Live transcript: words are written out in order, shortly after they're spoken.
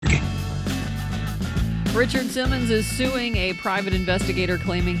Richard Simmons is suing a private investigator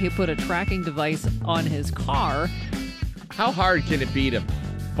claiming he put a tracking device on his car. How hard can it be to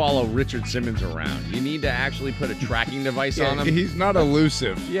follow Richard Simmons around? You need to actually put a tracking device on him? He's not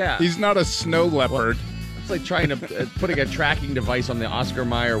elusive. Yeah. He's not a snow leopard. It's like trying to putting a tracking device on the Oscar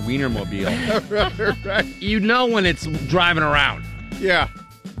Mayer Wienermobile. Right. You know when it's driving around. Yeah.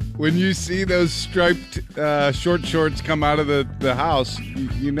 When you see those striped short shorts come out of the house,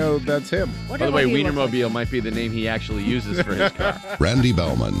 you know that's him. By the way, Wienermobile might be the name he actually uses for his car. Randy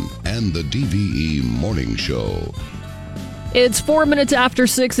Baumann and the DVE Morning Show. It's 4 minutes after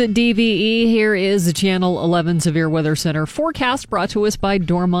 6 at DVE. Here is the Channel 11 Severe Weather Center forecast brought to us by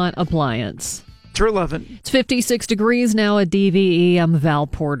Dormont Appliance. Through 11. It's 56 degrees now at DVE. I'm Val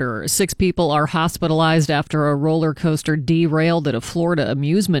Porter. 6 people are hospitalized after a roller coaster derailed at a Florida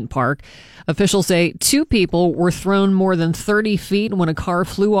amusement park. Officials say 2 people were thrown more than 30 feet when a car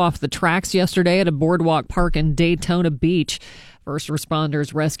flew off the tracks yesterday at a boardwalk park in Daytona Beach. First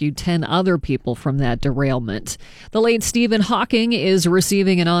responders rescued 10 other people from that derailment. The late Stephen Hawking is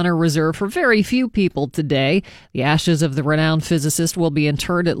receiving an honor reserved for very few people today. The ashes of the renowned physicist will be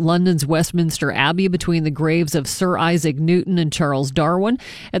interred at London's Westminster Abbey between the graves of Sir Isaac Newton and Charles Darwin.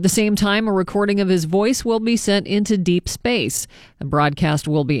 At the same time, a recording of his voice will be sent into deep space. The broadcast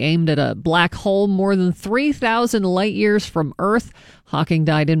will be aimed at a black hole more than 3,000 light years from Earth. Hawking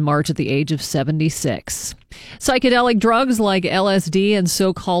died in March at the age of 76. Psychedelic drugs like LSD and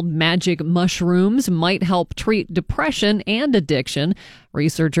so-called magic mushrooms might help treat depression and addiction.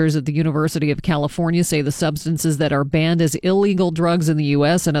 Researchers at the University of California say the substances that are banned as illegal drugs in the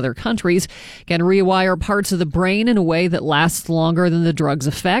U.S. and other countries can rewire parts of the brain in a way that lasts longer than the drug's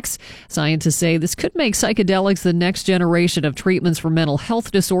effects. Scientists say this could make psychedelics the next generation of treatments for mental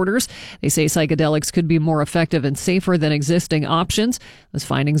health disorders. They say psychedelics could be more effective and safer than existing options. Those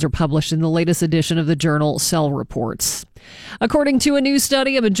findings are published in the latest edition of the journal Cell Reports. According to a new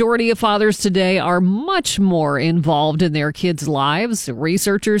study, a majority of fathers today are much more involved in their kids' lives.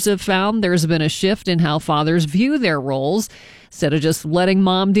 Researchers have found there's been a shift in how fathers view their roles. Instead of just letting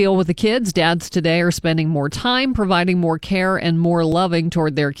mom deal with the kids, dads today are spending more time, providing more care and more loving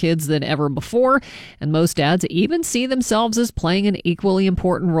toward their kids than ever before. And most dads even see themselves as playing an equally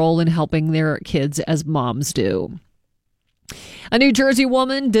important role in helping their kids as moms do. A New Jersey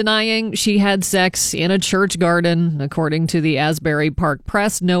woman denying she had sex in a church garden. According to the Asbury Park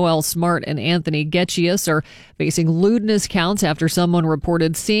Press, Noel Smart and Anthony Getchius are facing lewdness counts after someone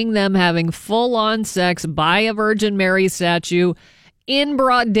reported seeing them having full-on sex by a Virgin Mary statue in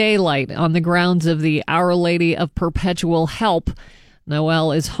broad daylight on the grounds of the Our Lady of Perpetual Help.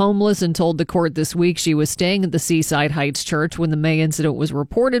 Noel is homeless and told the court this week she was staying at the Seaside Heights Church when the May incident was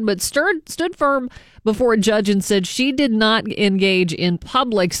reported, but stood firm before a judge and said she did not engage in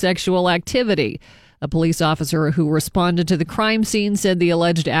public sexual activity. A police officer who responded to the crime scene said the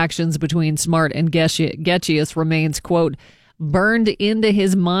alleged actions between Smart and Getchius remains, quote, burned into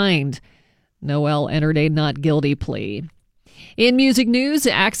his mind. Noel entered a not guilty plea. In music news,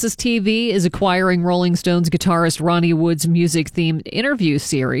 Access TV is acquiring Rolling Stones guitarist Ronnie Wood's music-themed interview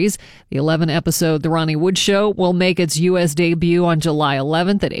series. The 11-episode The Ronnie Wood Show will make its U.S. debut on July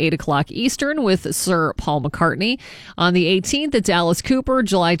 11th at 8 o'clock Eastern with Sir Paul McCartney. On the 18th, it's Alice Cooper.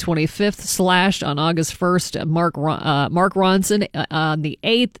 July 25th, Slash. On August 1st, Mark Ronson. On the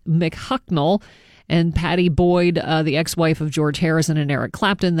 8th, Mick Hucknall. And Patty Boyd, the ex-wife of George Harrison and Eric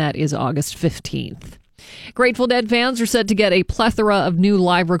Clapton. That is August 15th. Grateful Dead fans are set to get a plethora of new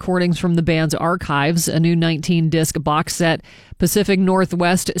live recordings from the band's archives. A new 19-disc box set, Pacific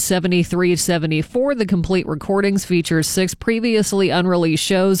Northwest 73-74. The complete recordings features 6 previously unreleased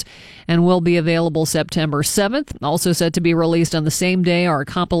shows and will be available September 7th. Also set to be released on the same day are a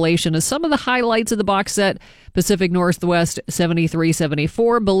compilation of some of the highlights of the box set, Pacific Northwest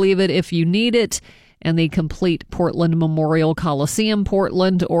 73-74, Believe It If You Need It, and the complete Portland Memorial Coliseum,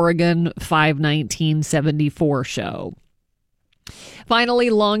 Portland, Oregon 5/1974 show. Finally,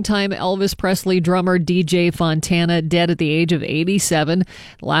 longtime Elvis Presley drummer DJ Fontana dead at the age of 87.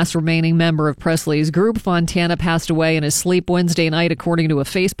 The last remaining member of Presley's group, Fontana, passed away in his sleep Wednesday night, according to a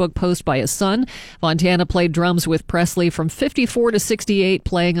Facebook post by his son. Fontana played drums with Presley from 54 to 68,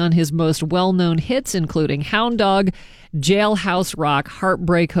 playing on his most well-known hits, including Hound Dog, Jailhouse Rock,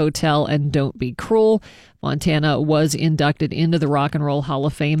 Heartbreak Hotel, and Don't Be Cruel. Fontana was inducted into the Rock and Roll Hall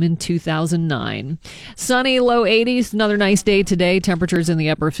of Fame in 2009. Sunny, low 80s. Another nice day today. Temperatures in the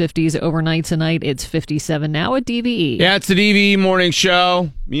upper 50s overnight tonight. It's 57 now at DVE. Yeah, it's the DVE morning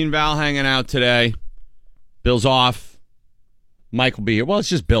show. Me and Val hanging out today. Bill's off. Mike will be here. Well, it's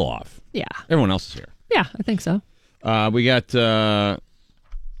just Bill off. Yeah. Everyone else is here. Yeah, I think so. We got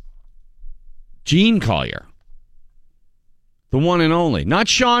Gene Collier. The one and only. Not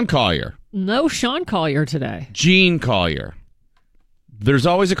Sean Collier. No Sean Collier today. Gene Collier. There's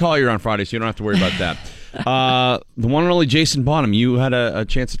always a Collier on Friday, so you don't have to worry about that. The one and only Jason Bonham. You had a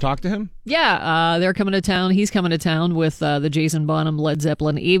chance to talk to him? Yeah, they're coming to town. He's coming to town with the Jason Bonham Led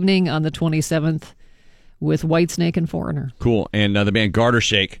Zeppelin evening on the 27th with Whitesnake and Foreigner. Cool. And the band Garter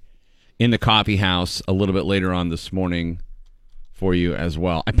Shake in the coffee house a little bit later on this morning for you as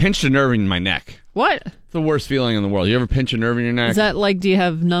well. I pinched a nerve in my neck. What? The worst feeling in the world. You ever pinch a nerve in your neck? Is that like, do you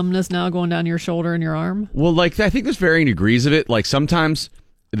have numbness now going down your shoulder and your arm? Well, like, I think there's varying degrees of it. Like, sometimes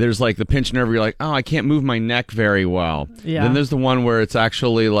there's like the pinch nerve where you're like, oh, I can't move my neck very well. Yeah. Then there's the one where it's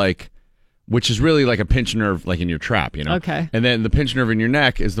actually like, which is really like a pinch nerve, like in your trap, you know? Okay. And then the pinch nerve in your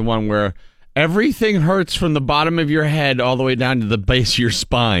neck is the one where everything hurts from the bottom of your head all the way down to the base of your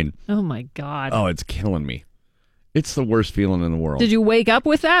spine. Oh, my God. Oh, it's killing me. It's the worst feeling in the world. Did you wake up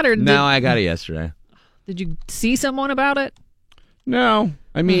with that? Or No, I got it yesterday. Did you see someone about it? No.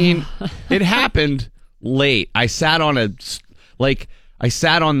 I mean, it happened late. I sat on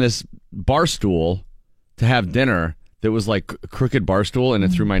this bar stool to have dinner that was like a crooked bar stool, and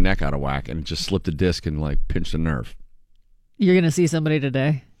it threw my neck out of whack, and it just slipped a disc and like pinched a nerve. You're going to see somebody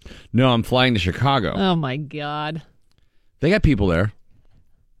today? No, I'm flying to Chicago. Oh, my God. They got people there.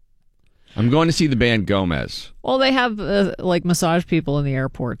 I'm going to see the band Gomez. Well, they have like massage people in the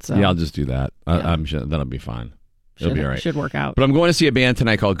airport. So Yeah, I'll just do that. Yeah. I'm sure that'll be fine. It'll be all right. Should work out. But I'm going to see a band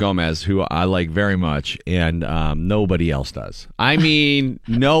tonight called Gomez, who I like very much, and nobody else does. I mean,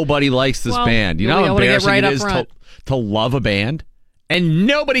 nobody likes this Well, band. You know you'll how be able to get embarrassing right it up is front. to love a band, and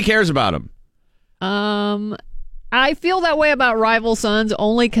nobody cares about them. I feel that way about Rival Sons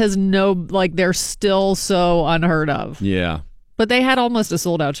only because they're still so unheard of. Yeah, But they had almost a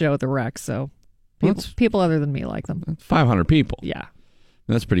sold out show at the Rec, so people other than me like them. 500 people. Yeah.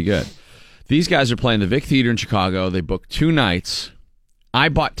 That's pretty good. These guys are playing the Vic Theater in Chicago. They booked 2 nights. I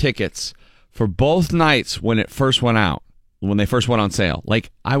bought tickets for both nights when it first went out, when they first went on sale.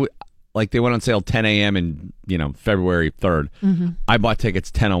 They went on sale 10 a.m. in February 3rd. Mm-hmm. I bought tickets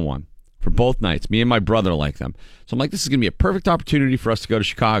 10:01 for both nights. Me and my brother like them, so I'm like, this is gonna be a perfect opportunity for us to go to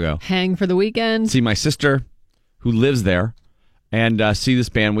Chicago, Hang for the weekend. see my sister, who lives there, and see this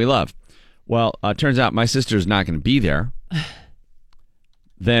band we love. Well, turns out my sister's not going to be there.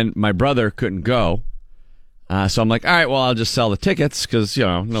 Then my brother couldn't go. So I'm like, all right, well, I'll just sell the tickets because,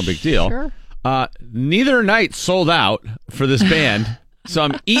 no big deal. Sure. Neither night sold out for this band. So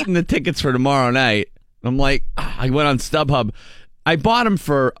I'm eating the tickets for tomorrow night. I'm like, I went on StubHub. I bought them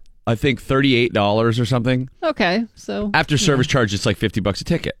for, I think, $38 or something. Okay, so After service charge, it's like $50 a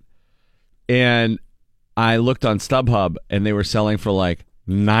ticket. And I looked on StubHub, and they were selling for like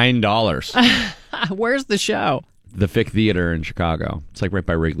 $9. Where's the show? The Vic Theater in Chicago. It's like right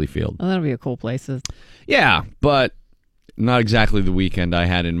by Wrigley Field. Oh, that'll be a cool place. Yeah, but not exactly the weekend I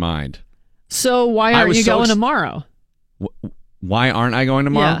had in mind. So why aren't you going tomorrow? Why aren't I going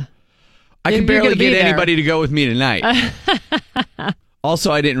tomorrow? Yeah. I You're can barely gonna be get there. anybody to go with me tonight.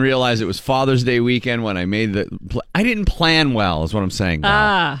 Also, I didn't realize it was Father's Day weekend when I made I didn't plan well, is what I'm saying.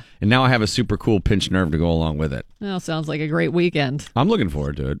 Val. And now I have a super cool pinched nerve to go along with it. Well, sounds like a great weekend. I'm looking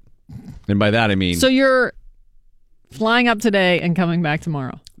forward to it. And by that, I mean... So you're flying up today and coming back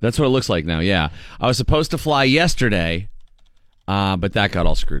tomorrow? That's what it looks like now, yeah. I was supposed to fly yesterday, but that got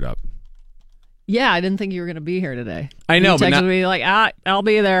all screwed up. Yeah, I didn't think you were going to be here today. I know, you but texted me like, I'll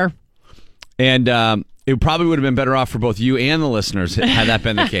be there. And it probably would have been better off for both you and the listeners had that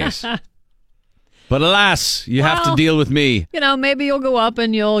been the case. But alas, you have to deal with me. Maybe you'll go up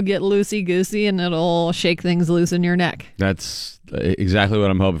and you'll get loosey-goosey and it'll shake things loose in your neck. That's exactly what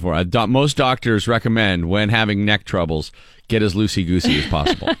I'm hoping for. Most doctors recommend when having neck troubles, get as loosey-goosey as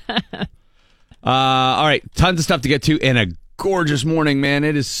possible. All right, tons of stuff to get to in a gorgeous morning, man.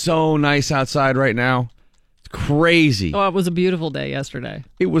 It is so nice outside right now. It's crazy. Oh, it was a beautiful day yesterday.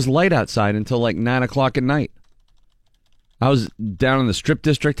 It was light outside until like 9 o'clock at night. I was down in the Strip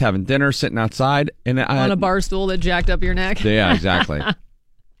District having dinner, sitting outside. On a bar stool that jacked up your neck? Yeah, exactly.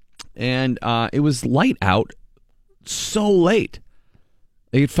 And it was light out so late.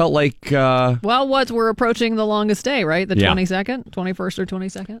 It felt like... Well, we're approaching the longest day, right? The Yeah. 22nd? 21st or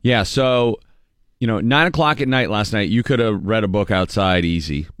 22nd? Yeah, so, 9 o'clock at night last night, you could have read a book outside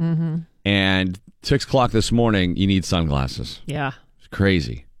easy. Mm-hmm. And 6 o'clock this morning, you need sunglasses. Yeah. It's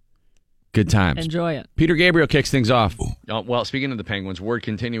crazy. Good times. Enjoy it. Peter Gabriel kicks things off. Well, speaking of the Penguins, word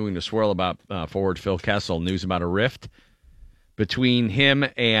continuing to swirl about forward Phil Kessel. News about a rift between him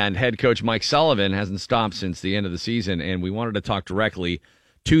and head coach Mike Sullivan hasn't stopped since the end of the season, and we wanted to talk directly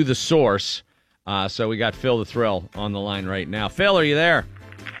to the source. So we got Phil the Thrill on the line right now. Phil, are you there?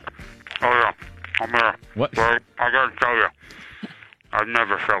 Oh, yeah. I'm here. What? But I gotta tell you, I've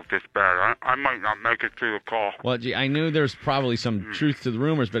never felt this bad. I might not make it through the call. Well, gee, I knew there's probably some truth to the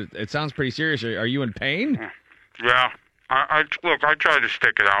rumors, but it sounds pretty serious. Are you in pain? Yeah. Look, I tried to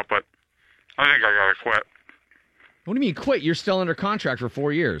stick it out, but I think I gotta quit. What do you mean quit? You're still under contract for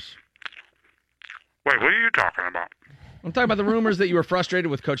 4 years. Wait, what are you talking about? I'm talking about the rumors that you were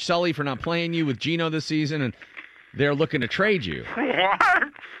frustrated with Coach Sully for not playing you with Gino this season, and they're looking to trade you. What?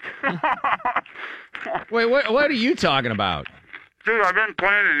 Wait, what are you talking about? Dude, I've been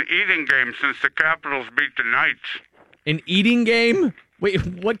playing an eating game since the Capitals beat the Knights. An eating game? Wait,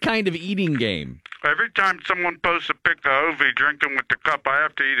 what kind of eating game? Every time someone posts a pic of Ovi drinking with the cup, I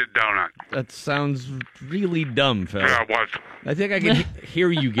have to eat a donut. That sounds really dumb, Phil. Yeah, it was. I think I can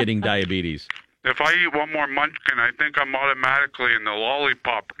hear you getting diabetes. If I eat one more munchkin, I think I'm automatically in the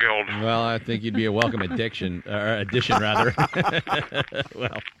Lollipop Guild. Well, I think you'd be a welcome addition, rather.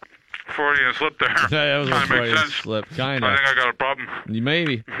 Well, Freudian slip there. that was a Kinda makes Freudian sense. slip, kind I of. think I got a problem.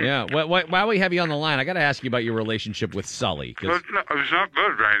 Maybe, yeah. While we have you on the line, I got to ask you about your relationship with Sully. 'Cause- It's not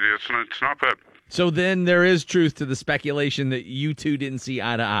good, Randy. It's not good. So then there is truth to the speculation that you two didn't see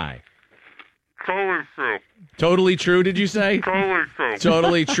eye to eye. Totally true. Totally true, did you say? Totally true.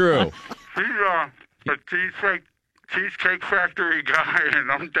 Totally true. He's a cheesecake factory guy,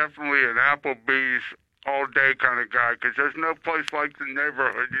 and I'm definitely an Applebee's all-day kind of guy, because there's no place like the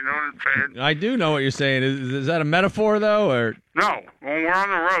neighborhood, you know what I'm saying? I do know what you're saying. Is that a metaphor, though, or? No, when we're on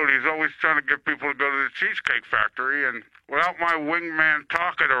the road, he's always trying to get people to go to the Cheesecake Factory, and without my wingman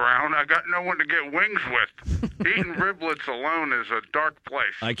talking around, I got no one to get wings with. Eating riblets alone is a dark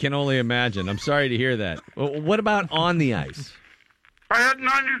place. I can only imagine. I'm sorry to hear that. What about on the ice? I had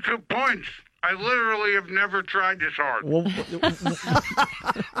 92 points. I literally have never tried this hard. Well,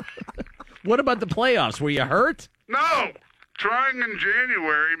 what about the playoffs? Were you hurt? No! Trying in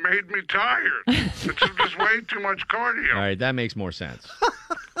January made me tired. It's just way too much cardio. All right, that makes more sense.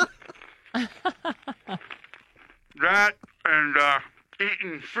 That and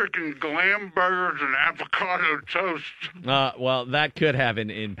eating freaking glam burgers and avocado toast. Well, that could have an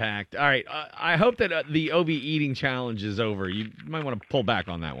impact. All right, I hope that the OB eating challenge is over. You might want to pull back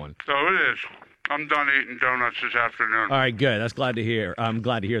on that one. So it is. I'm done eating donuts this afternoon. All right, good. That's glad to hear. I'm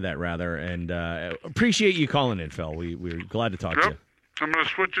glad to hear that, rather, and appreciate you calling in, Phil. We're glad to talk to you. I'm going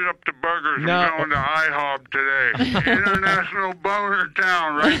to switch it up to burgers. No. I'm going to IHOB today. International Boner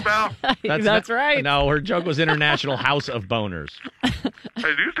Town, right, Val? That's right. No, her joke was International House of Boners. Hey,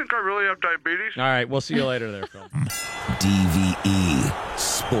 do you think I really have diabetes? All right, we'll see you later there, Phil. DVE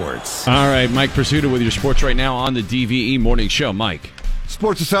Sports. All right, Mike Pursuta with your sports right now on the DVE Morning Show. Mike.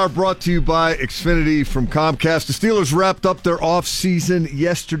 Sports this hour brought to you by Xfinity from Comcast. The Steelers wrapped up their offseason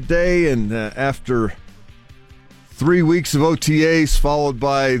yesterday, and after 3 weeks of OTAs, followed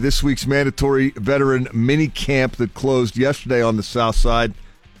by this week's mandatory veteran mini camp that closed yesterday on the South Side,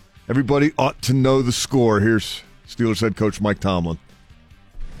 everybody ought to know the score. Here's Steelers head coach Mike Tomlin.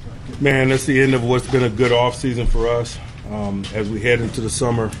 Man, that's the end of what's been a good offseason for us. As we head into the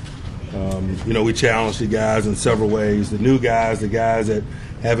summer, we challenge the guys in several ways. The new guys, the guys that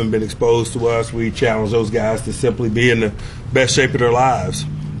haven't been exposed to us, we challenge those guys to simply be in the best shape of their lives.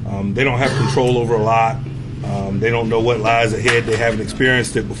 They don't have control over a lot. They don't know what lies ahead. They haven't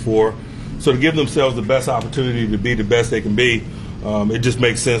experienced it before. So to give themselves the best opportunity to be the best they can be, it just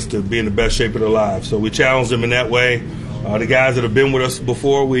makes sense to be in the best shape of their lives. So we challenge them in that way. The guys that have been with us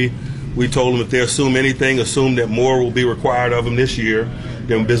before, we told them if they assume anything, assume that more will be required of them this year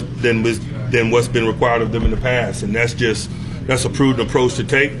than what's been required of them in the past. And that's a prudent approach to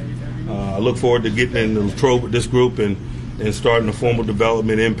take. I look forward to getting in the Latrobe with this group and starting the formal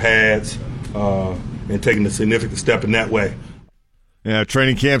development in pads and taking a significant step in that way. Yeah,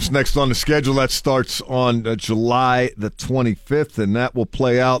 training camp's next on the schedule. That starts on July the 25th, and that will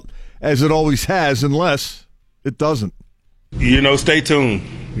play out as it always has, unless it doesn't. Stay tuned.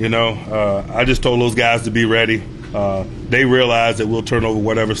 I just told those guys to be ready. They realize that we'll turn over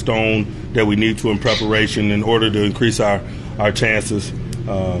whatever stone that we need to in preparation in order to increase our chances.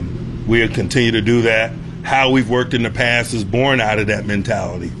 We'll continue to do that. How we've worked in the past is born out of that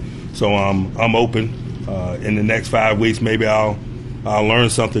mentality. So I'm open. In the next 5 weeks, maybe I'll learn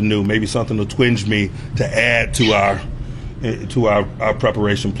something new. Maybe something will twinge me to add to our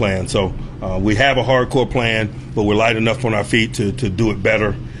preparation plan. So we have a hardcore plan, but we're light enough on our feet to do it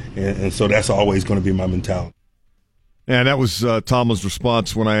better. And so that's always going to be my mentality. And that was Tomlin's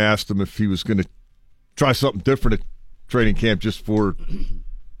response when I asked him if he was going to try something different at training camp just for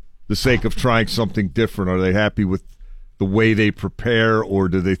the sake of trying something different. Are they happy with the way they prepare, or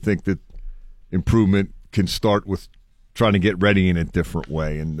do they think that improvement can start with trying to get ready in a different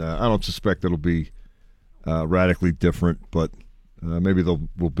way. And I don't suspect it'll be radically different, but maybe there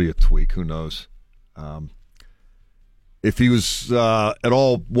will be a tweak. Who knows? If he was at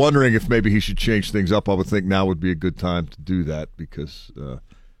all wondering if maybe he should change things up, I would think now would be a good time to do that, because the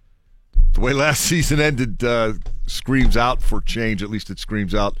way last season ended screams out for change. At least it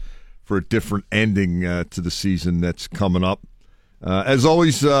screams out for a different ending to the season that's coming up. As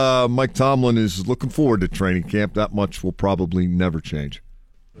always, Mike Tomlin is looking forward to training camp. That much will probably never change.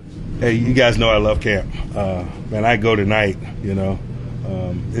 Hey, you guys know I love camp. Man, I go tonight, you know.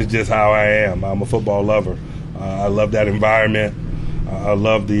 It's just how I am. I'm a football lover. I love that environment. I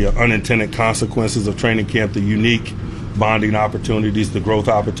love the unintended consequences of training camp, the unique bonding opportunities, the growth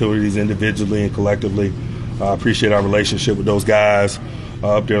opportunities individually and collectively. I appreciate our relationship with those guys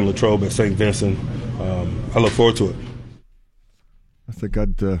up there in Latrobe at St. Vincent. I look forward to it. I think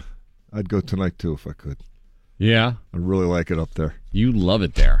I'd go tonight too if I could. Yeah. I really like it up there. You love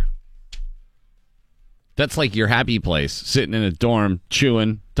it there. That's like your happy place, sitting in a dorm,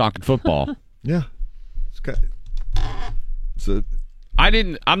 chewing, talking football. Yeah. I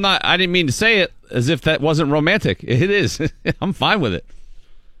didn't mean to say it as if that wasn't romantic. It is. I'm fine with it.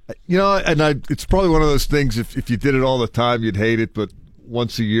 You know, and it's probably one of those things, if you did it all the time, you'd hate it, but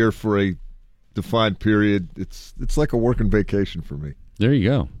once a year for a defined period, it's like a working vacation for me. There you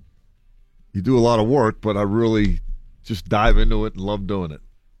go. You do a lot of work, but I really just dive into it and love doing it.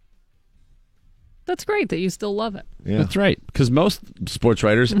 That's great that you still love it. Yeah. That's right, because most sports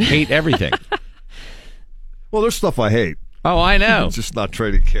writers hate everything. Well, there's stuff I hate. Oh, I know. It's just not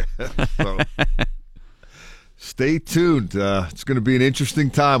training camp. So, stay tuned. It's going to be an interesting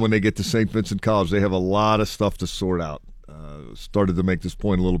time when they get to St. Vincent College. They have a lot of stuff to sort out. Started to make this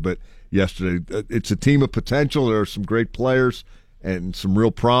point a little bit yesterday. It's a team of potential. There are some great players and some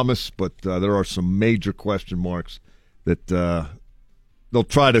real promise, but there are some major question marks that they'll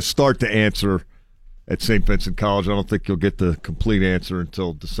try to start to answer at St. Vincent College. I don't think you'll get the complete answer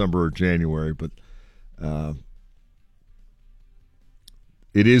until December or January, but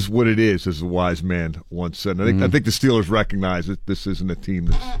it is what it is, as a wise man once said. And I think the Steelers recognize that this isn't a team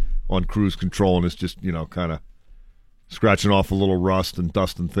that's on cruise control and it's just, kind of scratching off a little rust and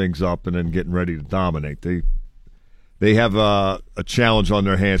dusting things up and then getting ready to dominate. They have a challenge on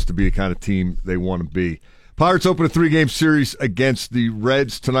their hands to be the kind of team they want to be. Pirates open a 3-game series against the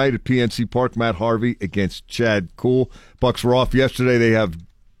Reds tonight at PNC Park. Matt Harvey against Chad Kuhl. Bucks were off yesterday. They have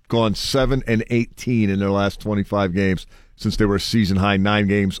gone 7-18 in their last 25 games since they were a season-high 9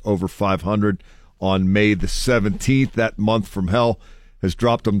 games over 500 on May the 17th. That month from hell has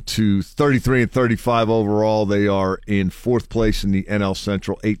dropped them to 33-35 overall. They are in 4th place in the NL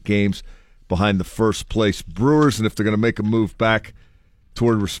Central, 8 games behind the first-place Brewers. And if they're going to make a move back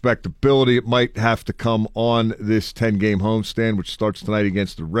toward respectability, it might have to come on this 10-game homestand, which starts tonight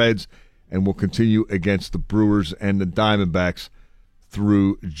against the Reds and will continue against the Brewers and the Diamondbacks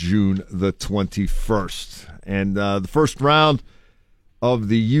through June the 21st. And the first round of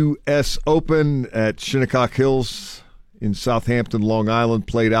the U.S. Open at Shinnecock Hills in Southampton, Long Island,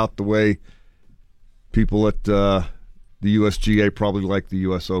 played out the way people at the USGA probably like the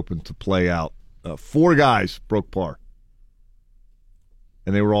U.S. Open to play out. 4 guys broke par,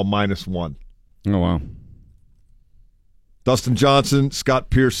 and they were all -1. Oh, wow. Dustin Johnson, Scott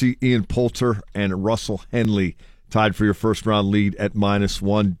Piercy, Ian Poulter, and Russell Henley tied for your first-round lead at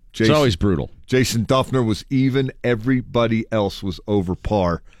 -1. It's always brutal. Jason Duffner was even. Everybody else was over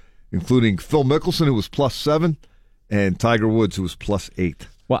par, including Phil Mickelson, who was +7, and Tiger Woods, who was +8.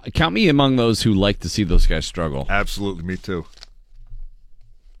 Well, count me among those who like to see those guys struggle. Absolutely, me too.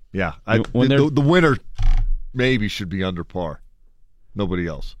 Yeah, the winner maybe should be under par. Nobody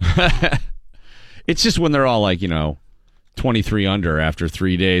else. It's just when they're all like, 23 under after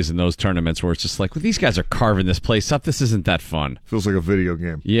 3 days in those tournaments where it's just like, well, these guys are carving this place up. This isn't that fun. Feels like a video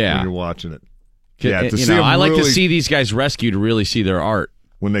game. Yeah. When you're watching it. Yeah, I like to see these guys rescue to really see their art.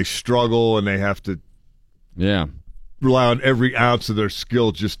 When they struggle and they have to rely on every ounce of their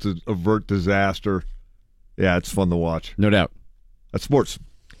skill just to avert disaster. Yeah, it's fun to watch. No doubt. That's sports.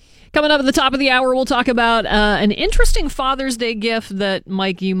 Coming up at the top of the hour, we'll talk about an interesting Father's Day gift that,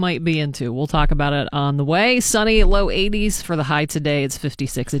 Mike, you might be into. We'll talk about it on the way. Sunny, low 80s for the high today. It's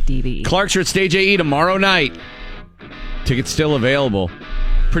 56 at DVE. Clark's at Stage AE tomorrow night. Tickets still available.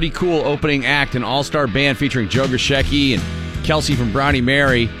 Pretty cool opening act, an all-star band featuring Joe Grishecki and Kelsey from Brownie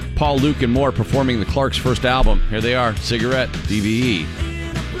Mary, Paul, Luke, and more performing the Clark's first album. Here they are, Cigarette, DVE.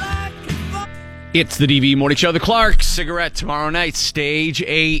 It's the DVE Morning Show. The Clarks, Cigarette, tomorrow night, Stage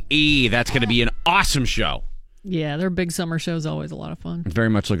AE. That's going to be an awesome show. Yeah, their big summer show is always a lot of fun. Very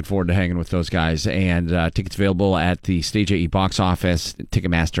much looking forward to hanging with those guys. And tickets available at the Stage AE box office,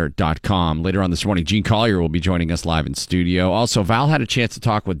 Ticketmaster.com. Later on this morning, Gene Collier will be joining us live in studio. Also, Val had a chance to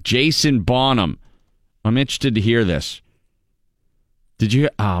talk with Jason Bonham. I'm interested to hear this. Did you,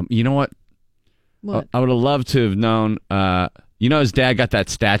 you know what? What? I would have loved to have known, his dad got that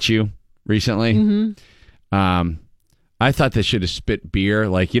statue recently. Mm-hmm. I thought they should have spit beer.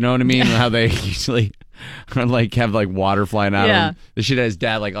 Like, you know what I mean? How they usually like have like water flying out of them. They should have his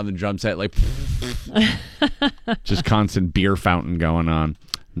dad like on the drum set, like just constant beer fountain going on.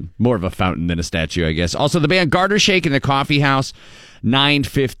 More of a fountain than a statue, I guess. Also, the band Garter Shake in the Coffee House,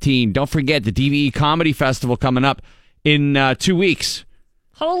 9:15. Don't forget the DVE Comedy Festival coming up in 2 weeks.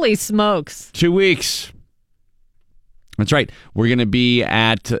 Holy smokes. 2 weeks. That's right. We're going to be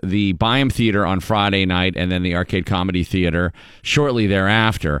at the Byham Theater on Friday night and then the Arcade Comedy Theater shortly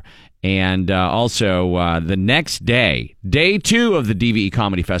thereafter. And also the next day, day 2 of the DVE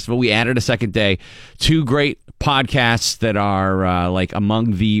Comedy Festival, we added a second day. 2 great podcasts that are like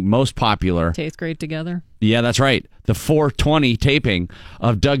among the most popular. Taste great together. Yeah, that's right. The 420 taping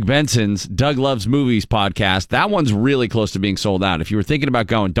of Doug Benson's Doug Loves Movies podcast. That one's really close to being sold out. If you were thinking about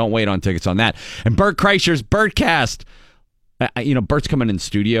going, don't wait on tickets on that. And Bert Kreischer's Bertcast. Bert's coming in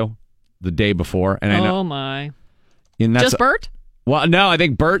studio the day before. And I know, oh, my. And that's just Bert? Well, no, I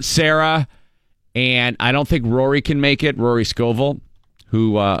think Bert, Sarah, and I don't think Rory can make it. Rory Scovel,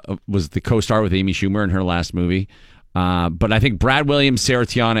 who was the co-star with Amy Schumer in her last movie. But I think Brad Williams, Sarah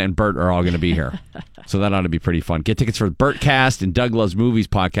Tiana, and Bert are all going to be here. So that ought to be pretty fun. Get tickets for the Bertcast and Doug Loves Movies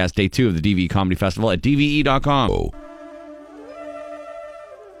podcast, day 2 of the DVE Comedy Festival at DVE.com.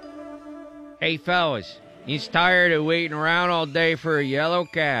 Hey, fellas. He's tired of waiting around all day for a yellow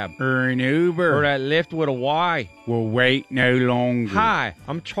cab. Or an Uber. Or that Lyft with a Y. We'll wait no longer. Hi,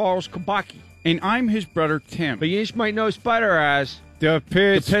 I'm Charles Kabaki. And I'm his brother Tim. But you just might know us better as the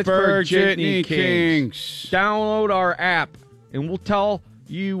Pittsburgh Jitney Kings. Download our app, and we'll tell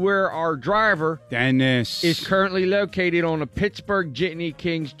you where our driver, Dennis, is currently located on the Pittsburgh Jitney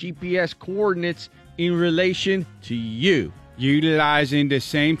Kings GPS coordinates in relation to you. Utilizing the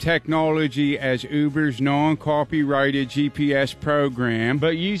same technology as Uber's non-copyrighted GPS program,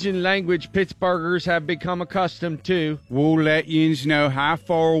 but using language Pittsburghers have become accustomed to. We'll let yins know how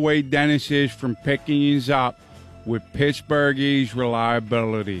far away Dennis is from picking yins up with Pittsburgh's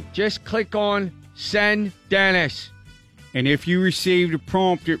reliability. Just click on Send Dennis. And if you receive the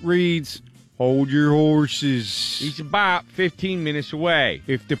prompt, it reads, hold your horses. He's about 15 minutes away.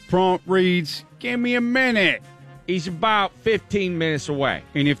 If the prompt reads, give me a minute. He's about 15 minutes away.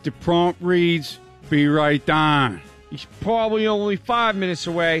 And if the prompt reads, be right on. He's probably only 5 minutes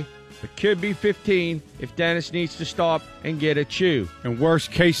away, but could be 15 if Dennis needs to stop and get a chew. And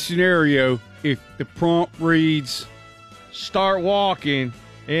worst case scenario, if the prompt reads, start walking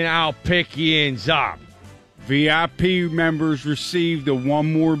and I'll pick you up. VIP members receive the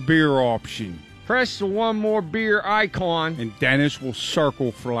one more beer option. Press the one more beer icon, and Dennis will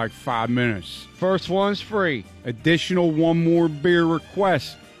circle for like 5 minutes. First one's free. Additional one more beer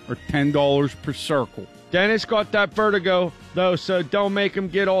requests are $10 per circle. Dennis got that vertigo, though, so don't make him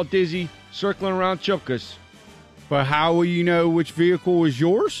get all dizzy circling around Chupkas. But how will you know which vehicle is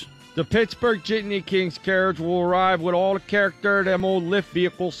yours? The Pittsburgh Jitney Kings carriage will arrive with all the character of them old lift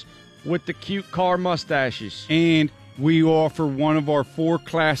vehicles with the cute car mustaches. And we offer one of our 4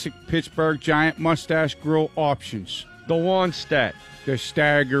 classic Pittsburgh Giant Mustache Grill options. The Wannstedt, the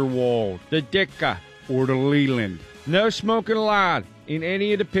Staggerwald, the Ditka, or the Leland. No smoking allowed in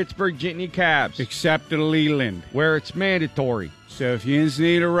any of the Pittsburgh Jitney cabs. Except the Leland, where it's mandatory. So if you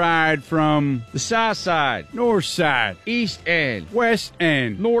need a ride from the South Side, North Side, East End, West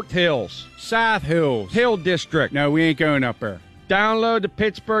End, North Hills, South Hills, Hill District. No, we ain't going up there. Download the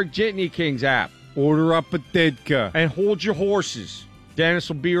Pittsburgh Jitney Kings app. Order up a Ditka. And hold your horses. Dennis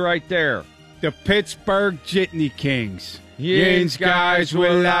will be right there. The Pittsburgh Jitney Kings. Yins guys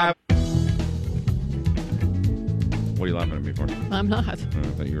will laugh. What are you laughing at me for? I'm not. I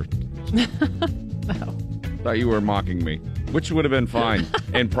thought you were... No. Thought you were mocking me, which would have been fine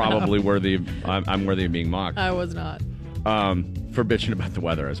and probably worthy of, I'm worthy of being mocked. I was not. For bitching about the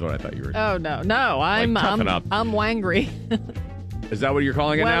weather is what I thought you were doing. Oh, no. I'm wangry. Is that what you're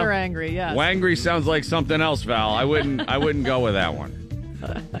calling it now? Weather angry, yes. Wangry sounds like something else, Val. I wouldn't go with that one.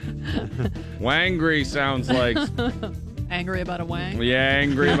 Wangry sounds like angry about a wang? Yeah,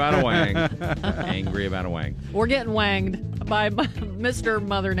 angry about a wang. Angry about a wang. We're getting wanged by Mr.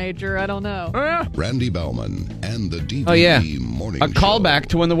 Mother Nature. I don't know. Randy Bellman and the DVE Morning Show. A callback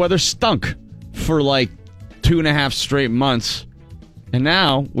to when the weather stunk for like 2.5 straight months. And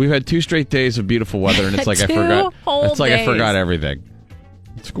now we've had 2 straight days of beautiful weather, and it's like I 2 forgot. whole It's like I days. forgot everything.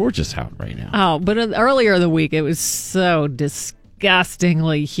 It's gorgeous out right now. Oh, but earlier in the week, it was so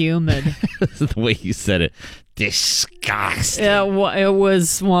disgustingly humid. The way you said it, disgusting. It was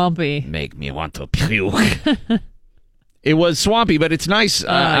swampy. Make me want to puke. It was swampy, but it's nice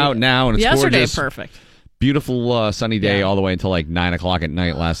out now, and it's yesterday, gorgeous. perfect. Beautiful sunny day Yeah. all the way until like 9 o'clock at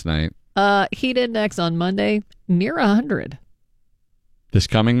night last night. Heat index on Monday near 100. This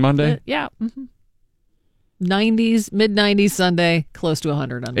coming Monday? Yeah. 90s, mid 90s Sunday, close to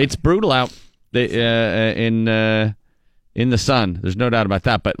 100 on It's brutal out in the sun. There's no doubt about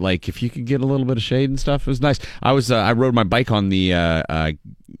that. But like, if you could get a little bit of shade and stuff, it was nice. I rode my bike on the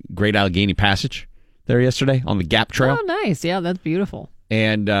Great Allegheny Passage there yesterday on the Gap Trail, Oh, nice. Yeah, that's beautiful.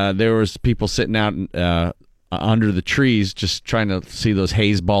 and there was people sitting out under the trees just trying to see those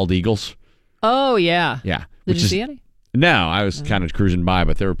haze bald eagles. Oh, yeah. Yeah. Did you see any? No, I was kind of cruising by,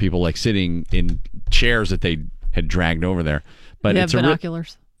 but there were people like sitting in chairs that they had dragged over there. But Did you it's have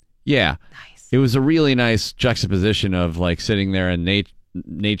binoculars? yeah. Nice. It was a really nice juxtaposition of like sitting there in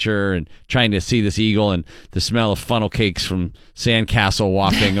nature and trying to see this eagle and the smell of funnel cakes from Sandcastle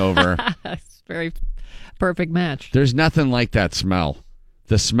wafting over. It's very perfect match. There's nothing like that smell.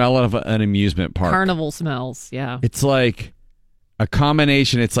 The smell of an amusement park. Carnival smells. Yeah. It's like a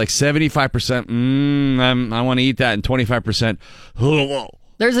combination. It's like 75%, I want to eat that, and 25%,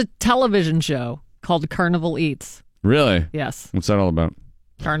 There's a television show called Carnival Eats. really? Yes. What's that all about?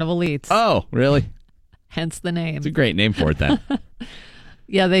 Carnival Eats. Oh, really? Hence the name. It's a great name for it then.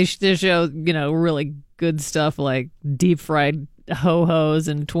 Yeah, they show, really good stuff like deep fried ho-hos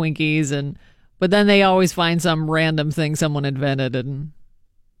and Twinkies, but then they always find some random thing someone invented, and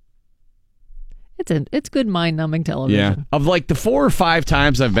it's good mind-numbing television. Yeah. Of like the 4 or 5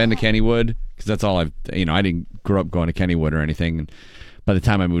 times I've been to Kennywood, because that's all I didn't grow up going to Kennywood or anything. And by the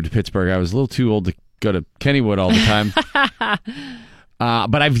time I moved to Pittsburgh, I was a little too old to go to Kennywood all the time.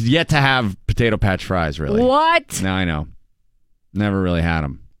 But I've yet to have potato patch fries, really. What? No, I know. Never really had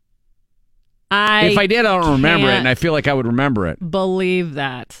them. If If I did, I don't remember it, and I feel like I would remember it. believe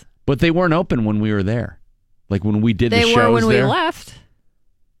that. But they weren't open when we were there. Like when we did the They shows were when there. we left.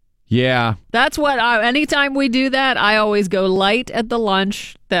 Yeah. That's what anytime we do that, I always go light at the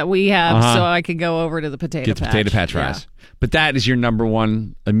lunch that we have so I can go over to the potato Get the patch. potato patch Yeah. fries. But that is your number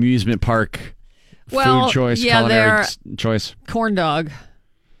one amusement park Well, food choice, yeah, culinary they're- choice. Corn dog.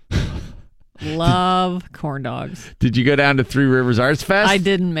 Love corn dogs. Did you go down to Three Rivers Arts Fest? I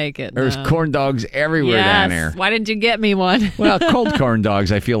didn't make it. There's no. corn dogs everywhere yes. down there. Why didn't you get me one? Well, cold corn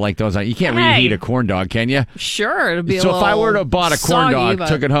dogs, I feel like those. You can't Hey. reheat a corn dog, can you? Sure, it'd be a So little if I were to have bought a corn soggy, dog, but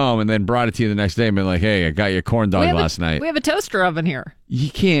took it home, and then brought it to you the next day and been like, hey, I got you a corn we dog have last night. We have a toaster oven here.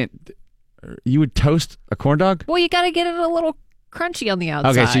 You can't. You would toast a corn dog? Well, you got to get it a little crunchy on the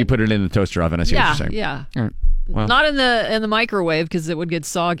outside. Okay, so you put it in the toaster oven. I see what you're saying. Yeah. All right. Well, Not in the microwave because it would get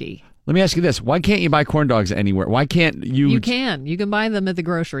soggy. let me ask you this. Why can't you buy corn dogs anywhere? Why can't you? You can. You can buy them at the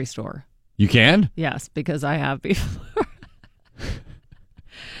grocery store. You can? Yes, because I have before.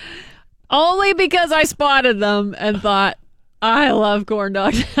 Only because I spotted them and thought, I love corn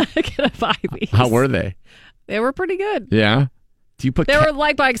dogs. I'm gonna buy these. How were they? They were pretty good. Yeah. Do you put They were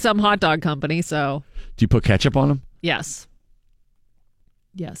like by some hot dog company, so Do you put ketchup on them? yes.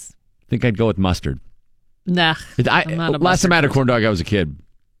 Yes. I think I'd go with mustard. Nah. I'm not a Last time I had a mustard corn dog, I was a kid.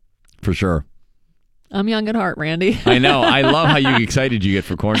 For sure. person. I'm young at heart, Randy. I know. I love how excited you get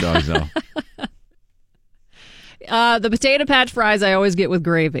for corn dogs, though. The potato patch fries I always get with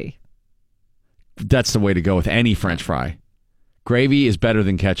gravy. That's the way to go with any French fry. Gravy is better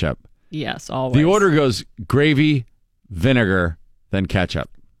than ketchup. Yes, always. The order goes gravy, vinegar, then ketchup.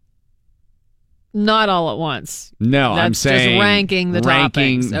 Not all at once. No, I'm That's just saying ranking the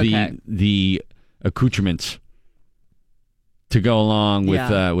toppings. Okay. the accoutrements to go along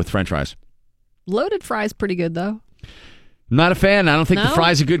with French fries. Loaded fries pretty good though. Not a fan. I don't think the No?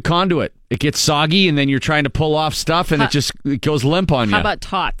 fry's a good conduit. It gets soggy, and then you're trying to pull off stuff, and it goes limp on you. How about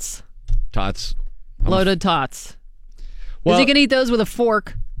tots? Tots? Loaded tots. Well, Because you can eat those with a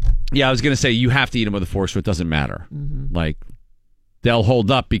fork. yeah, I was going to say you have to eat them with a fork, so it doesn't matter. Mm-hmm. Like, they'll hold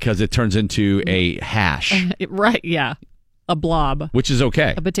up because it turns into a hash, Right, yeah. A blob. which is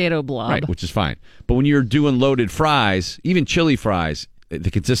okay. A potato blob. Right, which is fine. But when you're doing loaded fries, even chili fries, the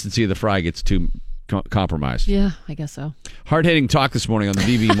consistency of the fry gets too compromised. Yeah, I guess so. Hard-hitting talk this morning on the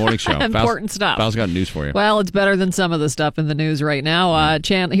DVE Morning Show. Important stuff. Val's got news for you. Well, it's better than some of the stuff in the news right now.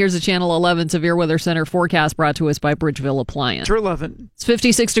 Here's a Channel 11 Severe Weather Center forecast brought to us by Bridgeville Appliance. True 11. It's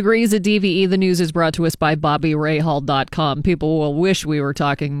 56 degrees at DVE. The news is brought to us by BobbyRayHall.com. People will wish we were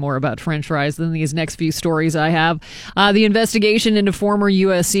talking more about French fries than these next few stories I have. The investigation into former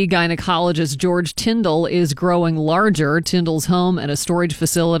USC gynecologist George Tyndall is growing larger. Tyndall's home and a storage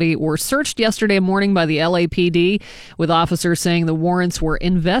facility were searched yesterday morning by the LAPD, with officers saying the warrants were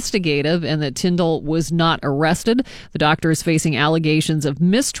investigative and that Tyndall was not arrested. The doctor is facing allegations of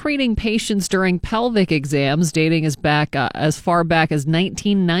mistreating patients during pelvic exams dating as far back as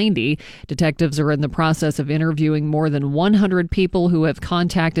 1990. Detectives are in the process of interviewing more than 100 people who have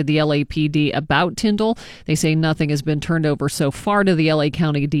contacted the LAPD about Tyndall. They say nothing has been turned over so far to the LA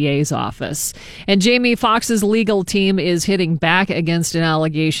County DA's office. And Jamie Foxx's legal team is hitting back against an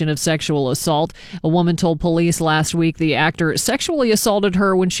allegation of sexual assault. A woman told police last week the actor sexually assaulted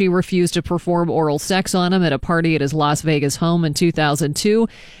her when she refused to perform oral sex on him at a party at his Las Vegas home in 2002.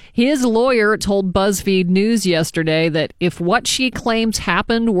 His lawyer told BuzzFeed News yesterday that if what she claims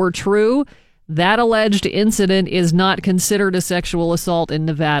happened were true, that alleged incident is not considered a sexual assault in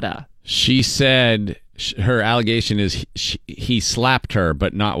Nevada. She said her allegation is he slapped her,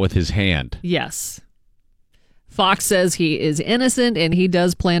 but not with his hand. Yes. Fox says he is innocent, and he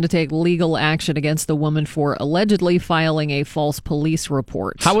does plan to take legal action against the woman for allegedly filing a false police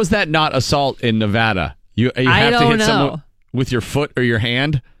report. How is that not assault in Nevada? You have to hit someone with your foot or your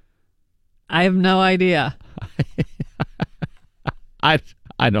hand? I have no idea. I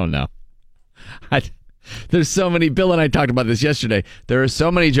don't know. There's so many. Bill and I talked about this yesterday. There are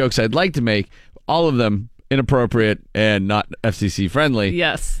so many jokes I'd like to make, all of them inappropriate and not FCC friendly.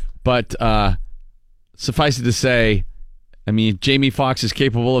 Yes. But suffice it to say, I mean, if Jamie Foxx is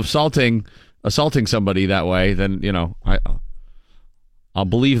capable of assaulting somebody that way, then, I'll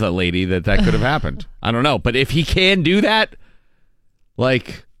believe that lady that could have happened. I don't know. But if he can do that,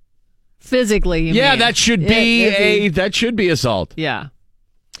 like... physically, you mean. that should be assault. Yeah.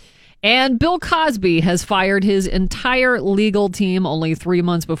 And Bill Cosby has fired his entire legal team only 3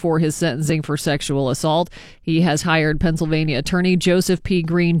 months before his sentencing for sexual assault. He has hired Pennsylvania attorney Joseph P.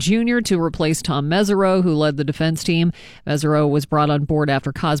 Green Jr. to replace Tom Mesereau, who led the defense team. Mesereau was brought on board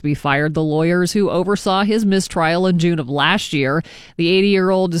after Cosby fired the lawyers who oversaw his mistrial in June of last year. The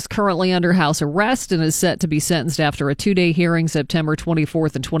 80-year-old is currently under house arrest and is set to be sentenced after a 2-day hearing September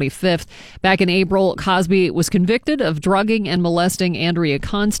 24th and 25th. Back in April, Cosby was convicted of drugging and molesting Andrea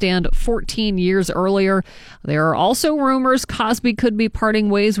Constand 14 years earlier. There are also rumors Cosby could be parting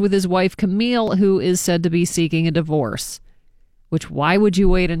ways with his wife Camille, who is said to be seeking a divorce. Which, why would you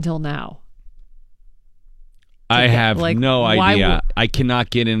wait until now? I have no idea. I cannot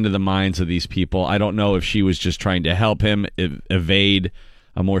get into the minds of these people. I don't know if she was just trying to help him evade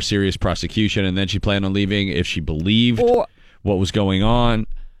a more serious prosecution and then she planned on leaving, if she believed what was going on,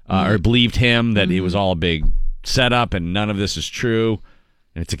 or believed him that it was all a big setup and none of this is true.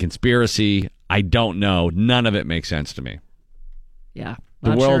 And it's a conspiracy. I don't know. None of it makes sense to me. Yeah.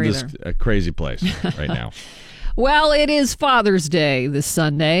 The world is a crazy place right now. Well, it is Father's Day this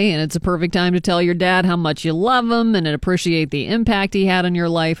Sunday, and it's a perfect time to tell your dad how much you love him and appreciate the impact he had on your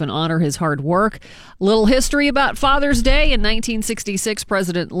life and honor his hard work. A little history about Father's Day. In 1966,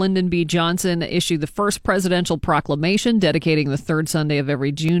 President Lyndon B. Johnson issued the first presidential proclamation dedicating the third Sunday of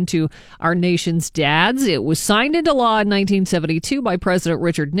every June to our nation's dads. It was signed into law in 1972 by President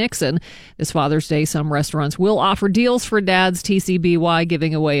Richard Nixon. This Father's Day, some restaurants will offer deals for dads. TCBY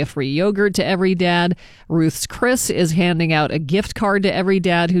giving away a free yogurt to every dad. Ruth's Chris is handing out a gift card to every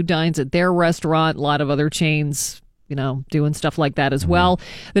dad who dines at their restaurant. A lot of other chains, doing stuff like that as well.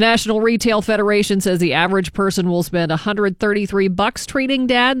 The National Retail Federation says the average person will spend $133 treating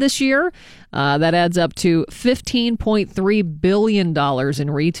dad this year. That adds up to $15.3 billion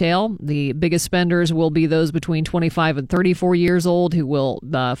in retail. The biggest spenders will be those between 25 and 34 years old who will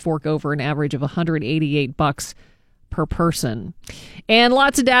fork over an average of $188 per person. And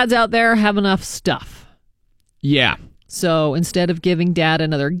lots of dads out there have enough stuff. Yeah. So instead of giving dad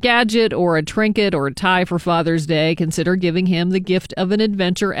another gadget or a trinket or a tie for Father's Day, consider giving him the gift of an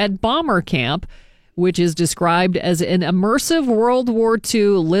adventure at Bomber Camp, which is described as an immersive World War II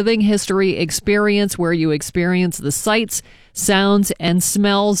living history experience where you experience the sights, sounds, and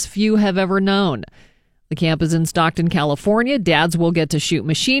smells few have ever known. The camp is in Stockton, California. Dads will get to shoot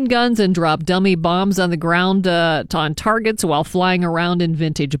machine guns and drop dummy bombs on the ground on targets while flying around in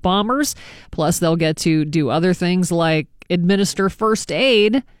vintage bombers. Plus, they'll get to do other things like administer first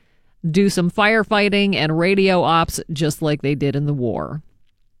aid, do some firefighting, and radio ops just like they did in the war.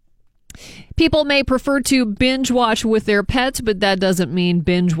 People may prefer to binge watch with their pets, but that doesn't mean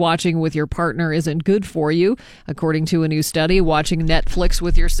binge watching with your partner isn't good for you. According to a new study, watching Netflix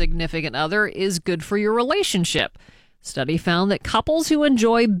with your significant other is good for your relationship. Study found that couples who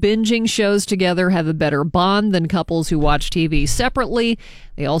enjoy binging shows together have a better bond than couples who watch TV separately.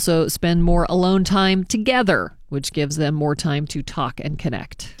 They also spend more alone time together, which gives them more time to talk and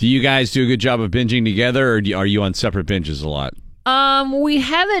connect. Do you guys do a good job of binging together, or are you on separate binges a lot? We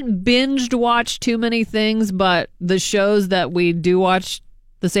haven't binged watched too many things, but the shows that we do watch,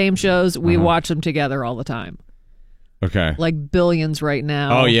 the same shows, we watch them together all the time. Okay. Like Billions right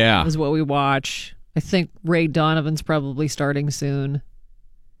now. Oh, yeah. Is what we watch. I think Ray Donovan's probably starting soon.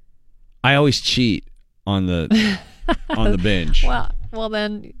 I always cheat on the on the binge. Well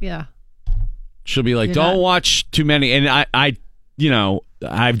then, yeah. She'll be like, You're "Don't not- watch too many," and I,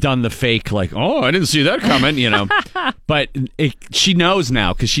 I've done the fake, like, "Oh, I didn't see that coming," But she knows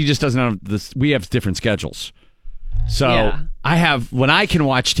now because she just doesn't have this. We have different schedules, so Yeah. I have when I can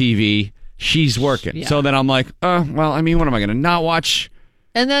watch TV, she's working. Yeah. So then I'm like, well, I mean, what am I going to not watch?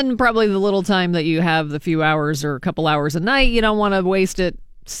 And then probably the little time that you have, the few hours or a couple hours a night, you don't want to waste it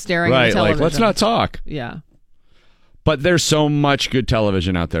staring at Right, the television. like let's not talk. Yeah. But there's so much good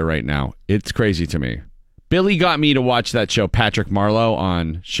television out there right now. It's crazy to me. Billy got me to watch that show, Patrick Marlowe,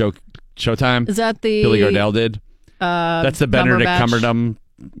 on Showtime. Is that the Billy Gardell did? That's the Benedict Cumberbatch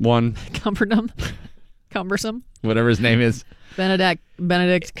one. Cumbersome? Whatever his name is. Benedict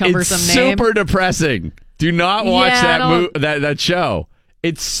Cumbersome It's name. super depressing. Do not watch Yeah, that show.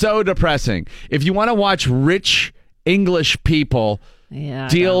 It's so depressing. If you want to watch rich English people Yeah, I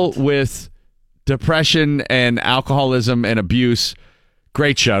deal don't. with depression and alcoholism and abuse,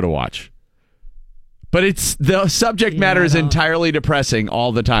 great show to watch. But the subject matter is entirely depressing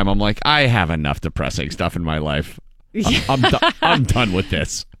all the time. I'm like, I have enough depressing stuff in my life. I'm done with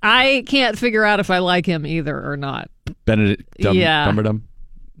this. I can't figure out if I like him either or not. Benedict Cumberbatch?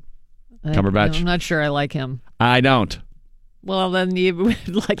 I'm not sure I like him. I don't. Well, then you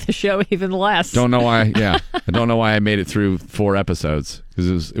would like the show even less. Don't know why. Yeah, I don't know why I made it through 4 episodes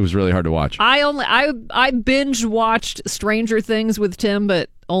because it was really hard to watch. I binge watched Stranger Things with Tim, but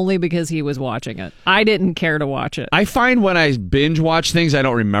only because he was watching it. I didn't care to watch it. I find when I binge watch things, I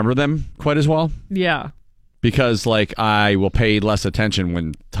don't remember them quite as well Yeah. because I will pay less attention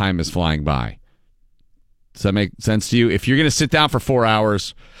when time is flying by. Does that make sense to you? If you're going to sit down for 4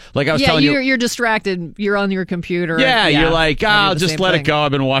 hours, like I was telling you, you're distracted. You're on your computer. yeah, you're like, I do I'll the just same let thing. it go.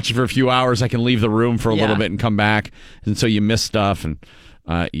 I've been watching for a few hours. I can leave the room for a little bit and come back. And so you miss stuff, and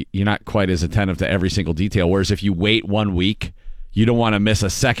you're not quite as attentive to every single detail. Whereas if you wait 1 week, you don't want to miss a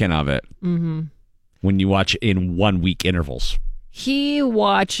second of it when you watch in 1 week intervals. He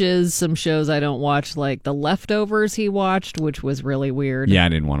watches some shows I don't watch, like The Leftovers he watched, which was really weird. Yeah, I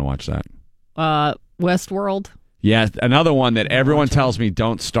didn't want to watch that. Westworld. Yeah, another one that everyone tells me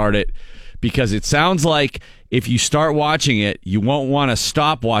don't start it because it sounds like if you start watching it, you won't want to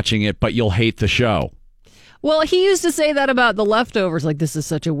stop watching it, but you'll hate the show. Well, he used to say that about The Leftovers, like, this is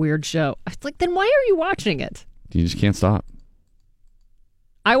such a weird show. It's like, then why are you watching it? You just can't stop.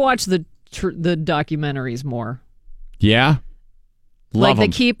 I watch the documentaries more. Yeah? Love like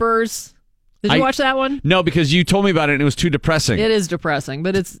 'em. The Keepers. Did you watch that one? No, because you told me about it and it was too depressing. It is depressing,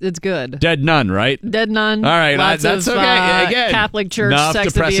 but it's good. Dead Nun, right? Dead Nun. All right, Lots that's of, okay. Again, Catholic Church, enough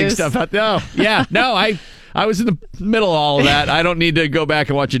sex depressing abuse. stuff. I was in the middle of all of that. I don't need to go back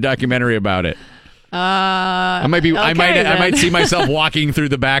and watch a documentary about it. I might see myself walking through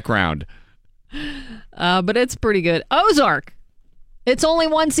the background. But it's pretty good. Ozark. It's only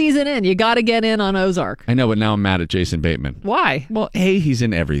 1 season in. You got to get in on Ozark. I know, but now I'm mad at Jason Bateman. Why? Well, A, he's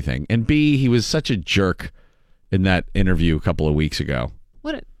in everything, and B, he was such a jerk in that interview a couple of weeks ago.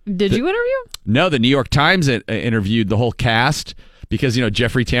 What did you interview? No, the New York Times interviewed the whole cast because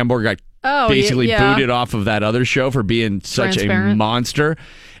Jeffrey Tambor got basically booted off of that other show for being such a monster.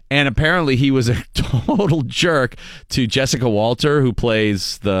 And apparently he was a total jerk to Jessica Walter, who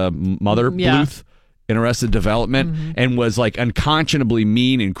plays the mother Bluth in Arrested Development, and was like unconscionably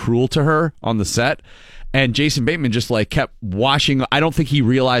mean and cruel to her on the set. And Jason Bateman just kept washing. I don't think he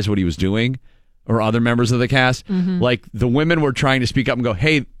realized what he was doing, or other members of the cast. Like the women were trying to speak up and go,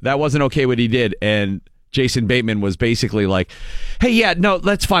 "Hey, that wasn't okay what he did." And Jason Bateman was basically like, "Hey, yeah, no,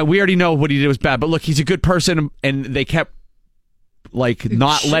 that's fine. We already know what he did was bad, but look, he's a good person." And they kept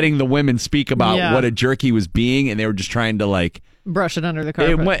not letting the women speak about what a jerk he was being, and they were just trying to brush it under the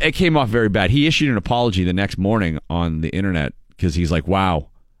carpet. It came off very bad. He issued an apology the next morning on the internet because he's like, wow,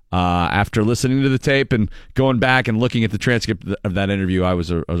 after listening to the tape and going back and looking at the transcript of that interview, I was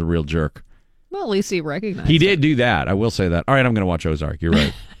a real jerk. Well, at least he recognized He did do that. I will say that. All right, I'm going to watch Ozark. You're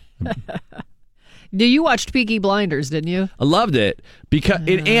right. You watched Peaky Blinders, didn't you? I loved it because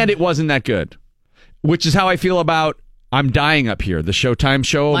it wasn't that good, which is how I feel about I'm Dying Up Here, the Showtime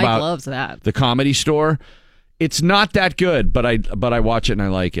show Mike about loves that. the Comedy Store. It's not that good, but I watch it and I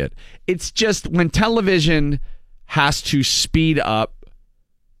like it. It's just when television has to speed up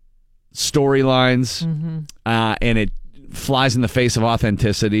storylines and it flies in the face of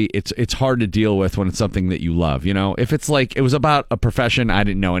authenticity, it's hard to deal with when it's something that you love. You know, if it's like it was about a profession I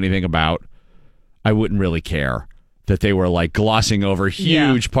didn't know anything about, I wouldn't really care that they were like glossing over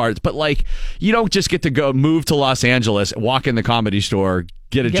huge parts. But like, you don't just get to go move to Los Angeles, walk in the Comedy Store,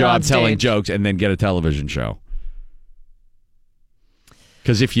 get a job telling jokes, and then get a television show.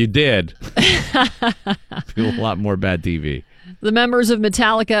 Because if you did, feel a lot more bad TV. The members of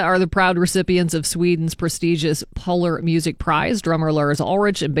Metallica are the proud recipients of Sweden's prestigious Polar Music Prize. Drummer Lars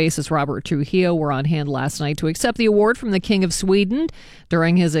Ulrich and bassist Robert Trujillo were on hand last night to accept the award from the King of Sweden.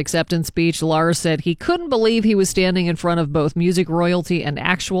 During his acceptance speech, Lars said he couldn't believe he was standing in front of both music royalty and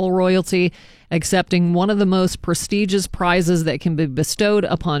actual royalty, accepting one of the most prestigious prizes that can be bestowed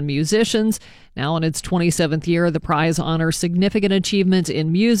upon musicians. Now in its 27th year, the prize honors significant achievements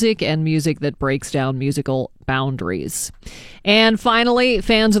in music and music that breaks down musical boundaries. And finally,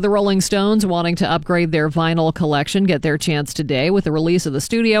 fans of the Rolling Stones wanting to upgrade their vinyl collection get their chance today with the release of the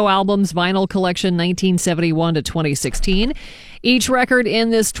studio albums Vinyl Collection 1971 to 2016. Each record in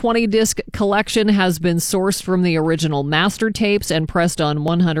this 20-disc collection has been sourced from the original master tapes and pressed on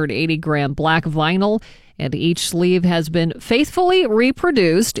 180-gram black vinyl, and each sleeve has been faithfully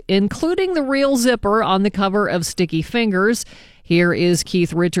reproduced, including the real zipper on the cover of Sticky Fingers. Here is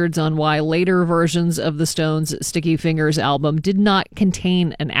Keith Richards on why later versions of the Stones' Sticky Fingers album did not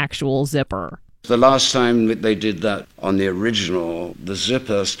contain an actual zipper. The last time that they did that on the original, the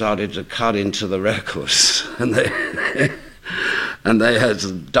zipper started to cut into the records, and they had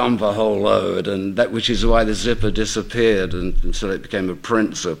to dump a whole load, and that, which is why the zipper disappeared, and so it became a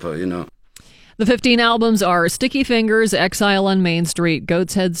print zipper, you know. The 15 albums are Sticky Fingers, Exile on Main Street,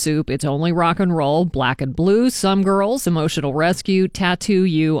 Goat's Head Soup, It's Only Rock and Roll, Black and Blue, Some Girls, Emotional Rescue, Tattoo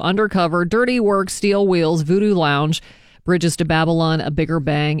You, Undercover, Dirty Work, Steel Wheels, Voodoo Lounge, Bridges to Babylon, A Bigger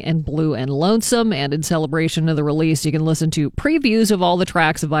Bang, and Blue and Lonesome. And in celebration of the release, you can listen to previews of all the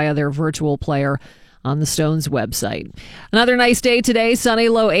tracks via their virtual player on the Stones website. Another nice day today. Sunny,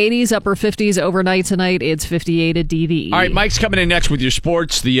 low 80s, upper 50s overnight tonight. It's 58 at DVE. All right, Mike's coming in next with your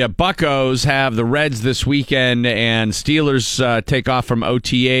sports. The Buccos have the Reds this weekend, and Steelers take off from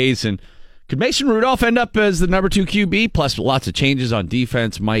OTAs. And could Mason Rudolph end up as the number 2 QB? Plus lots of changes on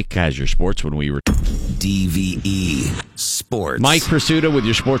defense. Mike has your sports when we return. DVE Sports. Mike Pursuta with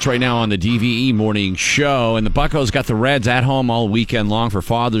your sports right now on the DVE Morning Show. And the Buccos got the Reds at home all weekend long for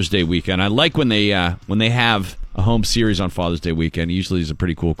Father's Day weekend. I like when they have a home series on Father's Day weekend. Usually there's a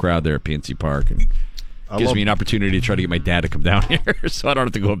pretty cool crowd there at PNC Park. And gives me an opportunity to try to get my dad to come down here so I don't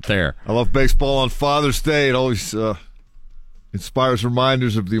have to go up there. I love baseball on Father's Day. It always inspires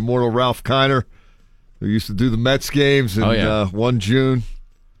reminders of the immortal Ralph Kiner, who used to do the Mets games. And 1 June,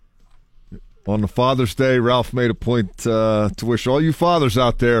 on the Father's Day, Ralph made a point to wish all you fathers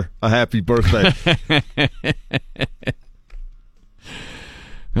out there a happy birthday.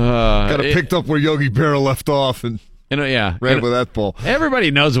 Picked up where Yogi Berra left off and ran with that ball. Everybody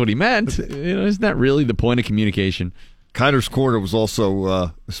knows what he meant. Isn't that really the point of communication? Kiner's Corner was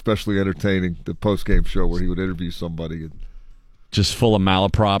also especially entertaining, the post-game show where he would interview somebody. And just full of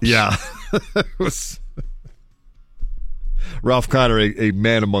malaprops. Yeah. It was Ralph Kiner, a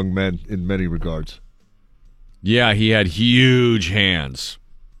man among men in many regards. Yeah, he had huge hands.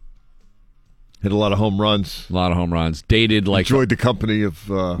 Hit a lot of home runs. Dated like... Enjoyed the company of...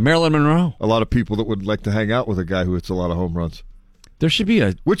 Marilyn Monroe. A lot of people that would like to hang out with a guy who hits a lot of home runs. There should be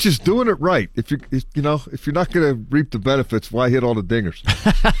a... Which is doing it right. If you're not going to reap the benefits, why hit all the dingers?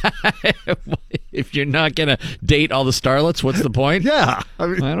 If you're not going to date all the starlets, what's the point? Yeah. I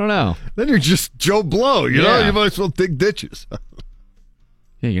don't know. Then you're just Joe Blow, you know? You might as well dig ditches.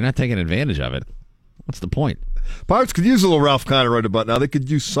 Yeah, you're not taking advantage of it. What's the point? Pirates could use a little Ralph Kiner right about now. They could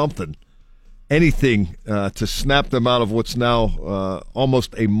use something. Anything to snap them out of what's now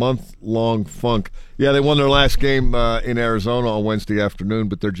almost a month-long funk. Yeah, they won their last game in Arizona on Wednesday afternoon,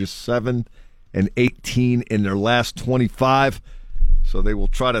 but they're just 7-18 in their last 25. So they will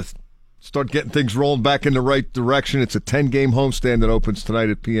try to start getting things rolling back in the right direction. It's a 10-game homestand that opens tonight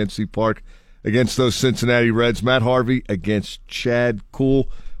at PNC Park against those Cincinnati Reds. Matt Harvey against Chad Kuhl.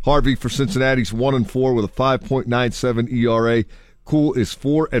 Harvey for Cincinnati's 1-4 with a 5.97 ERA. Kuhl is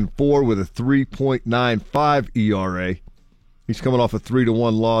 4-4 with a 3.95 ERA. He's coming off a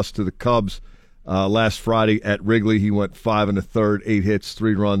 3-1 loss to the Cubs last Friday at Wrigley. He went 5 1/3, 8 hits,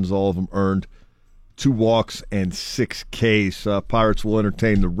 3 runs, all of them earned, 2 walks, and 6 Ks. Pirates will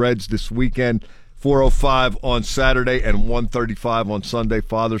entertain the Reds this weekend, 4:05 on Saturday and 1:35 on Sunday,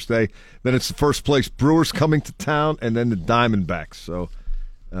 Father's Day. Then it's the first-place Brewers coming to town, and then the Diamondbacks. So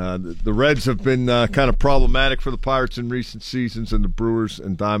the Reds have been kind of problematic for the Pirates in recent seasons, and the Brewers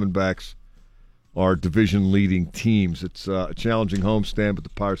and Diamondbacks are division-leading teams. It's a challenging homestand, but the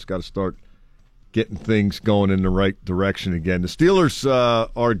Pirates got to start getting things going in the right direction again. The Steelers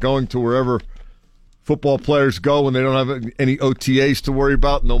are going to wherever football players go when they don't have any OTAs to worry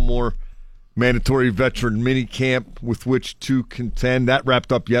about. No more mandatory veteran mini camp with which to contend. That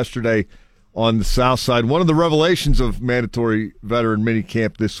wrapped up yesterday on the South Side. One of the revelations of mandatory veteran mini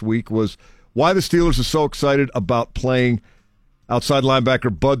camp this week was why the Steelers are so excited about playing outside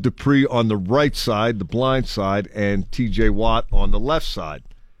linebacker Bud Dupree on the right side, the blind side, and T.J. Watt on the left side.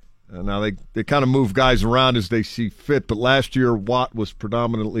 Now, they kind of move guys around as they see fit, but last year Watt was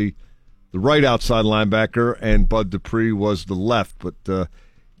predominantly the right outside linebacker, and Bud Dupree was the left. But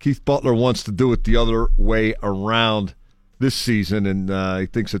Keith Butler wants to do it the other way around this season, and he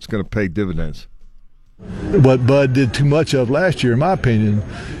thinks it's going to pay dividends. What Bud did too much of last year, in my opinion,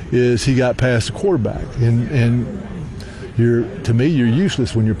 is he got past the quarterback. And to me, you're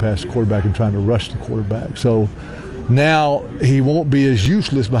useless when you're past the quarterback and trying to rush the quarterback. So now he won't be as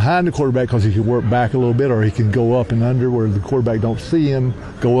useless behind the quarterback because he can work back a little bit, or he can go up and under where the quarterback don't see him,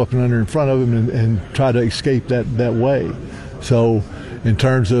 go up and under in front of him and try to escape that way. So in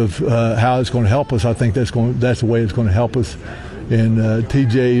terms of how it's going to help us, I think that's the way it's going to help us. And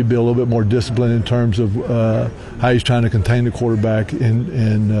TJ be a little bit more disciplined in terms of how he's trying to contain the quarterback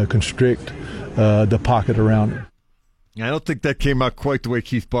and constrict the pocket around him. I don't think that came out quite the way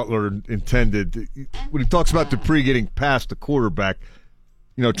Keith Butler intended. When he talks about Dupree getting past the quarterback,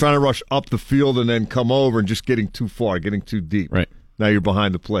 trying to rush up the field and then come over and just getting too far, getting too deep. Right. Now you're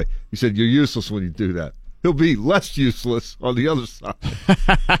behind the play. He said you're useless when you do that. He'll be less useless on the other side.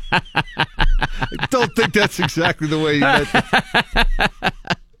 I don't think that's exactly the way he meant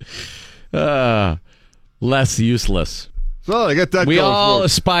it. Less useless. So I got that. We all for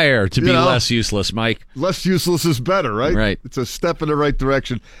aspire to be less useless, Mike. Less useless is better, right? Right. It's a step in the right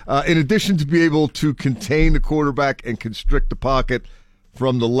direction. In addition to be able to contain the quarterback and constrict the pocket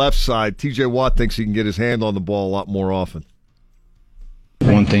from the left side, T.J. Watt thinks he can get his hand on the ball a lot more often.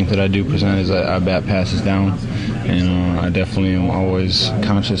 One thing that I do present is I bat passes down, and I definitely am always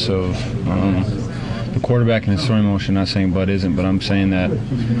conscious of the quarterback and his throwing motion. Not saying Bud isn't, but I'm saying that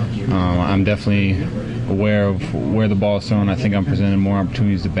I'm definitely aware of where the ball is thrown. I think I'm presenting more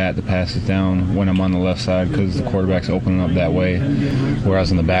opportunities to bat the passes down when I'm on the left side because the quarterback's opening up that way,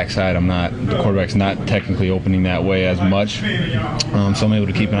 whereas on the back side, the quarterback's not technically opening that way as much. So I'm able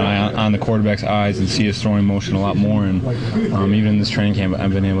to keep an eye on the quarterback's eyes and see his throwing motion a lot more. And even in this training camp,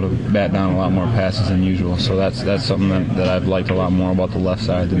 I've been able to bat down a lot more passes than usual. So that's something that I've liked a lot more about the left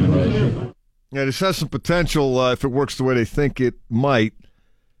side than the right. Yeah, this has some potential if it works the way they think it might.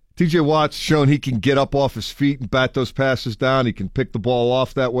 T.J. Watt's shown he can get up off his feet and bat those passes down. He can pick the ball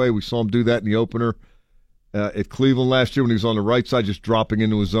off that way. We saw him do that in the opener at Cleveland last year when he was on the right side, just dropping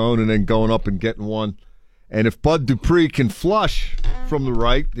into his zone and then going up and getting one. And if Bud Dupree can flush from the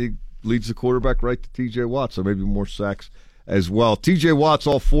right, he leads the quarterback right to T.J. Watt, so maybe more sacks as well. T.J. Watt's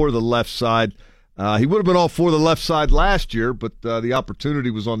all for the left side. He would have been all for the left side last year, but the opportunity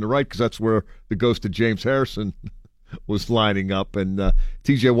was on the right because that's where the ghost of James Harrison was lining up. And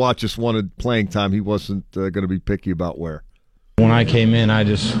T.J. Watt just wanted playing time. He wasn't going to be picky about where. When I came in,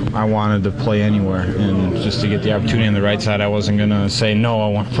 I wanted to play anywhere, and just to get the opportunity on the right side, I wasn't going to say, no, I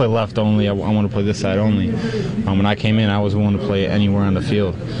want to play left only, I want to play this side only. When I came in, I was willing to play anywhere on the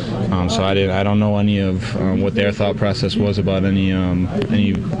field. So I don't know any of what their thought process was about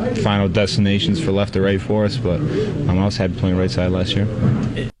any final destinations for left or right for us, but I was happy playing right side last year.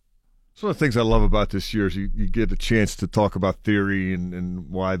 It's one of the things I love about this year is you get a chance to talk about theory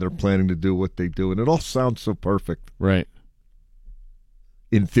and why they're planning to do what they do, and it all sounds so perfect. Right.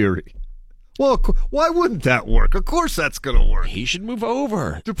 In theory. Well, why wouldn't that work? Of course that's going to work. He should move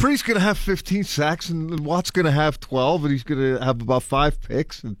over. Dupree's going to have 15 sacks, and Watt's going to have 12, and he's going to have about 5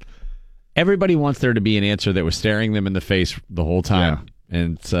 picks. And everybody wants there to be an answer that was staring them in the face the whole time,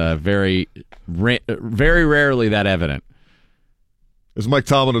 and it's very rarely that evident. As Mike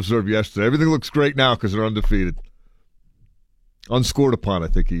Tomlin observed yesterday, everything looks great now because they're undefeated. Unscored upon, I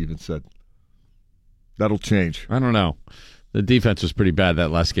think he even said. That'll change. I don't know. The defense was pretty bad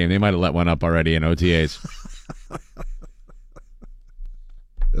that last game. They might have let one up already in OTAs.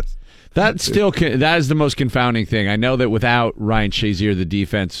 Yes. That is the most confounding thing. I know that without Ryan Shazier, the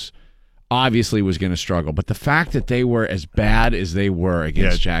defense obviously was going to struggle. But the fact that they were as bad as they were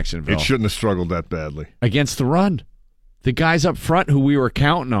against Jacksonville. It shouldn't have struggled that badly. Against the run. The guys up front who we were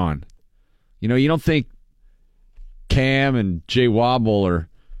counting on. You know, you don't think Cam and Jay Wobble or,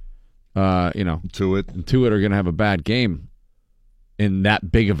 Tuitt are going to have a bad game in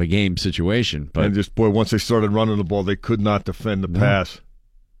that big of a game situation. But and just, once they started running the ball, they could not defend the pass.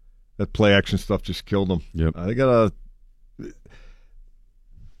 That play-action stuff just killed them. Yep.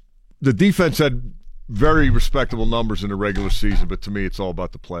 The defense had very respectable numbers in the regular season, but to me, it's all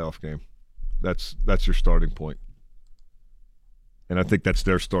about the playoff game. That's your starting point. And I think that's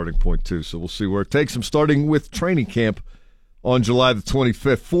their starting point, too. So we'll see where it takes them, starting with training camp on July the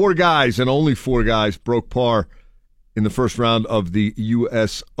 25th. 4 guys, and only 4 guys, broke par in the first round of the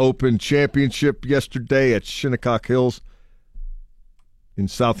U.S. Open Championship yesterday at Shinnecock Hills in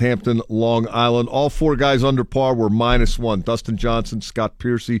Southampton, Long Island. All 4 guys under par were -1. Dustin Johnson, Scott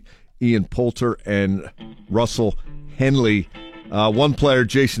Piercy, Ian Poulter, and Russell Henley. One player,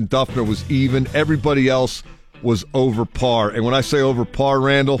 Jason Duffner, was even. Everybody else was over par. And when I say over par,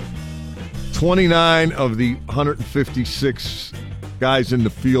 Randall, 29 of the 156 guys in the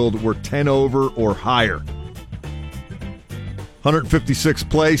field were 10 over or higher. 156th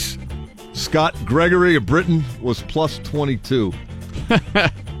place, Scott Gregory of Britain was plus 22.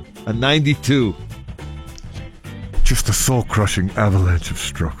 A 92. Just a soul-crushing avalanche of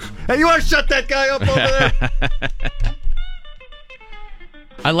strokes. Hey, you want to shut that guy up over there?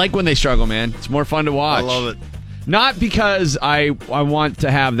 I like when they struggle, man. It's more fun to watch. I love it. Not because I want to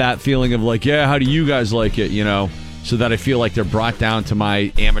have that feeling of like, yeah, how do you guys like it, so that I feel like they're brought down to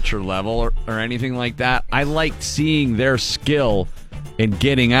my amateur level or anything like that. I like seeing their skill in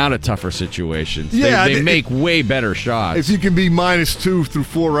getting out of tougher situations. Yeah, they make way better shots. If you can be -2 through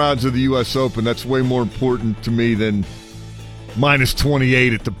 4 rounds of the U.S. Open, that's way more important to me than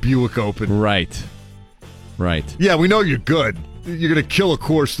 -28 at the Buick Open. Right. Yeah, we know you're good. You're going to kill a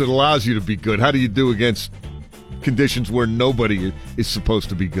course that allows you to be good. How do you do against conditions where nobody is supposed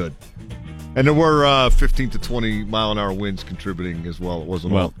to be good? And there were 15 to 20 mile-an-hour winds contributing as well. It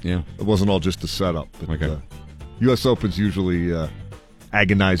wasn't all just a setup. But, okay. U.S. Open's usually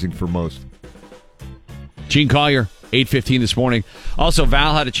agonizing for most. Gene Collier, 8:15 this morning. Also,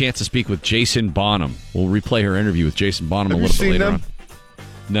 Val had a chance to speak with Jason Bonham. We'll replay her interview with Jason Bonham a little bit later on.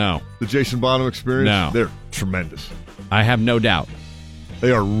 No. The Jason Bonham Experience? No. They're tremendous. I have no doubt.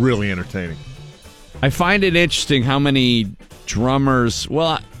 They are really entertaining. I find it interesting how many drummers...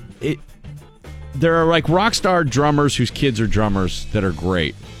 there are like rock star drummers whose kids are drummers that are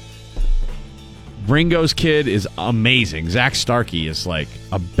great. Ringo's kid is amazing. Zach Starkey is like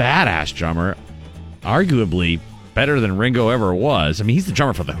a badass drummer, arguably better than Ringo ever was. I mean, he's the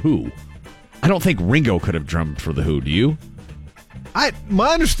drummer for The Who. I don't think Ringo could have drummed for The Who. Do you?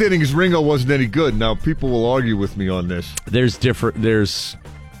 My understanding is Ringo wasn't any good. Now, people will argue with me on this. There's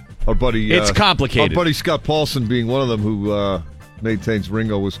our buddy. It's complicated. Our buddy Scott Paulson being one of them who maintains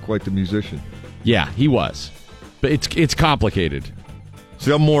Ringo was quite the musician. Yeah, he was. But it's complicated.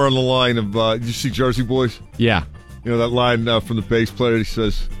 See, I'm more on the line of, did you see Jersey Boys? Yeah. You know, that line from the bass player, he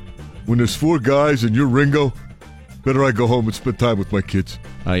says, when there's 4 guys and you're Ringo, better I go home and spend time with my kids.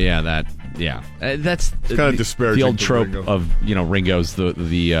 Oh, yeah, that's it's kind of disparaging. The old trope Ringo. of, Ringo's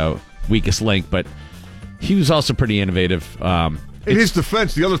the weakest link, but he was also pretty innovative. In his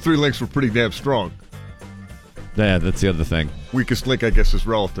defense, the other 3 links were pretty damn strong. Yeah, that's the other thing. Weakest link, I guess, is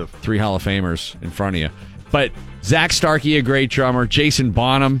relative. 3 Hall of Famers in front of you. But Zach Starkey, a great drummer. Jason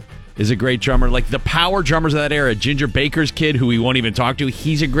Bonham is a great drummer. Like the power drummers of that era. Ginger Baker's kid, who we won't even talk to,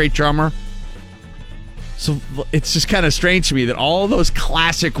 he's a great drummer. So it's just kind of strange to me that all those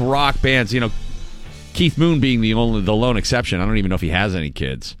classic rock bands, Keith Moon being the lone exception. I don't even know if he has any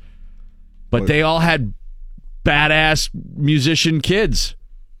kids. But they all had badass musician kids.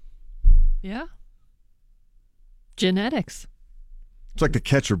 Yeah. Genetics. It's like the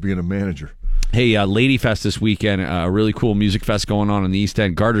catcher being a manager. Hey, Lady Fest this weekend, a really cool music fest going on in the East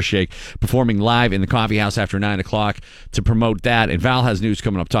End. Garter Shake performing live in the coffee house after 9 o'clock to promote that. And Val has news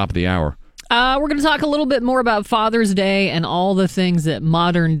coming up top of the hour. We're going to talk a little bit more about Father's Day and all the things that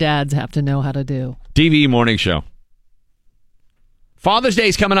modern dads have to know how to do. DVE Morning Show. Father's Day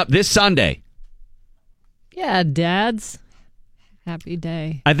is coming up this Sunday. Yeah, dads. Happy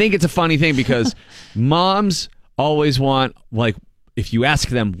day. I think it's a funny thing because moms always want, like, if you ask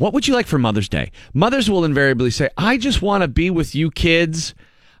them, what would you like for Mother's Day? Mothers will invariably say, I just want to be with you kids.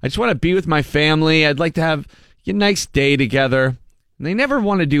 I just want to be with my family. I'd like to have a nice day together. And they never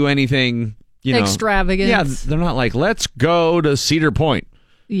want to do anything, extravagant. Yeah, they're not like, let's go to Cedar Point.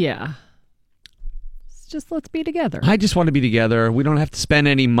 Yeah. It's just let's be together. I just want to be together. We don't have to spend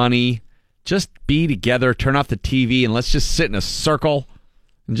any money. Just be together. Turn off the TV and let's just sit in a circle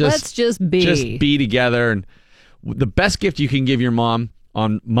and Let's just be. Just be together. And the best gift you can give your mom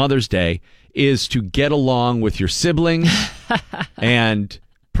on Mother's Day is to get along with your siblings and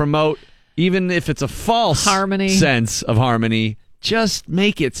promote, even if it's a false harmony, sense of harmony, just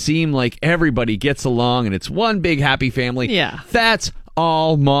make it seem like everybody gets along and it's one big happy family. Yeah. That's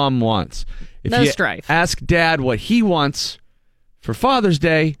all Mom wants. If No you strife. ask Dad what he wants for Father's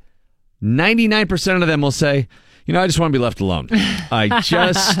Day, 99% of them will say, I just want to be left alone. I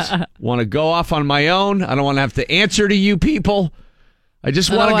just want to go off on my own. I don't want to have to answer to you people. I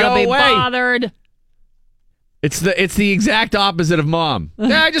just want to go be away. Bothered. It's the exact opposite of Mom.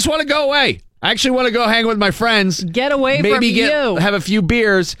 Yeah, I just want to go away. I actually want to go hang with my friends. Get away maybe from you. Have a few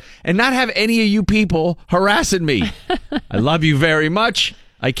beers and not have any of you people harassing me. I love you very much.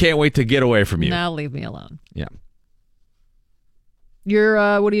 I can't wait to get away from you. Now leave me alone. Yeah.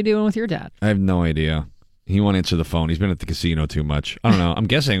 What are you doing with your dad? I have no idea. He won't answer the phone. He's been at the casino too much. I don't know. I'm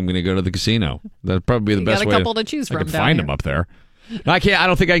guessing I'm going to go to the casino. That'd probably be the best way. Got a couple to choose from. I can down find here. him up there. No, I can't. I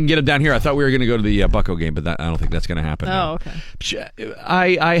don't think I can get him down here. I thought we were going to go to the Bucco game, but I don't think that's going to happen. Oh, okay.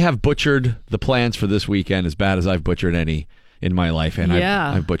 I have butchered the plans for this weekend as bad as I've butchered any in my life, and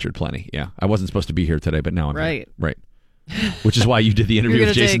I've butchered plenty. Yeah, I wasn't supposed to be here today, but now I'm right. Here. Right. Which is why you did the interview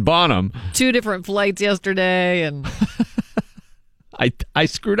with Jason Bonham. 2 different flights yesterday, and I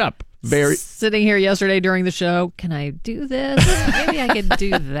screwed up. Very sitting here yesterday during the show. Can I do this? Maybe I could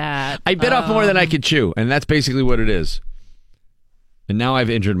do that. I bit off more than I could chew, and that's basically what it is. And now I've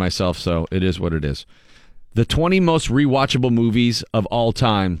injured myself, so it is what it is. The 20 most rewatchable movies of all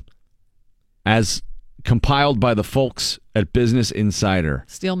time, as compiled by the folks at Business Insider.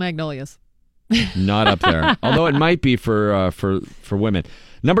 Steel Magnolias. Not up there, although it might be for women.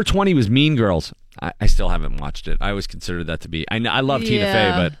 Number 20 was Mean Girls. I still haven't watched it. I always considered that to be. I love Tina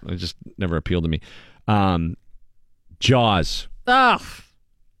Fey, but it just never appealed to me. Jaws. Oh,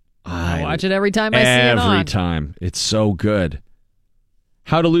 I watch it every time I see it on. Every time. It's so good.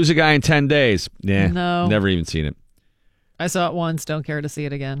 How to Lose a Guy in 10 Days. Yeah, no. Never even seen it. I saw it once. Don't care to see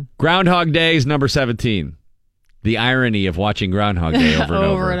it again. Groundhog Day is number 17. The irony of watching Groundhog Day over and over.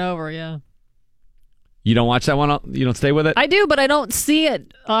 Over and over, yeah. You don't watch that one? You don't stay with it? I do, but I don't see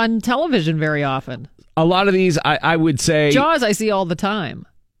it on television very often. A lot of these, I would say... Jaws I see all the time.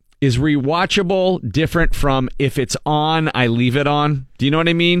 Is rewatchable different from if it's on, I leave it on? Do you know what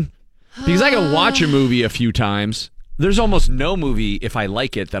I mean? Because I can watch a movie a few times. There's almost no movie, if I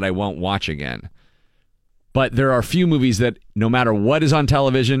like it, that I won't watch again. But there are a few movies that no matter what is on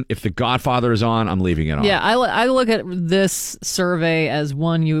television, if The Godfather is on, I'm leaving it on. Yeah, I look at this survey as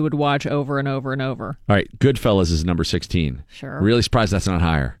one you would watch over and over and over. All right, Goodfellas is number 16. Sure. Really surprised that's not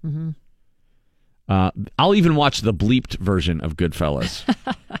higher. Mm-hmm. I'll even watch the bleeped version of Goodfellas.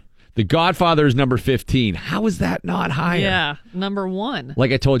 The Godfather is number 15. How is that not higher? Yeah, number 1.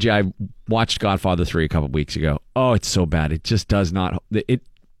 Like I told you, I watched Godfather 3 a couple weeks ago. Oh, it's so bad. It just does not...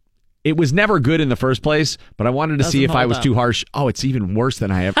 It was never good in the first place, but I wanted to see if I was too harsh. Oh, it's even worse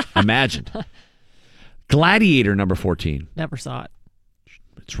than I have imagined. Gladiator, number 14. Never saw it.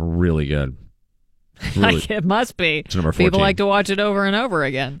 It's really good. Really. It must be. It's number 14. People like to watch it over and over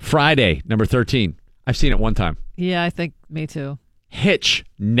again. Friday, number 13. I've seen it one time. Yeah, I think me too. Hitch,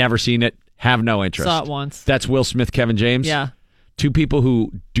 never seen it. Have no interest. Saw it once. That's Will Smith, Kevin James. Yeah. 2 people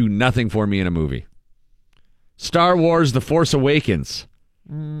who do nothing for me in a movie. Star Wars, The Force Awakens.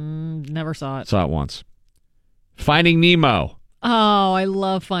 Never saw it. Saw it once. Finding Nemo. Oh, I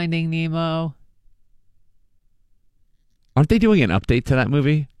love Finding Nemo. Aren't they doing an update to that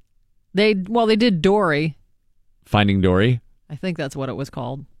movie? They did Dory. Finding Dory? I think that's what it was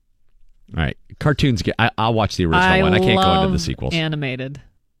called. All right. Cartoons, I'll watch the original one. I can't go into the sequels. Animated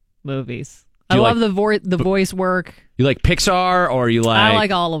movies. I love the voice work. You like Pixar or you like... I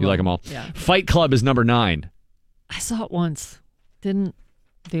like all of them. You like them all? Yeah. Fight Club is number 9. I saw it once. Didn't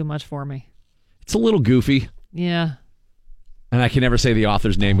do much for me. It's a little goofy. Yeah. And I can never say the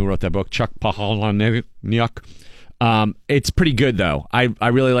author's name who wrote that book, Chuck Palahniuk. It's pretty good, though. I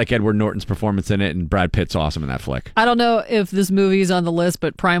really like Edward Norton's performance in it, and Brad Pitt's awesome in that flick. I don't know if this movie's on the list,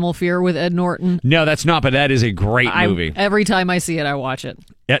 but Primal Fear with Ed Norton. No, that's not, but that is a great movie. Every time I see it, I watch it.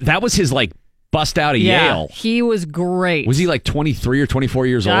 That was his, bust out of Yale. He was great. Was he 23 or 24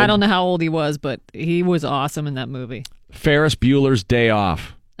 years old? I don't know how old he was, but he was awesome in that movie. Ferris Bueller's Day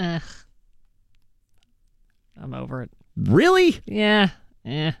Off. I'm over it. Really? Yeah.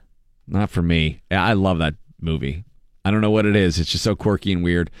 Not for me. I love that movie. I don't know what it is. It's just so quirky and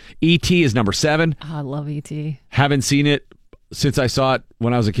weird. E.T. is number 7. Oh, I love E.T. Haven't seen it since I saw it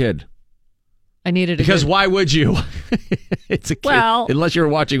when I was a kid. I needed Because why would you? It's a kid, Well- unless you're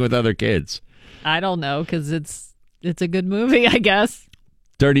watching with other kids. I don't know, because it's a good movie, I guess.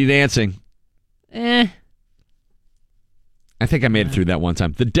 Dirty Dancing. Eh. I think I made it through that one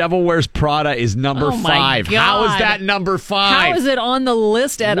time. The Devil Wears Prada is number Oh, my 5. How is God. that number 5? How is it on the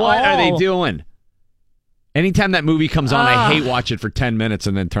list at all? What are they doing? Anytime that movie comes on, I hate watch it for 10 minutes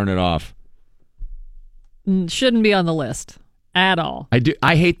and then turn it off. Shouldn't be on the list at all. I do.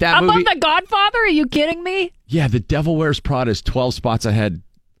 I hate that Above movie. The Godfather? Are you kidding me? Yeah, The Devil Wears Prada is 12 spots ahead.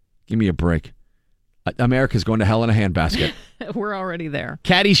 Give me a break. America's going to hell in a handbasket. We're already there.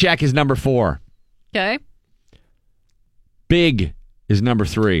 Caddyshack is number 4. Okay. Big is number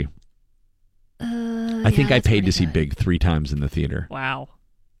 3. I think I paid to see Big 3 times in the theater. Wow.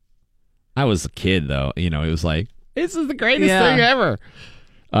 I was a kid, though. You know, it was like, this is the greatest Yeah. thing ever.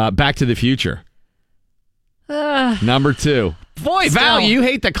 Back to the Future. Number 2. Boy, Val, Still. you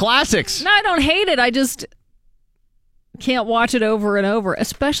hate the classics. No, I don't hate it. I just can't watch it over and over,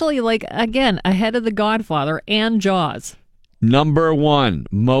 especially, like, again, ahead of The Godfather and Jaws. Number 1,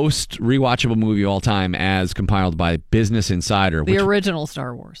 most rewatchable movie of all time as compiled by Business Insider. The original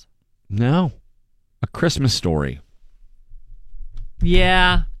Star Wars. No. A Christmas Story.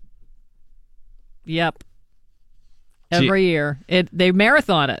 Yeah. Yep. See- Every year. They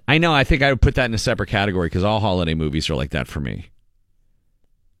marathon it. I know. I think I would put that in a separate category because all holiday movies are like that for me.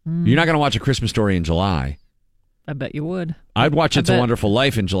 You're not going to watch A Christmas Story in July. I bet you would. I'd watch It's a bet. Wonderful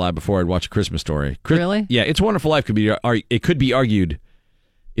Life in July before I'd watch A Christmas Story. Really? Yeah, It's a Wonderful Life could be argued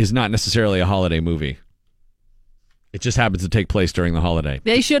is not necessarily a holiday movie. It just happens to take place during the holiday.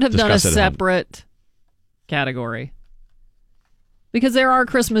 They should have done a Discuss it at home. separate category. Because there are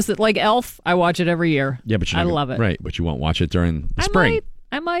Christmas that, like Elf, I watch it every year. Yeah, but I love it. Right, but you won't watch it during the spring.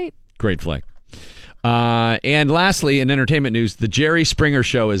 I might. Great flick. And lastly, in entertainment news, the Jerry Springer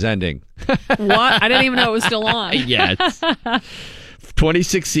Show is ending. What? I didn't even know it was still on. Yes.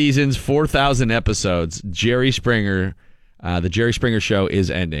 26 seasons, 4,000 episodes. Jerry Springer, the Jerry Springer Show is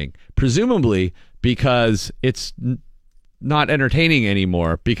ending. Presumably because it's not entertaining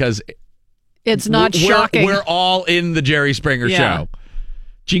anymore because It's not shocking. We're all in the Jerry Springer Yeah. Show.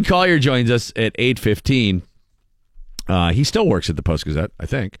 Gene Collier joins us at 8:15. He still works at the Post-Gazette, I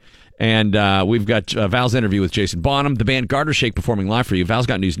think. And we've got Val's interview with Jason Bonham, the band Garter Shake performing live for you. Val's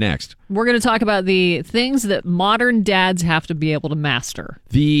got news next. We're going to talk about the things that modern dads have to be able to master.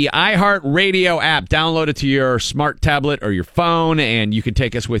 The iHeartRadio app. Download it to your smart tablet or your phone, and you can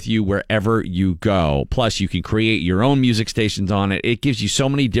take us with you wherever you go. Plus, you can create your own music stations on it. It gives you so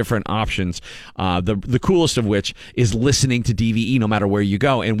many different options, the coolest of which is listening to DVE no matter where you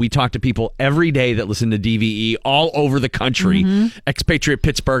go. And we talk to people every day that listen to DVE all over the country. Expatriate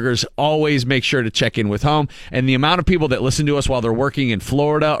Pittsburghers always make sure to check in with home. And the amount of people that listen to us while they're working in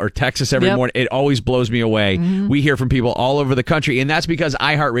Florida or Texas every morning, it always blows me away. We hear from people all over the country, and that's because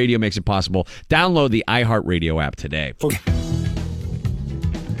iHeartRadio makes it possible. Download the iHeartRadio app today.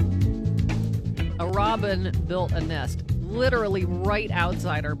 A robin built a nest literally right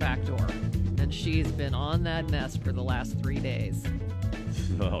outside our back door. And she's been on that nest for the last 3 days.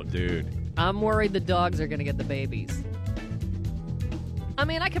 Oh, dude. I'm worried the dogs are going to get the babies. I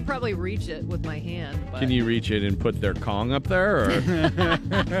mean, I could probably reach it with my hand, but Can you reach it and put their Kong up there? Or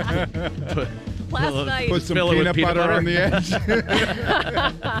last night... Put some Fill it with peanut butter on the edge.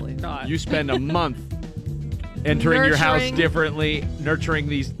 You spend a month entering your house Nurturing. differently, nurturing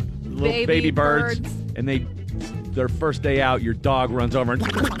these little Baby baby birds, birds. and their first day out, your dog runs over and...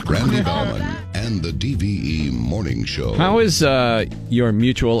 Randy Bauman and the DVE Morning Show. How is your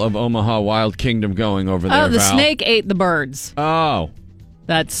Mutual of Omaha Wild Kingdom going over there, Oh, the Val? snake ate the birds. Oh.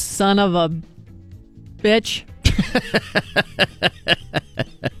 That son of a bitch.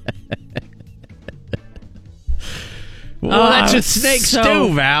 Well, that's Oh, what snakes so-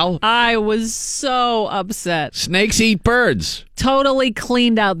 do, Val. I was so upset. Snakes eat birds. Totally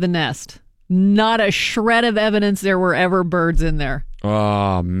cleaned out the nest. Not a shred of evidence there were ever birds in there.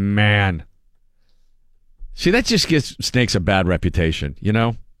 Oh, man. See, that just gives snakes a bad reputation, you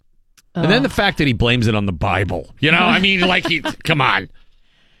know? And then the fact that he blames it on the Bible. You know, I mean, like, come on.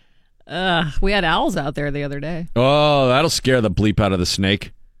 We had owls out there the other day. Oh, that'll scare the bleep out of the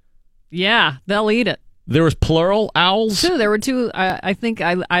snake. Yeah, they'll eat it. There was plural owls? There were two. I think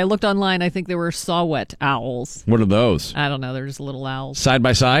I looked online. I think they were saw-whet owls. What are those? I don't know. They're just little owls. Side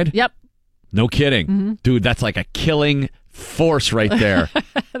by side? Yep. No kidding. Dude, that's like a killing force right there.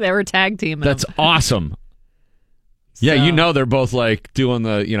 They were tag teaming. That's them. awesome. Yeah, So- you know they're both like doing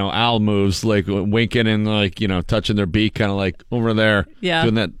the, owl moves, like winking and like, touching their beak, kind of like over there. Yeah.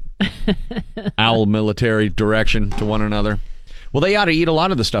 Doing that owl military direction to one another. Well, they ought to eat a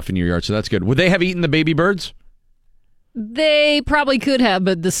lot of the stuff in your yard, so that's good. Would they have eaten the baby birds? They probably could have,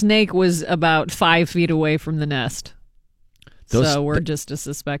 but the snake was about 5 feet away from the nest. So we're just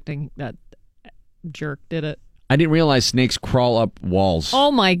suspecting that jerk did it. I didn't realize snakes crawl up walls.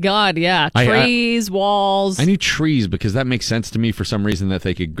 Oh my God, yeah. Trees, walls. I knew trees because that makes sense to me for some reason that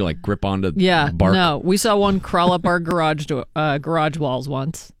they could like grip onto bark. No, we saw one crawl up our garage walls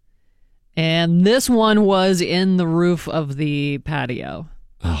once. And this one was in the roof of the patio.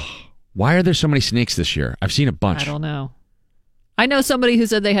 Oh, why are there so many snakes this year? I've seen a bunch. I don't know. I know somebody who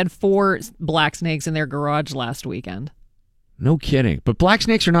said they had 4 black snakes in their garage last weekend. No kidding. But black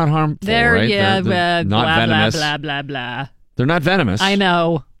snakes are not harmful, right? They're not blah, venomous. Blah, blah, blah, blah. They're not venomous. I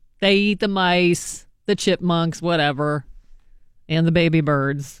know. They eat the mice, the chipmunks, whatever, and the baby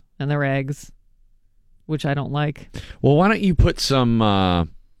birds and their eggs, which I don't like. Well, why don't you put some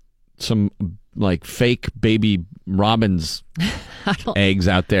like fake baby robins eggs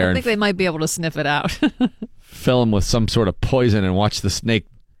out there? I think they might be able to sniff it out. Fill them with some sort of poison and watch the snake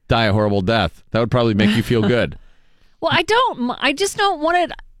die a horrible death. That would probably make you feel good. Well, I just don't want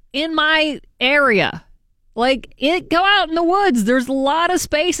it in my area. Like, go out in the woods. There's a lot of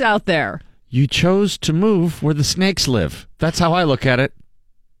space out there. You chose to move where the snakes live. That's how I look at it.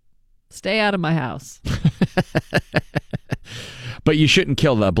 Stay out of my house. But you shouldn't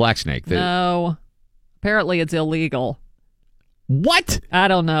kill the black snake. No. Apparently it's illegal. What? I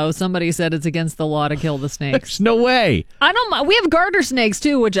don't know. Somebody said it's against the law to kill the snakes. There's no way. I don't mind. We have garter snakes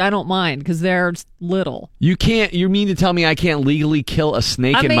too, which I don't mind because they're little. You mean to tell me I can't legally kill a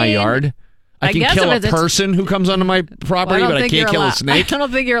snake in my yard? I can kill a person who comes onto my property, but I can't kill a snake? I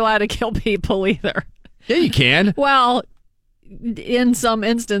don't think you're allowed to kill people either. Yeah, you can. Well, in some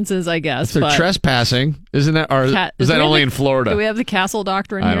instances, I guess. If they're trespassing, isn't that? Or is that only in Florida? Do we have the castle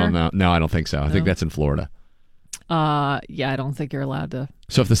doctrine here? I don't know. No, I don't think so. I think that's in Florida. Yeah, I don't think you're allowed to.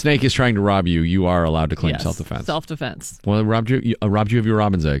 So if the snake is trying to rob you, you are allowed to claim self-defense. Self-defense. Well, it robbed you of your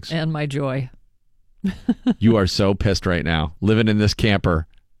robin's eggs. And my joy. You are so pissed right now, living in this camper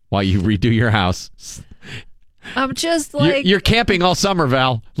while you redo your house. I'm just like... You're camping all summer,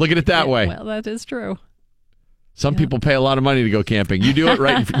 Val. Look at it that way. Well, that is true. Some people pay a lot of money to go camping. You do it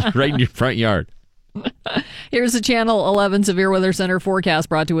right in your front yard. Here's the Channel 11 Severe Weather Center forecast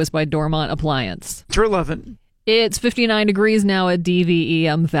brought to us by Dormont Appliance. Through 11. It's 59 degrees now at DVE.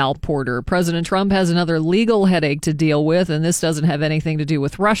 I'm Val Porter. President Trump has another legal headache to deal with, and this doesn't have anything to do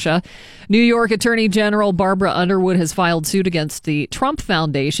with Russia. New York Attorney General Barbara Underwood has filed suit against the Trump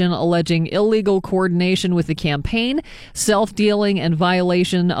Foundation, alleging illegal coordination with the campaign, self-dealing, and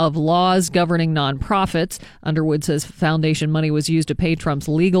violation of laws governing nonprofits. Underwood says foundation money was used to pay Trump's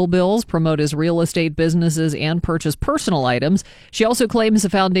legal bills, promote his real estate businesses, and purchase personal items. She also claims the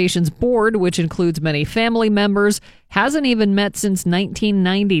foundation's board, which includes many family members, hasn't even met since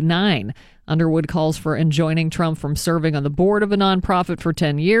 1999. Underwood calls for enjoining Trump from serving on the board of a nonprofit for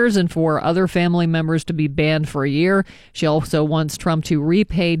 10 years and for other family members to be banned for a year. She also wants Trump to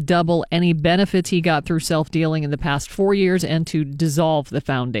repay double any benefits he got through self-dealing in the past 4 years and to dissolve the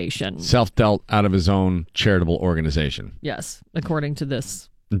foundation. Self-dealt out of his own charitable organization. Yes, according to this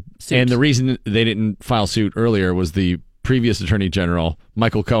suit. And the reason they didn't file suit earlier was the previous Attorney General,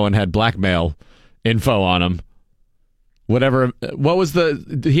 Michael Cohen, had blackmail info on him. Whatever. What was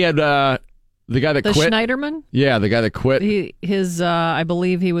he had the guy that quit? The Schneiderman? Yeah, the guy that quit. I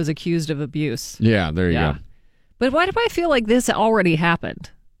believe he was accused of abuse. Yeah, there you go. But why do I feel like this already happened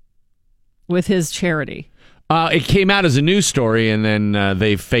with his charity? It came out as a news story, and then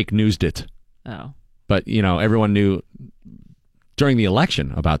they fake newsed it. Oh. But, everyone knew during the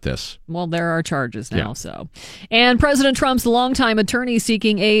election about this. Well, there are charges now, so. And President Trump's longtime attorney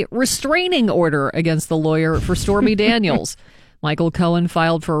seeking a restraining order against the lawyer for Stormy Daniels. Michael Cohen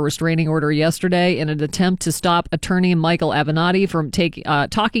filed for a restraining order yesterday in an attempt to stop attorney Michael Avenatti from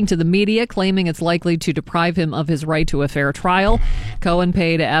talking to the media, claiming it's likely to deprive him of his right to a fair trial. Cohen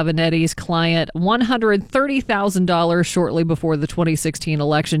paid Avenatti's client $130,000 shortly before the 2016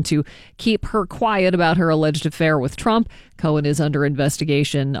 election to keep her quiet about her alleged affair with Trump. Cohen is under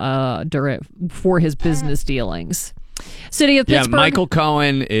investigation for his business dealings. City of Pittsburgh. Yeah, Michael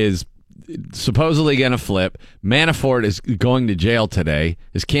Cohen is supposedly going to flip. Manafort is going to jail today.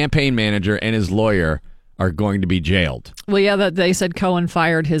 His campaign manager and his lawyer are going to be jailed. Well, yeah, they said Cohen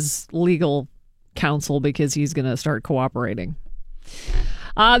fired his legal counsel because he's going to start cooperating.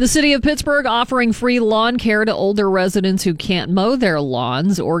 The city of Pittsburgh offering free lawn care to older residents who can't mow their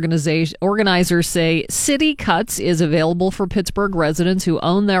lawns. Organizers say City Cuts is available for Pittsburgh residents who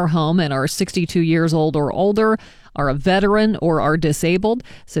own their home and are 62 years old or older. are a veteran or are disabled.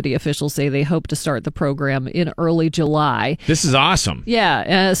 City officials say they hope to start the program in early July. This is awesome.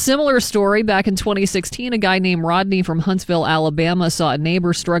 Yeah, a similar story. Back in 2016, a guy named Rodney from Huntsville, Alabama, saw a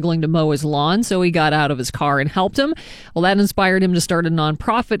neighbor struggling to mow his lawn, so he got out of his car and helped him. Well, that inspired him to start a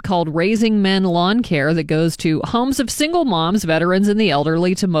nonprofit called Raising Men Lawn Care that goes to homes of single moms, veterans, and the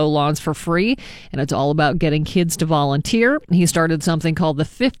elderly to mow lawns for free. And it's all about getting kids to volunteer. He started something called the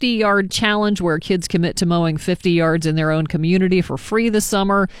 50-Yard Challenge, where kids commit to mowing 50 yards in their own community for free this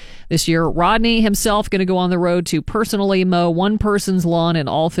summer. This year, Rodney himself going to go on the road to personally mow one person's lawn in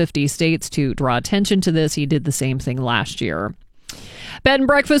all 50 states to draw attention to this. He did the same thing last year. Bed and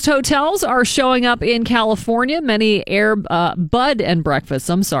breakfast hotels are showing up in California. Many bud and breakfasts,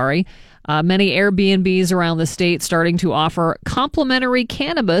 many Airbnbs around the state starting to offer complimentary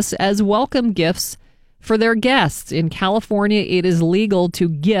cannabis as welcome gifts for their guests. In California, it is legal to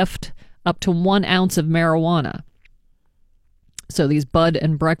gift up to 1 ounce of marijuana. So these bud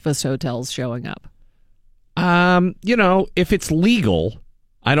and breakfast hotels showing up. If it's legal,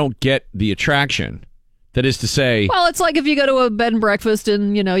 I don't get the attraction. That is to say... Well, it's like if you go to a bed and breakfast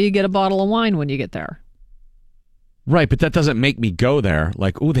and, you get a bottle of wine when you get there. Right, but that doesn't make me go there.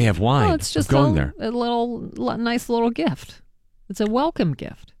 Like, oh, they have wine. Well, it's just going there. A nice little gift. It's a welcome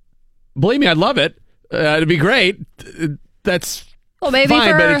gift. Believe me, I'd love it. It'd be great. That's maybe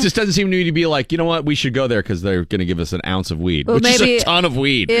fine, but it just doesn't seem to me to be like, you know what, we should go there because they're going to give us an ounce of weed, which is a ton of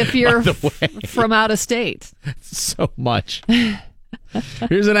weed. If you're from out of state. So much.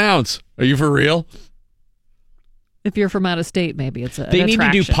 Here's an ounce. Are you for real? If you're from out of state, maybe it's They need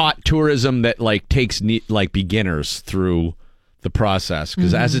to do pot tourism that takes beginners through the process,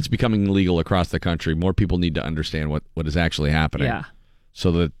 because as it's becoming legal across the country, more people need to understand what is actually happening. Yeah.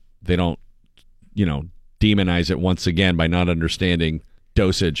 So that they don't, demonize it once again by not understanding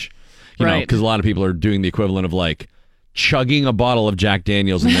dosage. Because a lot of people are doing the equivalent of chugging a bottle of Jack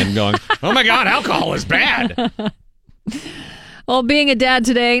Daniels and then going, "Oh my God, alcohol is bad." Well, being a dad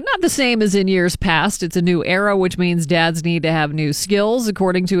today, not the same as in years past. It's a new era, which means dads need to have new skills.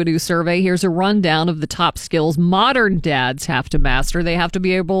 According to a new survey, here's a rundown of the top skills modern dads have to master. They have to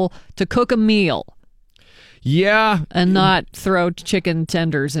be able to cook a meal. Yeah. And not throw chicken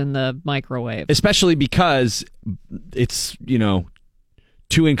tenders in the microwave. Especially because it's,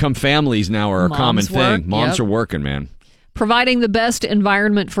 two-income families now are a common thing. Moms are working, man. Providing the best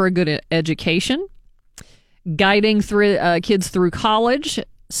environment for a good education. Guiding kids through college,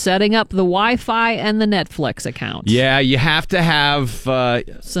 setting up the Wi-Fi and the Netflix account. Yeah, you have to have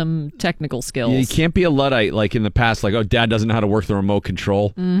some technical skills. You can't be a Luddite like in the past, like, oh, Dad doesn't know how to work the remote control.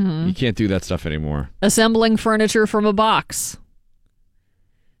 Mm-hmm. You can't do that stuff anymore. Assembling furniture from a box.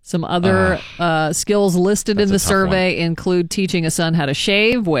 Some other skills listed in the survey include teaching a son how to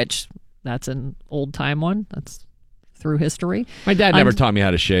shave, which that's an old-time one. That's through history. My dad never taught me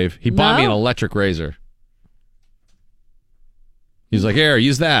how to shave. He bought me an electric razor. He's like, here,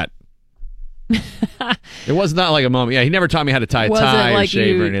 use that. It was not like a moment. Yeah, he never taught me how to tie a tie or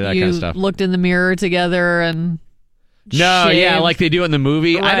shave or any of that kind of stuff. Looked in the mirror together and shaved. Yeah, like they do in the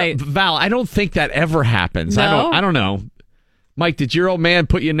movie. Right. I don't think that ever happens. No? I don't know. Mike, did your old man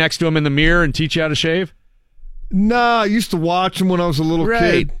put you next to him in the mirror and teach you how to shave? Nah, I used to watch him when I was a little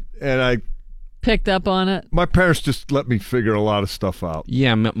kid, and I picked up on it. My parents just let me figure a lot of stuff out.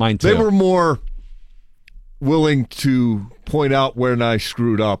 Yeah, mine too. They were more willing to point out when I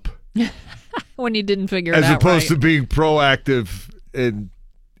screwed up when you didn't figure it out, as opposed to being proactive and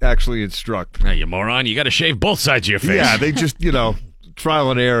actually instruct. Hey, you moron, you got to shave both sides of your face. Yeah, they just,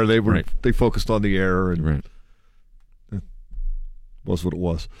 trial and error. They focused on the error, and it was what it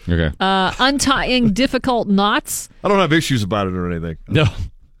was. Okay. Untying difficult knots. I don't have issues about it or anything. No.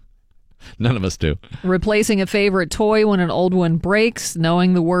 None of us do. Replacing a favorite toy when an old one breaks,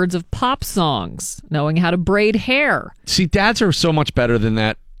 knowing the words of pop songs, knowing how to braid hair. See, dads are so much better than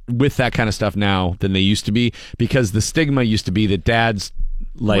that with that kind of stuff now than they used to be, because the stigma used to be that dads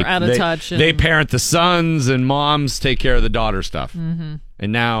we're out of touch. They parent the sons and moms take care of the daughter stuff. Mm-hmm.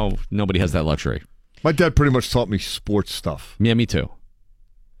 And now nobody has that luxury. My dad pretty much taught me sports stuff. Yeah, me too.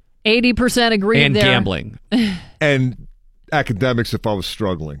 80% agreed and there. And gambling. And academics if I was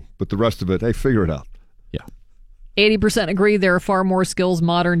struggling. But the rest of it, hey, figure it out. Yeah. 80% agree there are far more skills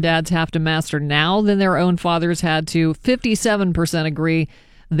modern dads have to master now than their own fathers had to. 57% agree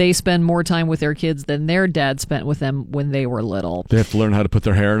they spend more time with their kids than their dad spent with them when they were little. They have to learn how to put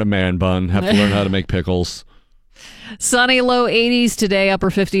their hair in a man bun, have to learn how to make pickles. Sunny, low 80s today,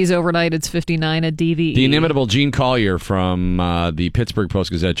 upper 50s overnight. It's 59 at DVE. The inimitable Gene Collier from the Pittsburgh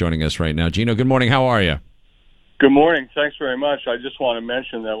Post-Gazette joining us right now. Gino, good morning. How are you? Good morning. Thanks very much. I just want to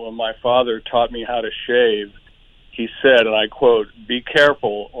mention that when my father taught me how to shave, he said, and I quote, "Be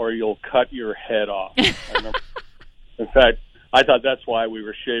careful or you'll cut your head off." I remember, in fact, I thought that's why we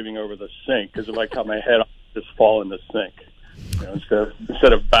were shaving over the sink, because if I cut my head off, I'd just fall in the sink,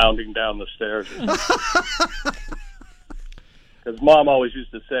 instead of bounding down the stairs. Because Mom always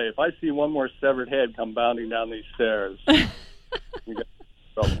used to say, if I see one more severed head come bounding down these stairs, you got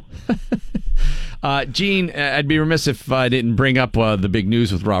trouble. Gene, I'd be remiss if I didn't bring up the big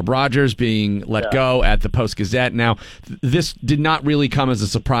news with Rob Rogers being let go at the Post-Gazette. Now, this did not really come as a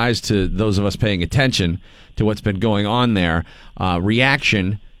surprise to those of us paying attention to what's been going on there.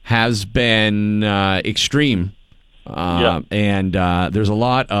 Reaction has been extreme, and there's a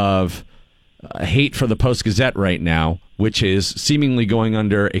lot of hate for the Post-Gazette right now, which is seemingly going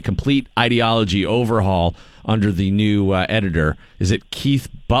under a complete ideology overhaul under the new editor. Is it Keith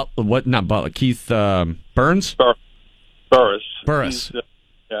Butler? What? Not Butler. Keith Burns? Burris.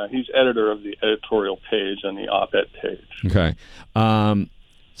 He's editor of the editorial page and the op-ed page. Okay.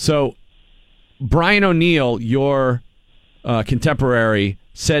 So Brian O'Neill, your contemporary,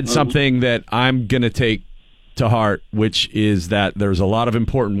 said something that I'm going to take to heart, which is that there's a lot of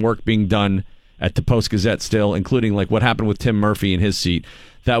important work being done at the Post-Gazette still, including like what happened with Tim Murphy in his seat.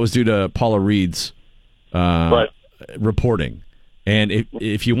 That was due to Paula Reed's reporting. And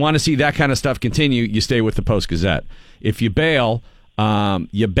if you want to see that kind of stuff continue, you stay with the Post-Gazette. If you bail on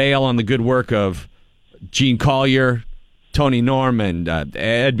the good work of Gene Collier, Tony Norman,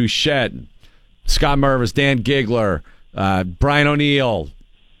 Ed Bouchette, Scott Mervis, Dan Gigler, Brian O'Neill,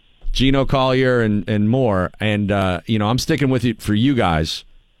 Gino Collier, and more. And I'm sticking with it for you guys.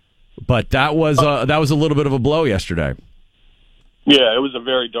 But that was a little bit of a blow yesterday. Yeah, it was a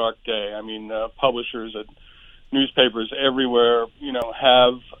very dark day. I mean, publishers and newspapers everywhere,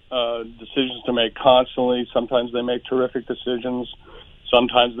 have decisions to make constantly. Sometimes they make terrific decisions.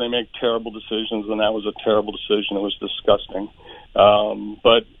 Sometimes they make terrible decisions, and that was a terrible decision. It was disgusting.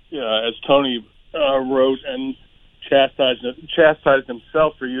 But as Tony wrote and chastised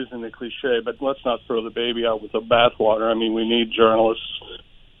himself for using the cliche, but let's not throw the baby out with the bathwater. I mean, we need journalists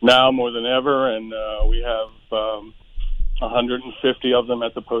now more than ever, and we have 150 of them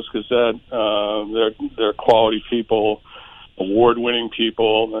at the Post-Gazette. They're quality people, award-winning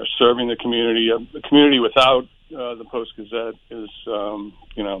people. They're serving the community. The community without the Post-Gazette is,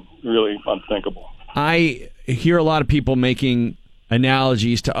 really unthinkable. I hear a lot of people making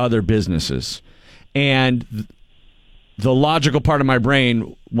analogies to other businesses, and the logical part of my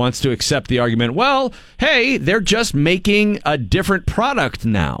brain wants to accept the argument, well, hey, they're just making a different product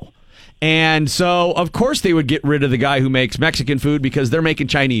now. And so, of course, they would get rid of the guy who makes Mexican food because they're making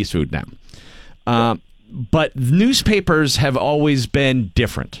Chinese food now. But newspapers have always been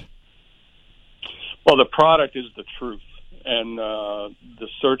different. Well, the product is the truth, and the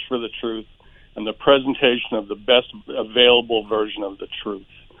search for the truth, and the presentation of the best available version of the truth.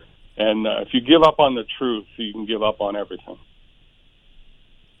 And if you give up on the truth, you can give up on everything.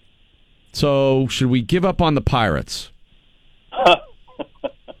 So, should we give up on the Pirates?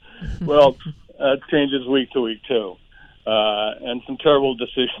 Well, it changes week to week, too. And some terrible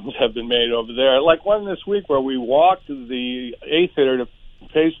decisions have been made over there. Like one this week where we walked the eighth hitter to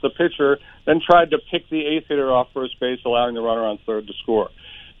face the pitcher, then tried to pick the eighth hitter off first base, allowing the runner on third to score.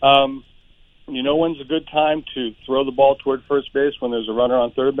 When's a good time to throw the ball toward first base when there's a runner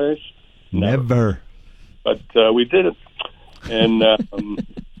on third base? Never. But we did it. And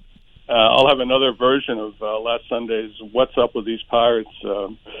I'll have another version of last Sunday's What's Up with These Pirates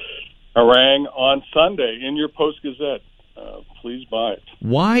harangue on Sunday in your Post-Gazette. Please buy it.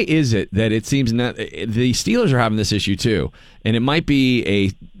 Why is it that it seems the Steelers are having this issue too? And it might be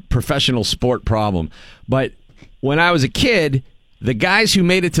a professional sport problem. But when I was a kid, the guys who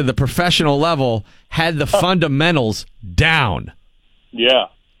made it to the professional level had the fundamentals down. Yeah.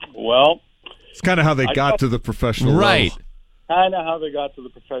 Well, it's kind of how they got to the professional level. Kind of how they got to the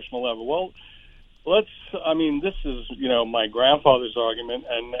professional level. Well, this is, my grandfather's argument,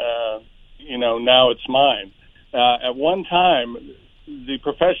 and, now it's mine. At one time, the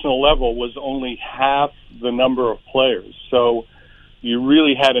professional level was only half the number of players, so you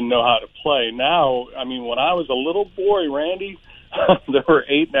really had to know how to play. Now, when I was a little boy, Randy, there were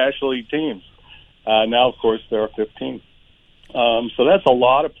 8 National League teams. Now, of course, there are 15. So that's a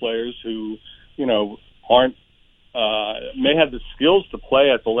lot of players who, aren't may have the skills to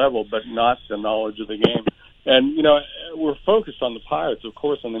play at the level, but not the knowledge of the game. And, we're focused on the Pirates, of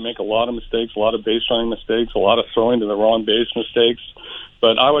course, and they make a lot of mistakes, a lot of base running mistakes, a lot of throwing to the wrong base mistakes.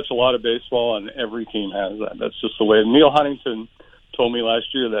 But I watch a lot of baseball, and every team has that. That's just the way. Neil Huntington told me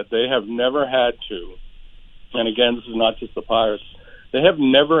last year that they have never had to, and again, this is not just the Pirates, they have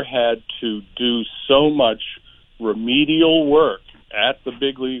never had to do so much remedial work at the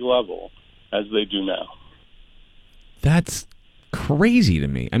big league level as they do now. That's crazy to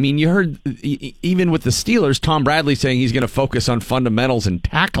me. I mean, you heard even with the Steelers, Tom Bradley saying he's going to focus on fundamentals and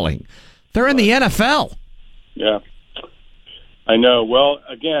tackling. They're in the NFL. Yeah, I know. Well,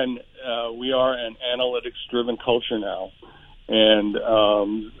 again, we are an analytics-driven culture now, and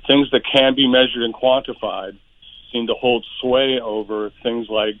things that can be measured and quantified seem to hold sway over things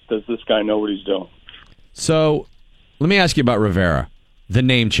like, does this guy know what he's doing? So, let me ask you about Rivera, the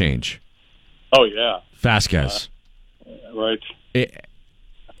name change. Oh, yeah. Vasquez. Right.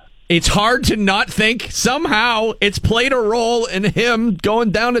 It's hard to not think somehow it's played a role in him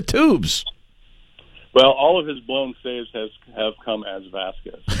going down the tubes. Well, all of his blown saves have come as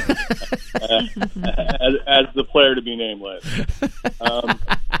Vasquez, as the player to be nameless.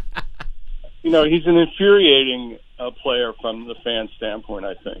 He's an infuriating player from the fan standpoint,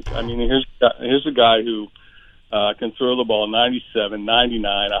 I think. I mean, here's a guy who can throw the ball 97,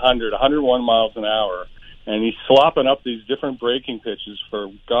 99, 100, 101 miles an hour, and he's slopping up these different breaking pitches for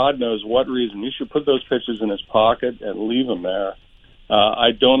God knows what reason. You should put those pitches in his pocket and leave them there.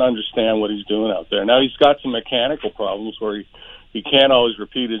 I don't understand what he's doing out there. Now, he's got some mechanical problems where he can't always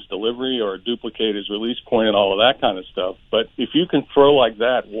repeat his delivery or duplicate his release point and all of that kind of stuff. But if you can throw like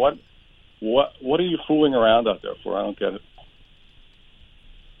that, what are you fooling around out there for? I don't get it.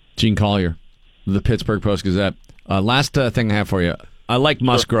 Gene Collier, the Pittsburgh Post-Gazette. Last thing I have for you. I like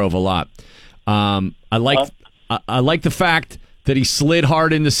Musgrove a lot. I like the fact that he slid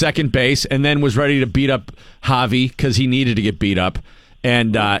hard into second base and then was ready to beat up Javi because he needed to get beat up,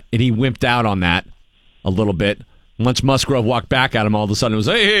 and he wimped out on that a little bit. Once Musgrove walked back at him, all of a sudden it was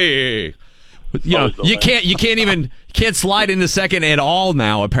hey. You can't slide into second at all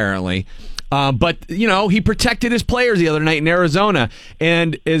now apparently. But he protected his players the other night in Arizona,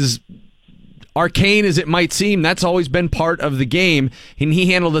 and as arcane as it might seem, that's always been part of the game, and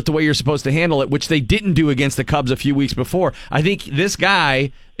he handled it the way you're supposed to handle it, which they didn't do against the Cubs a few weeks before. I think this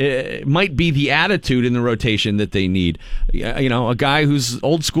guy might be the attitude in the rotation that they need. A guy who's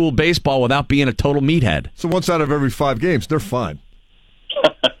old school baseball without being a total meathead. So once out of every 5 games, they're fine.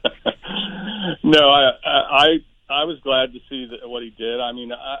 No, I was glad to see what he did. I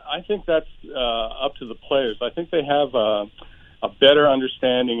mean, I think that's up to the players. I think they have a better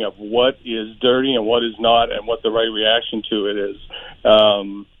understanding of what is dirty and what is not, and what the right reaction to it is. I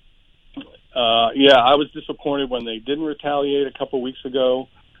was disappointed when they didn't retaliate a couple weeks ago.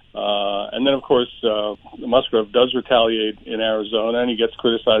 And then, of course, Musgrove does retaliate in Arizona, and he gets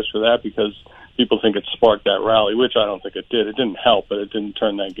criticized for that because people think it sparked that rally, which I don't think it did. It didn't help, but it didn't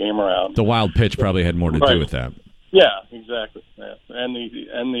turn that game around. The wild pitch probably had more to do with that. Yeah, exactly. Yeah. And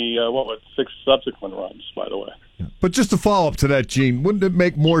the 6 subsequent runs, by the way. Yeah. But just to follow up to that, Gene, wouldn't it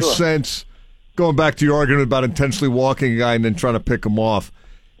make more sense, going back to your argument about intentionally walking a guy and then trying to pick him off,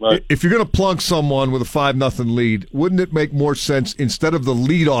 right, if you're going to plunk someone with a 5-0 lead, wouldn't it make more sense, instead of the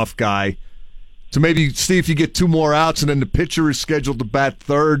leadoff guy, to maybe see if you get 2 more outs and then the pitcher is scheduled to bat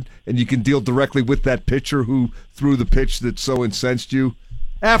third and you can deal directly with that pitcher who threw the pitch that so incensed you?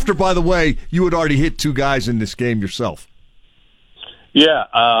 After, by the way, you had already hit 2 guys in this game yourself. Yeah,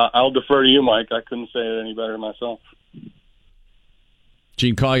 I'll defer to you, Mike. I couldn't say it any better myself.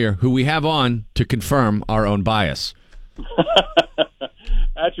 Gene Collier, who we have on to confirm our own bias.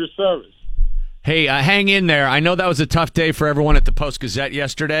 At your service. Hey, hang in there. I know that was a tough day for everyone at the Post-Gazette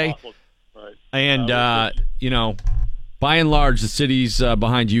yesterday. Awful. Right. And, by and large, the city's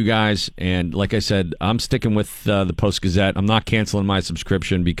behind you guys. And like I said, I'm sticking with the Post-Gazette. I'm not canceling my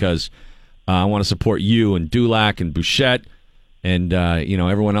subscription because I want to support you and Dulac and Bouchette and,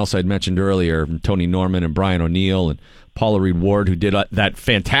 everyone else I'd mentioned earlier, Tony Norman and Brian O'Neill and Paula Reed Ward, who did that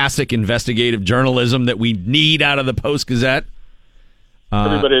fantastic investigative journalism that we need out of the Post-Gazette.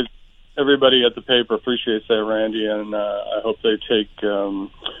 Everybody at the paper appreciates that, Randy, and I hope they take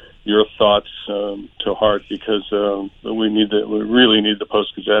your thoughts to heart, because we really need the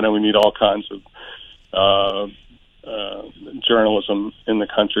Post-Gazette, and we need all kinds of journalism in the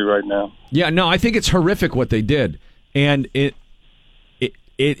country right now. Yeah, no, I think it's horrific what they did, and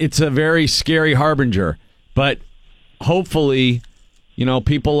it's a very scary harbinger. But hopefully,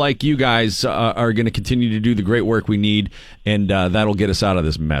 people like you guys are going to continue to do the great work we need, and that'll get us out of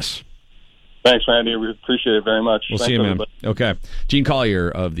this mess. Thanks, Randy. We appreciate it very much. We'll see you, man. Everybody. Okay. Gene Collier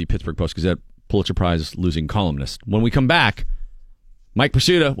of the Pittsburgh Post-Gazette, Pulitzer Prize-losing columnist. When we come back, Mike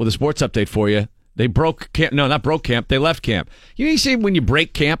Pursuta with a sports update for you. They broke camp. No, not broke camp. They left camp. You say when you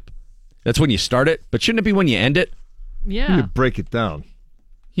break camp, that's when you start it, but shouldn't it be when you end it? Yeah. You break it down.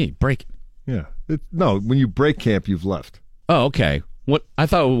 Yeah, you break it. Yeah. No, when you break camp, you've left. Oh, okay. What I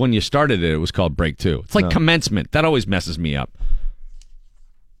thought when you started it was called break 2. It's like commencement. That always messes me up.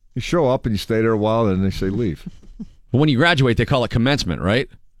 You show up and you stay there a while, and they say leave. But when you graduate, they call it commencement, right?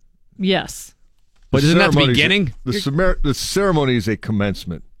 Yes. But isn't that the beginning? The ceremony is a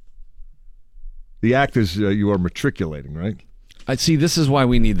commencement. The act is you are matriculating, right? I see. This is why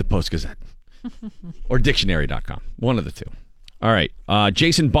we need the Post-Gazette or dictionary.com. One of the two. All right.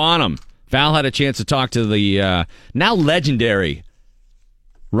 Jason Bonham. Val had a chance to talk to the now legendary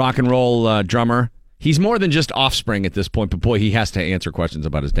rock and roll drummer. He's more than just Offspring at this point, but boy, he has to answer questions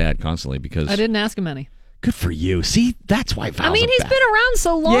about his dad constantly because I didn't ask him any. Good for you. See, that's why Val's he's been around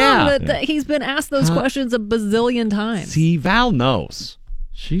so long that he's been asked those questions a bazillion times. See, Val knows.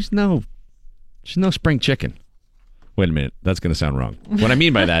 She's no spring chicken. Wait a minute. That's going to sound wrong. What I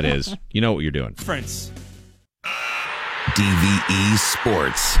mean by that is, you know what you're doing. Friends. DVE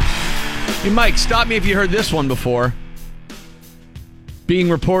Sports. Hey, Mike, stop me if you heard this one before. Being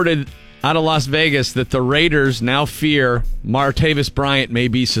reported out of Las Vegas that the Raiders now fear Martavis Bryant may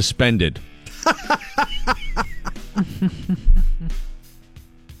be suspended.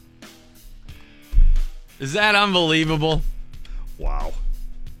 Is that unbelievable? Wow.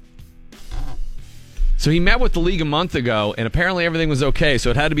 So he met with the league a month ago, and apparently everything was okay, so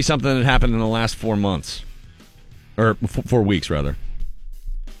it had to be something that happened in the last 4 months. Or 4 weeks, rather.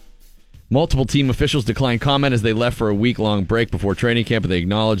 Multiple team officials declined comment as they left for a week-long break before training camp, but they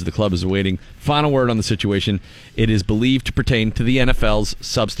acknowledged the club is awaiting final word on the situation. It is believed to pertain to the NFL's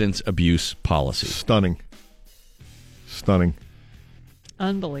substance abuse policy. Stunning.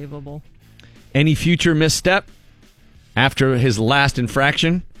 Unbelievable. Any future misstep after his last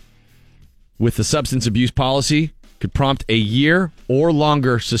infraction with the substance abuse policy could prompt a year or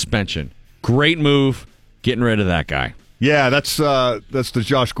longer suspension. Great move, getting rid of that guy. Yeah, that's the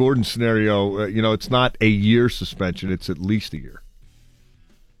Josh Gordon scenario. It's not a year suspension; it's at least a year.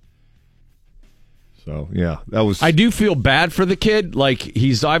 So yeah, that was. I do feel bad for the kid. Like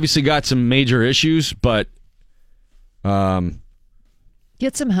he's obviously got some major issues, but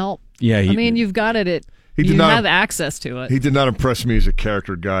get some help. Yeah, you've got it. You have access to it. He did not impress me as a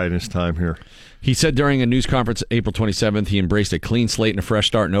character guy in his time here. He said during a news conference April 27th, he embraced a clean slate and a fresh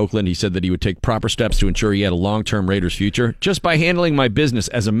start in Oakland. He said that he would take proper steps to ensure he had a long-term Raiders future. Just by handling my business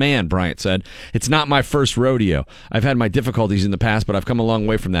as a man, Bryant said. It's not my first rodeo. I've had my difficulties in the past, but I've come a long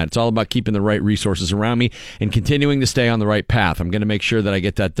way from that. It's all about keeping the right resources around me and continuing to stay on the right path. I'm going to make sure that I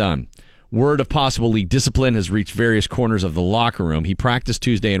get that done. Word of possible league discipline has reached various corners of the locker room. He practiced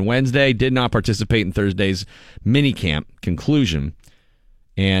Tuesday and Wednesday, did not participate in Thursday's minicamp conclusion,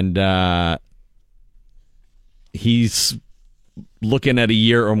 and he's looking at a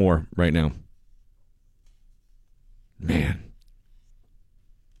year or more right now. Man.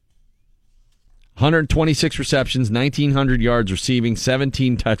 126 receptions, 1,900 yards receiving,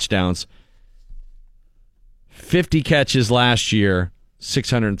 17 touchdowns, 50 catches last year,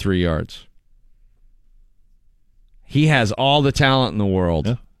 603 yards. He has all the talent in the world.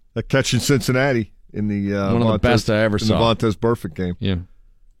 Yeah. That catch in Cincinnati in the one of the best I ever saw. In the Vontaze Burfict game. Yeah.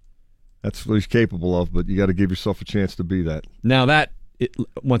 That's what he's capable of, but you got to give yourself a chance to be that. Now that,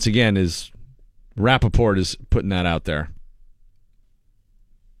 once again, is Rappaport is putting that out there.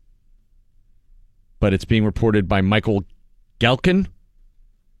 But it's being reported by Michael Gelkin.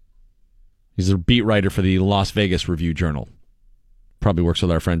 He's a beat writer for the Las Vegas Review-Journal. Probably works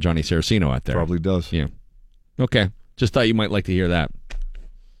with our friend Johnny Saraceno out there. Probably does. Yeah. Okay. Just thought you might like to hear that.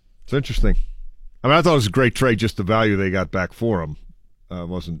 It's interesting. I thought it was a great trade, just the value they got back for him.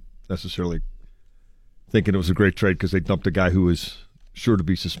 Wasn't necessarily thinking it was a great trade because they dumped a guy who was sure to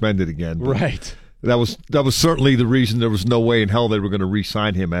be suspended again. But right. That was certainly the reason there was no way in hell they were going to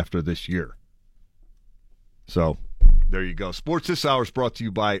re-sign him after this year. So, there you go. Sports This Hour is brought to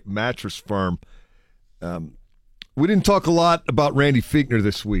you by Mattress Firm. We didn't talk a lot about Randy Fichtner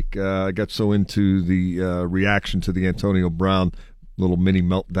this week. I got so into the reaction to the Antonio Brown little mini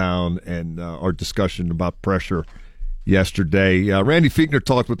meltdown and our discussion about pressure yesterday. Randy Fichtner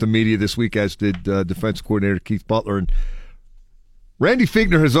talked with the media this week, as did defense coordinator Keith Butler. And Randy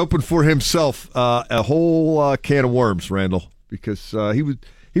Fichtner has opened for himself a whole can of worms, Randall, because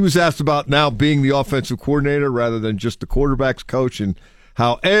he was asked about now being the offensive coordinator rather than just the quarterback's coach, and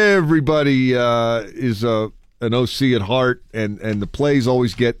how everybody is an OC at heart, and the plays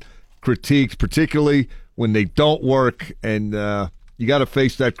always get critiqued, particularly when they don't work, and you got to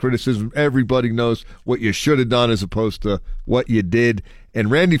face that criticism. Everybody knows what you should have done as opposed to what you did.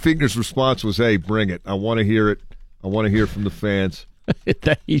 And Randy Fichtner's response was, hey, bring it. I want to hear it. I want to hear from the fans.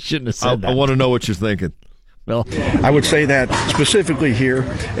 He shouldn't have said that. I want to know what you're thinking. Bill? I would say that specifically here,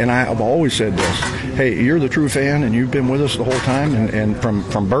 and I've always said this. Hey, you're the true fan, and you've been with us the whole time, and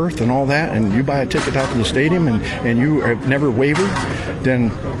from birth and all that, and you buy a ticket out to the stadium, and you have never wavered,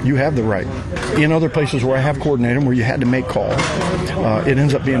 then you have the right. In other places where I have coordinated them, where you had to make calls, it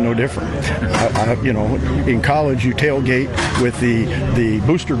ends up being no different. In college, you tailgate with the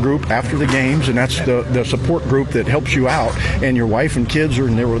booster group after the games, and that's the support group that helps you out, and your wife and kids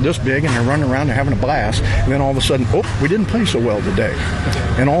and they were this big, and they're running around, they're having a blast, and then all of a sudden, we didn't play so well today.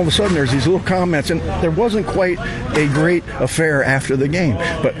 And all of a sudden, there's these little comments, and there wasn't quite a great affair after the game,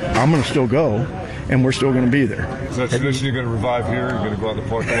 but I'm going to still go, and we're still going to be there. Is that tradition you're going to revive here? You're going to go out in the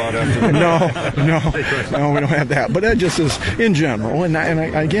parking lot after? No, we don't have that. But that just is in general, and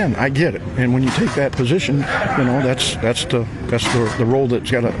again, I get it. And when you take that position, that's the role that's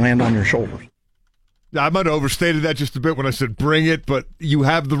got to land on your shoulders. I might have overstated that just a bit when I said bring it, but you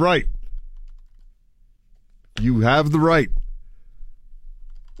have the right. You have the right.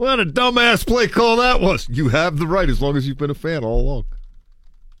 What a dumbass play call that was. You have the right as long as you've been a fan all along.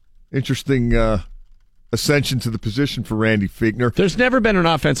 Interesting ascension to the position for Randy Fichtner. There's never been an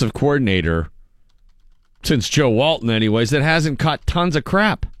offensive coordinator, since Joe Walton anyways, that hasn't caught tons of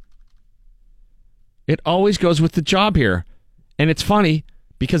crap. It always goes with the job here. And it's funny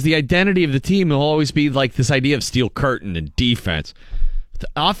because the identity of the team will always be like this idea of steel curtain and defense. The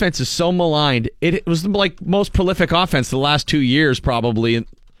offense is so maligned. It was like most prolific offense the last 2 years probably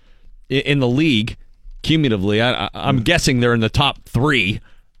in the league cumulatively. I'm guessing they're in the top 3.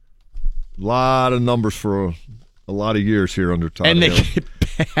 A lot of numbers for a lot of years here under Todd And Haley. they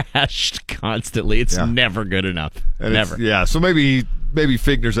get bashed constantly. It's never good enough. Never. Yeah, so maybe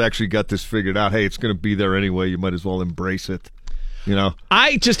Fichtner's actually got this figured out. Hey, it's going to be there anyway. You might as well embrace it.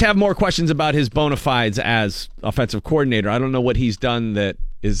 I just have more questions about his bona fides as offensive coordinator. I don't know what he's done that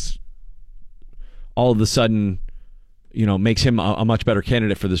is all of a sudden, makes him a much better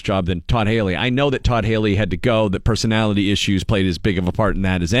candidate for this job than Todd Haley. I know that Todd Haley had to go, that personality issues played as big of a part in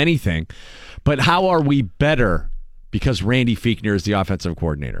that as anything. But how are we better because Randy Fichtner is the offensive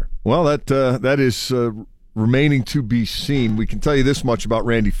coordinator? Well, that is remaining to be seen. We can tell you this much about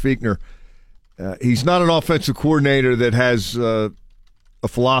Randy Fichtner. He's not an offensive coordinator that has a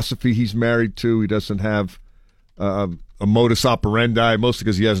philosophy he's married to. He doesn't have a modus operandi, mostly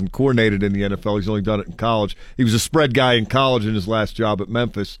because he hasn't coordinated in the NFL. He's only done it in college. He was a spread guy in college in his last job at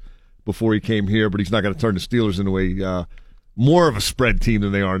Memphis before he came here, but he's not going to turn the Steelers into a more of a spread team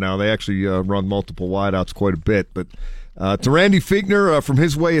than they are now. They actually run multiple wideouts quite a bit. But to Randy Fichtner, from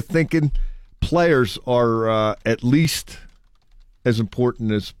his way of thinking, players are at least as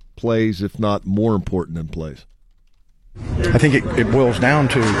important as plays, if not more important than plays. I think it boils down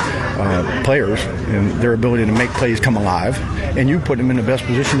to players and their ability to make plays come alive, and you put them in the best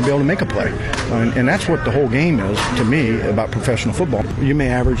position to be able to make a play. And that's what the whole game is, to me, about professional football. You may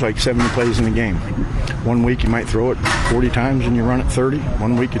average like 70 plays in a game. One week you might throw it 40 times and you run it 30.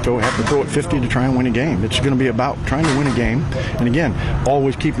 One week you have to throw it 50 to try and win a game. It's going to be about trying to win a game. And again,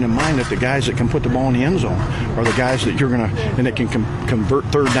 always keeping in mind that the guys that can put the ball in the end zone are the guys that you're going to, and that can convert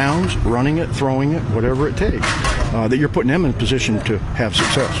third downs, running it, throwing it, whatever it takes. That you're putting them in a position to have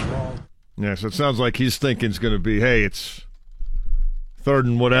success. Yeah, so it sounds like his thinking is going to be, hey, it's third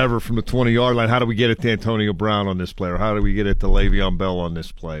and whatever from the 20-yard line. How do we get it to Antonio Brown on this play? Or how do we get it to Le'Veon Bell on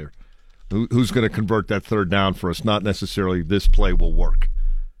this play? Or who's going to convert that third down for us? Not necessarily this play will work.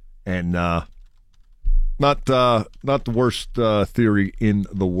 And not the worst theory in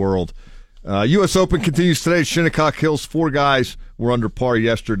the world. U.S. Open continues today. Shinnecock Hills, 4 guys were under par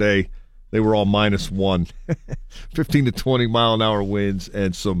yesterday. They were all -1. 15 to 20 mile-an-hour winds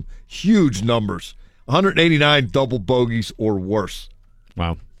and some huge numbers. 189 double bogeys or worse.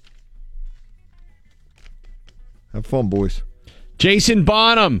 Wow. Have fun, boys. Jason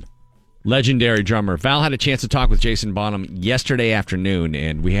Bonham, legendary drummer. Val had a chance to talk with Jason Bonham yesterday afternoon,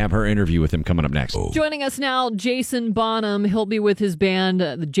 and we have her interview with him coming up next. Joining us now, Jason Bonham. He'll be with his band,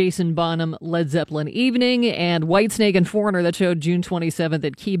 the Jason Bonham Led Zeppelin Evening, and Whitesnake and Foreigner that showed June 27th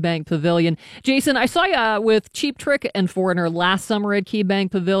at KeyBank Pavilion. Jason, I saw you with Cheap Trick and Foreigner last summer at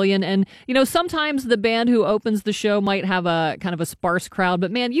KeyBank Pavilion, and sometimes the band who opens the show might have a kind of a sparse crowd, but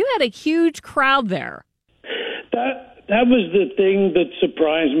man, you had a huge crowd there. That was the thing that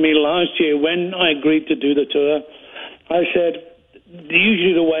surprised me last year when I agreed to do the tour. I said,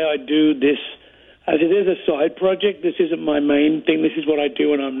 usually the way I do this, as it is a side project, this isn't my main thing. This is what I do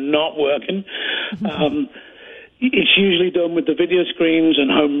when I'm not working. It's usually done with the video screens and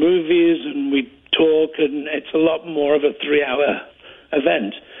home movies, and we talk, and it's a lot more of a 3-hour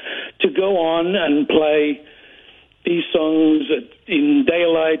event. To go on and play these songs in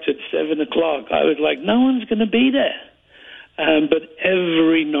daylight at 7 o'clock. I was like, no one's going to be there. But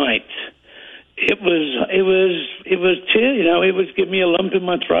every night, it was cheer. It was give me a lump in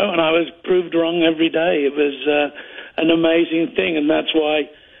my throat, and I was proved wrong every day. It was an amazing thing, and that's why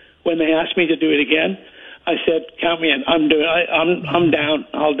when they asked me to do it again, I said, count me in. I'm doing it. I'm down.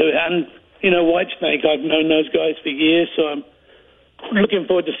 I'll do it. And Whitesnake, I've known those guys for years, so I'm looking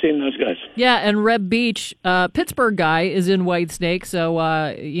forward to seeing those guys. Yeah, and Reb Beach, Pittsburgh guy, is in Whitesnake, so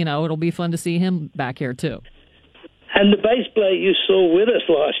it'll be fun to see him back here too. And the bass player you saw with us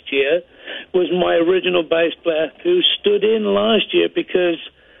last year was my original bass player who stood in last year because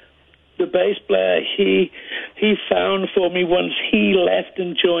the bass player he found for me once he left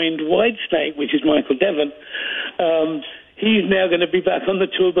and joined Whitesnake, which is Michael Devon. He's now going to be back on the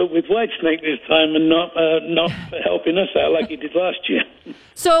tour, but with Whitesnake this time, and not helping us out like he did last year.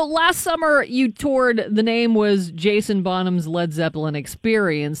 So last summer you toured. The name was Jason Bonham's Led Zeppelin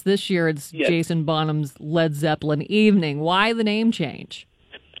Experience. This year it's Jason Bonham's Led Zeppelin Evening. Why the name change?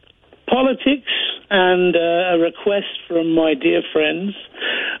 Politics and a request from my dear friends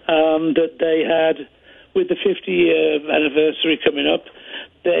that they had with the 50-year anniversary coming up.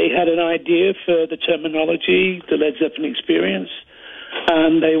 They had an idea for the terminology, the Led Zeppelin Experience,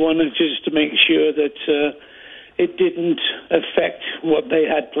 and they wanted just to make sure that it didn't affect what they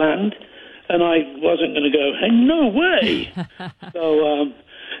had planned. And I wasn't going to go, hey, no way. So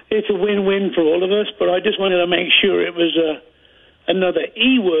it's a win-win for all of us, but I just wanted to make sure it was another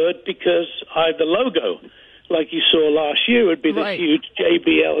E word because the logo, like you saw last year, would be the huge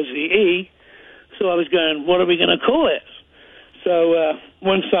JBLZE. So I was going, what are we going to call it? So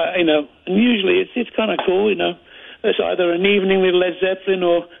once and usually it's kind of cool, It's either an evening with Led Zeppelin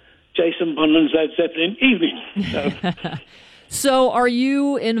or Jason Bonham's Led Zeppelin Evening. So, so are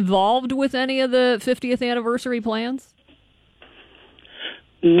you involved with any of the 50th anniversary plans?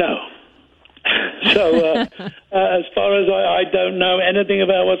 No. So as far as I don't know anything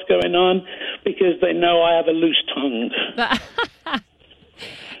about what's going on because they know I have a loose tongue.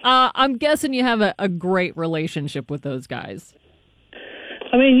 I'm guessing you have a great relationship with those guys.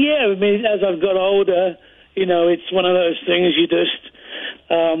 As I've got older, it's one of those things you just,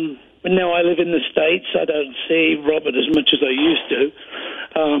 now I live in the States, I don't see Robert as much as I used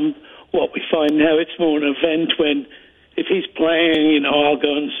to. What we find now, it's more an event when if he's playing, I'll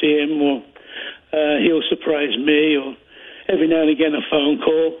go and see him or he'll surprise me or every now and again a phone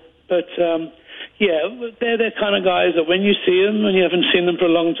call. But, they're the kind of guys that when you see them and you haven't seen them for a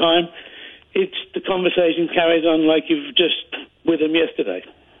long time, the conversation carries on like you've just with them yesterday.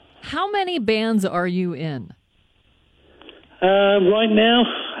 How many bands are you in? Right now,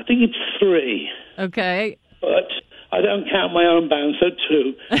 I think it's 3. Okay. But I don't count my own band, so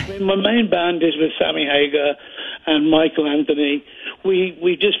 2. My main band is with Sammy Hagar and Michael Anthony.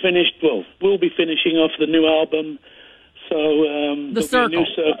 We just finished, we'll be finishing off the new album. So the there'll be a new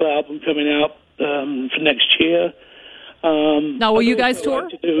Circle album coming out for next year. Now, will you guys tour?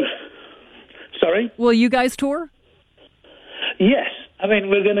 Sorry? Will you guys tour? Yes.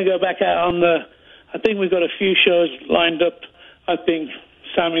 We're going to go back out on I think we've got a few shows lined up. I think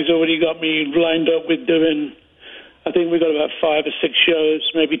Sammy's already got me lined up with doing, I think we've got about 5 or 6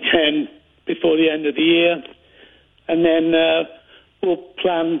 shows, maybe 10 before the end of the year. And then we'll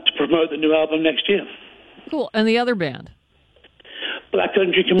plan to promote the new album next year. Cool. And the other band? Black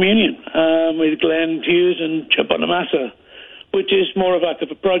Country Communion with Glenn Hughes and Chuck Bonamassa, which is more of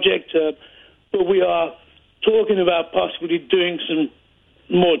a project. But we are talking about possibly doing some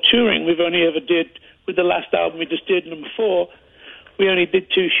more touring. We've only ever did, with the last album we just did, number 4, we only did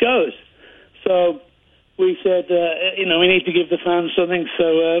 2 shows. So we said, we need to give the fans something.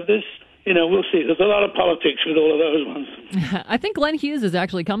 So we'll see. There's a lot of politics with all of those ones. I think Glenn Hughes is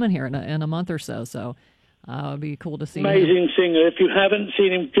actually coming here in a month or so. So it'd be cool to see Amazing him. singer. If you haven't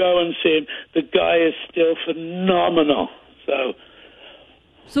seen him, go and see him. The guy is still phenomenal.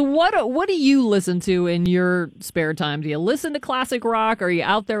 So what do you listen to in your spare time? Do you listen to classic rock? Are you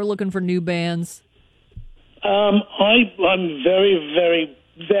out there looking for new bands? I'm very, very,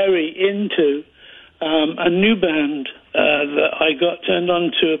 very into a new band that I got turned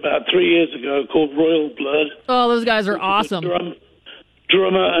on to about 3 years ago called Royal Blood. Oh, those guys are awesome.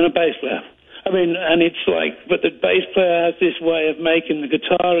 Drummer and a bass player. And it's but the bass player has this way of making the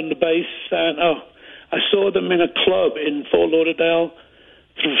guitar and the bass sound. I saw them in a club in Fort Lauderdale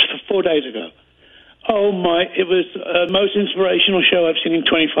 4 days ago. Oh my, it was the most inspirational show I've seen in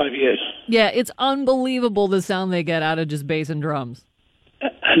 25 years. Yeah, it's unbelievable the sound they get out of just bass and drums.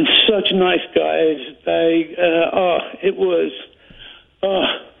 And such nice guys.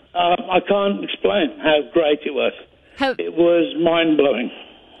 I can't explain how great it was. it was mind-blowing.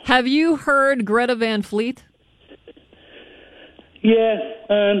 Have you heard Greta Van Fleet? Yeah,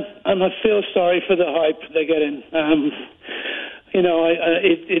 and I feel sorry for the hype they're getting.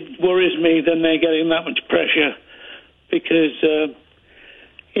 It worries me that they're getting that much pressure because,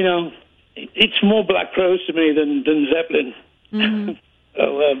 it's more Black Crowes to me than Zeppelin. Mm-hmm.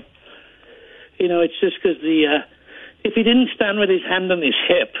 So, it's just because if he didn't stand with his hand on his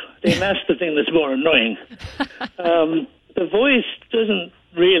hip, then that's the thing that's more annoying. The voice doesn't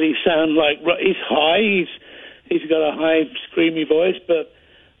really sound like... He's high, he's got a high, screamy voice, but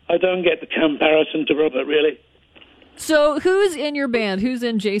I don't get the comparison to Robert, really. So who's in your band? Who's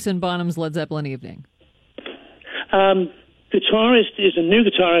in Jason Bonham's Led Zeppelin Evening? Guitarist is a new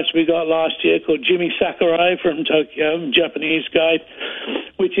guitarist we got last year called Jimmy Sakurai from Tokyo, Japanese guy,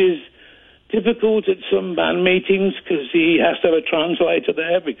 which is difficult at some band meetings because he has to have a translator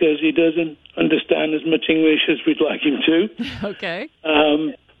there because he doesn't understand as much English as we'd like him to. Okay.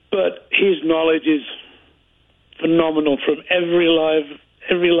 But his knowledge is phenomenal from every live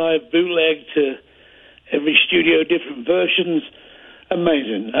bootleg to every studio, different versions.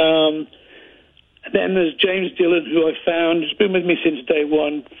 Amazing. Then there's James Dillon, who I found, has been with me since day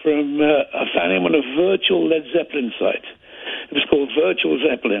one. I found him on a virtual Led Zeppelin site. It was called Virtual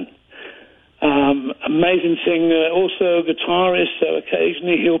Zeppelin. Amazing singer, also a guitarist, so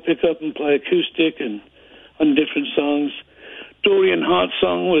occasionally he'll pick up and play acoustic and on different songs. Dorian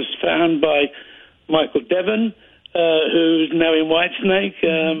Hartsong was found by Michael Devon, who's now in Whitesnake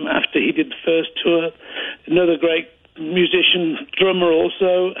after he did the first tour. Another great musician, drummer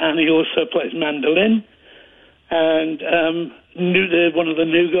also, and he also plays mandolin. And one of the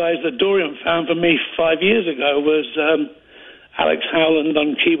new guys that Dorian found for me 5 years ago was Alex Howland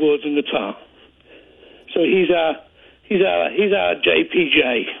on keyboards and guitar. So he's our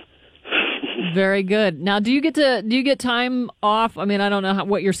JPJ. Very good. Now, do you get time off? I mean, I don't know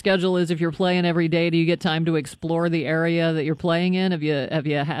what your schedule is if you're playing every day. Do you get time to explore the area that you're playing in? Have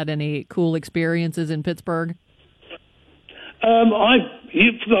you had any cool experiences in Pittsburgh? I've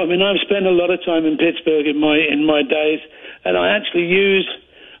spent a lot of time in Pittsburgh in my days, and I'm actually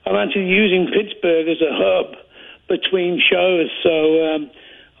using Pittsburgh as a hub between shows. So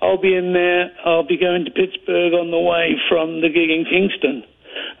I'll be in there. I'll be going to Pittsburgh on the way from the gig in Kingston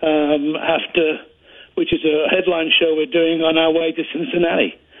which is a headline show we're doing on our way to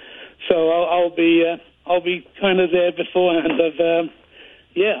Cincinnati. So I'll be kind of there beforehand.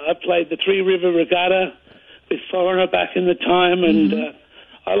 I played the Three River Regatta with Foreigner back in the time, and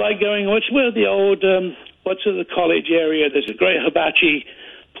I like going. Where the old the college area? There's a great hibachi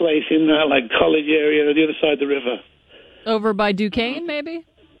place in that college area on the other side of the river. Over by Duquesne, maybe?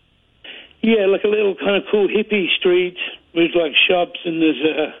 Yeah, like a little kind of cool hippie street with shops, and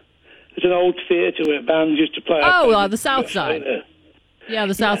there's an old theater where bands used to play. The South Side. Yeah,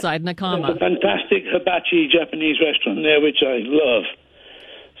 the South Side, Nakama. There's a fantastic hibachi Japanese restaurant there, which I love.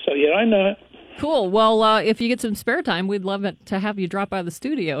 So yeah, I know it. Cool. Well, if you get some spare time, we'd love it to have you drop by the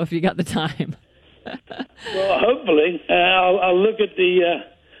studio if you got the time. Well, hopefully, I'll look at the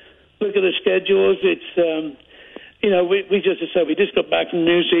schedules. It's we just got back from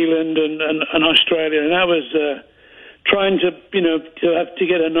New Zealand and Australia, and I was trying to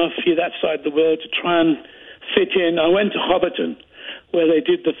get enough of that side of the world to try and fit in. I went to Hobbiton, where they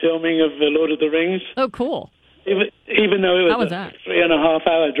did the filming of The Lord of the Rings. Oh, cool. Even though it was a 3.5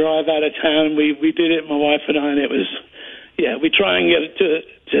 hour drive out of town, we did it, my wife and I, and it was, we try and get it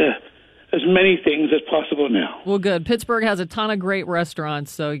to as many things as possible now. Well, good. Pittsburgh has a ton of great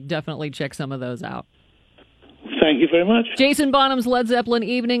restaurants, so definitely check some of those out. Thank you very much. Jason Bonham's Led Zeppelin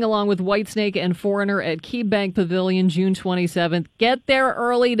Evening, along with Whitesnake and Foreigner at KeyBank Pavilion, June 27th. Get there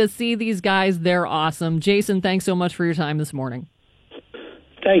early to see these guys. They're awesome. Jason, thanks so much for your time this morning.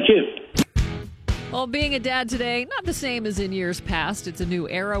 Thank you. Well, being a dad today, not the same as in years past. It's a new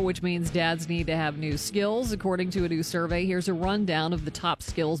era, which means dads need to have new skills. According to a new survey, here's a rundown of the top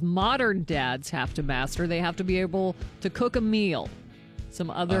skills modern dads have to master. They have to be able to cook a meal. Some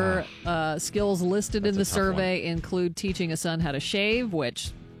other skills listed in the survey include teaching a son how to shave,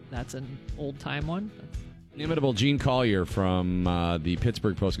 which that's an old-time one. Inimitable Gene Collier from the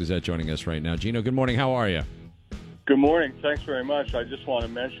Pittsburgh Post-Gazette joining us right now. Gino, good morning. How are you? Good morning. Thanks very much. I just want to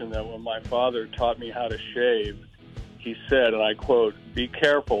mention that when my father taught me how to shave, he said, and I quote, "Be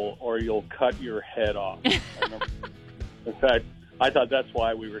careful or you'll cut your head off." In fact, I thought that's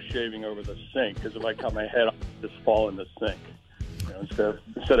why we were shaving over the sink, because if I cut my head off, I'd just fall in the sink.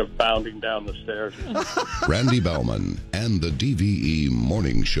 Instead of bounding down the stairs. Randy Baumann and the DVE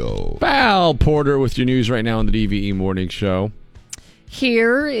Morning Show. Val Porter with your news right now on the DVE Morning Show.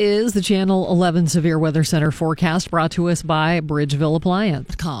 Here is the Channel 11 Severe Weather Center forecast brought to us by Bridgeville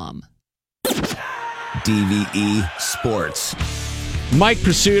Appliance.com. DVE Sports. Mike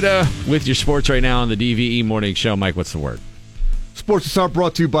Prisuta with your sports right now on the DVE Morning Show. Mike, what's the word? Sports is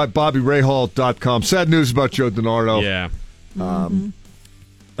brought to you by BobbyRayHall.com. Sad news about Joe DiNardo. Yeah. An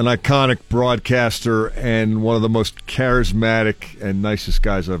iconic broadcaster and one of the most charismatic and nicest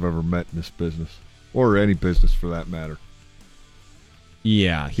guys I've ever met in this business, or any business for that matter.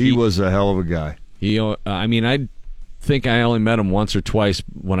 Yeah. He was a hell of a guy. I think I only met him once or twice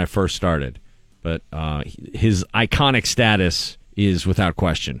when I first started, but his iconic status is without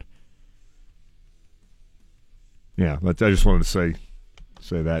question. Yeah, but I just wanted to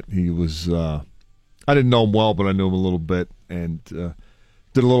say that he was. I didn't know him well, but I knew him a little bit, and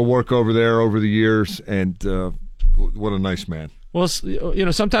did a little work over there over the years. And what a nice man. Well,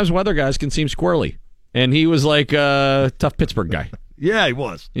 sometimes weather guys can seem squirrely, and he was like a tough Pittsburgh guy. Yeah, he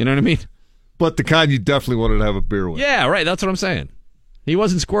was. You know what I mean? But the kind you definitely wanted to have a beer with. Yeah, right. That's what I'm saying. He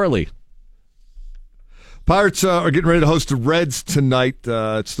wasn't squirrely. Pirates are getting ready to host the Reds tonight.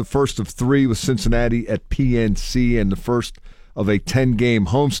 It's the first of 3 with Cincinnati at PNC, and the first of a 10-game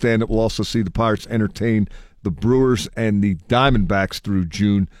homestand that will also see the Pirates entertain the Brewers and the Diamondbacks through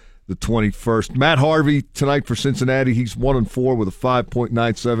June the 21st. Matt Harvey tonight for Cincinnati. He's 1-4 with a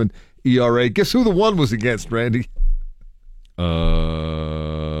 5.97 ERA. Guess who the one was against, Randy? The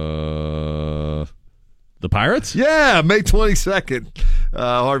Pirates? Yeah, May 22nd.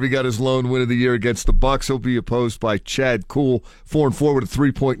 Harvey got his lone win of the year against the Bucks. He'll be opposed by Chad Kuhl, 4-4 with a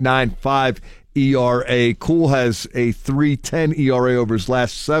 3.95 ERA. Kuhl has a 3.10 ERA over his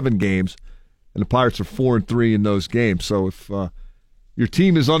last 7 games, and the Pirates are 4-3 in those games. So if your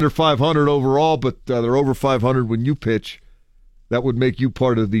team is under 500 overall, but they're over 500 when you pitch, that would make you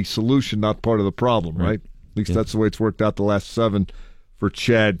part of the solution, not part of the problem, right? At least that's the way it's worked out the last 7 for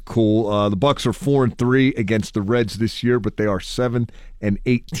Chad Kuhl. The Bucks are 4-3 against the Reds this year, but they are 7-18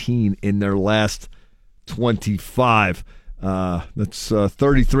 in their last 25. That's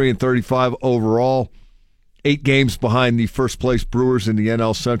 33-35 overall. 8 games behind the first place Brewers in the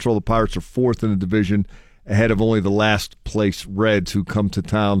NL Central. The Pirates are 4th in the division, ahead of only the last place Reds, who come to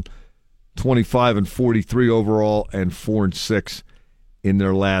town 25-43 overall and 4-6 in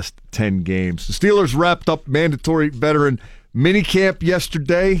their last 10 games. The Steelers wrapped up mandatory veteran minicamp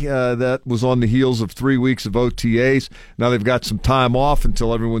yesterday. That was on the heels of 3 weeks of OTAs. Now they've got some time off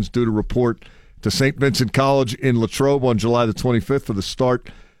until everyone's due to report to St. Vincent College in Latrobe on July the 25th for the start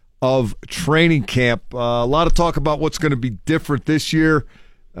of training camp. A lot of talk about what's going to be different this year.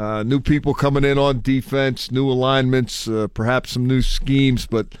 New people coming in on defense, new alignments, perhaps some new schemes,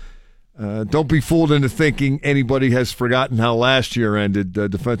 but don't be fooled into thinking anybody has forgotten how last year ended.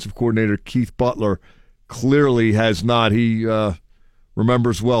 Defensive coordinator Keith Butler clearly has not. He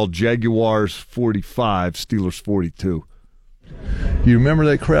remembers well Jaguars 45, Steelers 42. You remember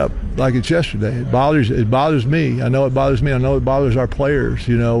that crap like it's yesterday. It bothers me. I know it bothers me. I know it bothers our players.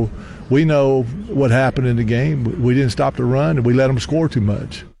 You know, we know what happened in the game. We didn't stop the run, and we let them score too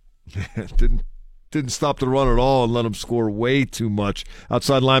much. Didn't stop the run at all and let them score way too much.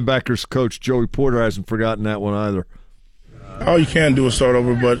 Outside linebackers coach Joey Porter hasn't forgotten that one either. All you can do is start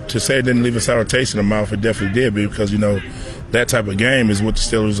over, but to say it didn't leave a sour taste in the mouth, it definitely did, because, you know, that type of game is what the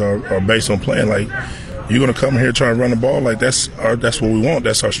Steelers are based on playing. Like, you're going to come here trying to run the ball, like that's what we want.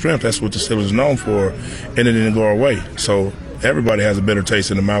 That's our strength. That's what the Steelers are known for, and it didn't go our way. So everybody has a bitter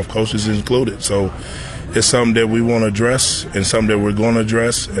taste in the mouth, coaches included. So it's something that we want to address and something that we're going to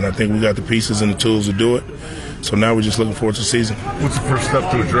address, and I think we got the pieces and the tools to do it. So now we're just looking forward to the season. What's the first step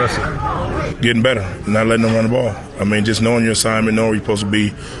to address it? Getting better, not letting them run the ball. I mean, just knowing your assignment, knowing where you're supposed to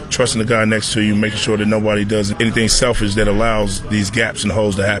be, trusting the guy next to you, making sure that nobody does anything selfish that allows these gaps and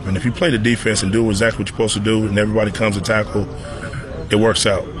holes to happen. If you play the defense and do exactly what you're supposed to do and everybody comes to tackle, it works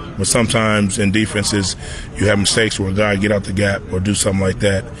out. But sometimes in defenses, you have mistakes where a guy get out the gap or do something like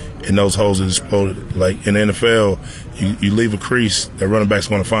that, and those holes are exploded. Like in the NFL, you leave a crease, that running back's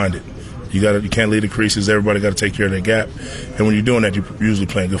going to find it. You can't leave the creases. Everybody got to take care of that gap. And when you're doing that, you're usually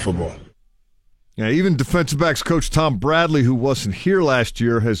playing good football. Yeah, even defensive backs coach Tom Bradley, who wasn't here last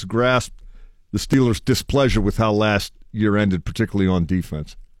year, has grasped the Steelers' displeasure with how last year ended, particularly on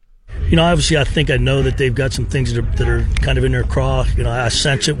defense. You know, obviously, I know that they've got some things that are kind of in their craw. You know, I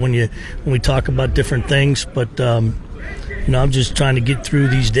sense it when we talk about different things, but you know, I'm just trying to get through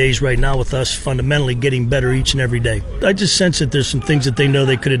these days right now with us fundamentally getting better each and every day. I just sense that there's some things that they know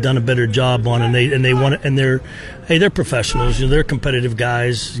they could have done a better job on, and they want it, and they're professionals. You know, they're competitive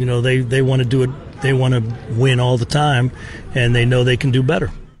guys. You know, they want to do it. They want to win all the time, and they know they can do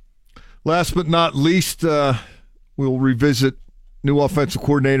better. Last but not least, we'll revisit new offensive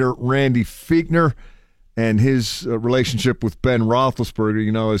coordinator Randy Fichtner and his relationship with Ben Roethlisberger.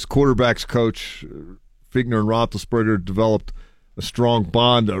 You know, as quarterbacks coach, Fichtner and Roethlisberger developed a strong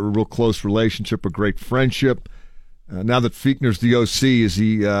bond, a real close relationship, a great friendship. Now that Fichtner's the OC, is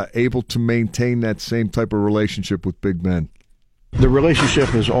he able to maintain that same type of relationship with Big Ben? The relationship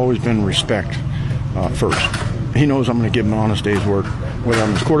has always been respect first. He knows I'm going to give him an honest day's work, whether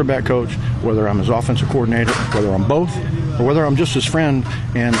I'm his quarterback coach, whether I'm his offensive coordinator, whether I'm both, or whether I'm just his friend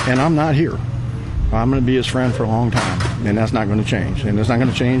and I'm not here. I'm going to be his friend for a long time, and that's not going to change. And it's not going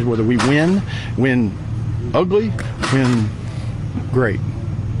to change whether we win ugly, win great.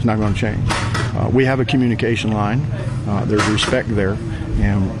 It's not going to change. We have a communication line. There's respect there,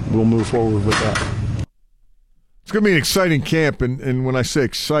 and we'll move forward with that. It's going to be an exciting camp, and when I say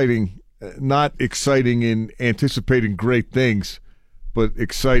exciting, not exciting in anticipating great things, but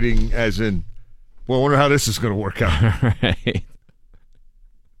exciting as in, well, I wonder how this is going to work out. Right.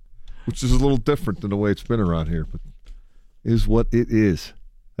 Which is a little different than the way it's been around here, but is what it is.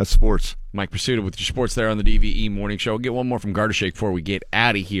 That's sports. Mike Pursuta with your sports there on the DVE Morning Show. We'll get one more from Garda Shake before we get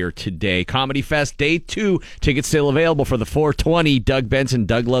out of here today. Comedy Fest Day 2. Tickets still available for the 420 Doug Benson,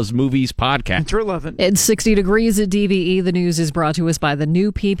 Doug Loves Movies podcast. Through 11. It's 60 degrees at DVE. The news is brought to us by the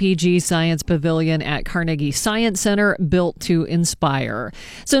new PPG Science Pavilion at Carnegie Science Center, built to inspire.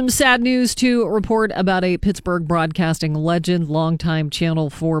 Some sad news to report about a Pittsburgh broadcasting legend, longtime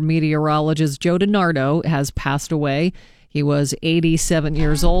Channel 4 meteorologist Joe DiNardo has passed away. He was 87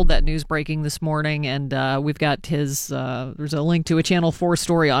 years old. That news breaking this morning, and we've got his, there's a link to a Channel 4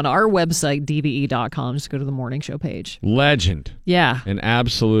 story on our website, dve.com. Just go to the morning show page. Legend. Yeah. An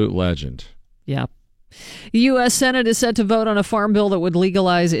absolute legend. Yeah. The U.S. Senate is set to vote on a farm bill that would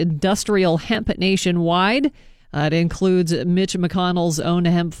legalize industrial hemp nationwide. It includes Mitch McConnell's own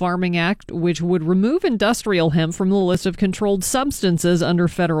Hemp Farming Act, which would remove industrial hemp from the list of controlled substances under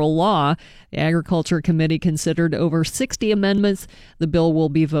federal law. The Agriculture Committee considered over 60 amendments. The bill will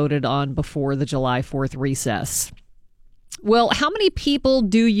be voted on before the July 4th recess. Well, how many people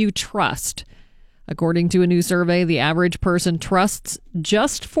do you trust? According to a new survey, the average person trusts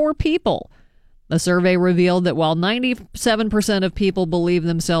just 4 people. The survey revealed that while 97% of people believe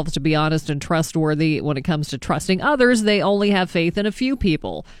themselves to be honest and trustworthy when it comes to trusting others, they only have faith in a few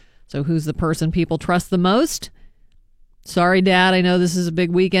people. So who's the person people trust the most? Sorry, Dad, I know this is a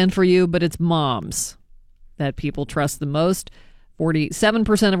big weekend for you, but it's moms that people trust the most.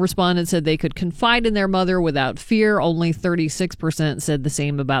 47% of respondents said they could confide in their mother without fear. Only 36% said the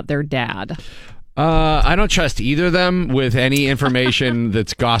same about their dad. I don't trust either of them with any information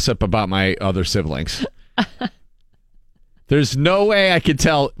that's gossip about my other siblings. There's no way I could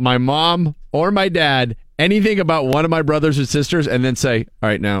tell my mom or my dad anything about one of my brothers or sisters and then say, all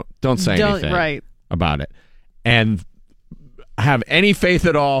right, now don't say anything about it. And have any faith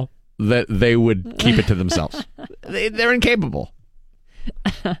at all that they would keep it to themselves. They're incapable.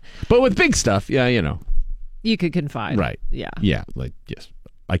 But with big stuff, yeah, you know. You could confide. Right. Yeah. Yeah, like, yes.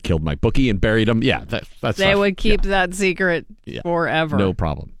 I killed my bookie and buried him. Yeah, that's they would keep that secret forever. No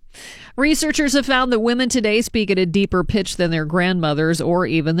problem. Researchers have found that women today speak at a deeper pitch than their grandmothers or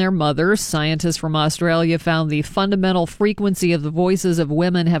even their mothers. Scientists from Australia found the fundamental frequency of the voices of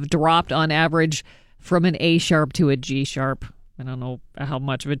women have dropped on average from an A sharp to a G sharp. I don't know how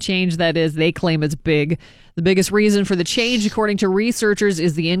much of a change that is. They claim it's big. The biggest reason for the change, according to researchers,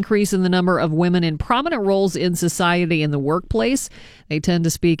 is the increase in the number of women in prominent roles in society and the workplace. They tend to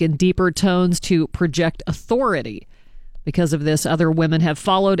speak in deeper tones to project authority. Because of this, other women have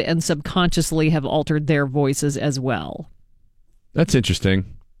followed and subconsciously have altered their voices as well. That's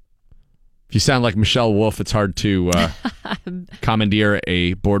interesting. If you sound like Michelle Wolf, it's hard to commandeer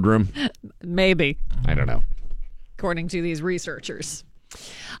a boardroom. Maybe. I don't know. According to these researchers.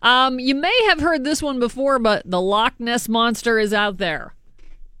 You may have heard this one before, but the Loch Ness Monster is out there.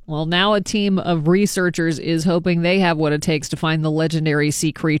 Well, now a team of researchers is hoping they have what it takes to find the legendary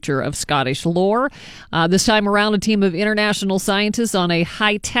sea creature of Scottish lore. This time around, a team of international scientists on a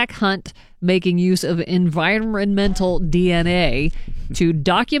high-tech hunt making use of environmental DNA to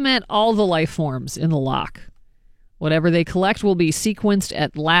document all the life forms in the loch. Whatever they collect will be sequenced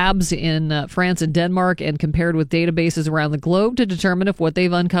at labs in France and Denmark and compared with databases around the globe to determine if what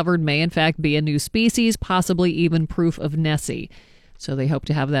they've uncovered may in fact be a new species, possibly even proof of Nessie. So they hope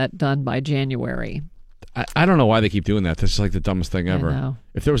to have that done by January. I don't know why they keep doing that. This is like the dumbest thing ever. I know.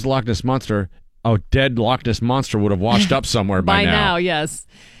 If there was a Loch Ness Monster, a dead Loch Ness Monster would have washed up somewhere by now. By now, yes.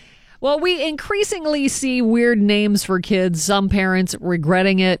 Well, we increasingly see weird names for kids, some parents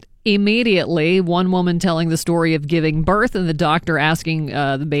regretting it immediately. One woman telling the story of giving birth and the doctor asking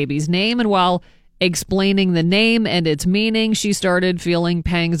the baby's name. And while Explaining the name and its meaning, she started feeling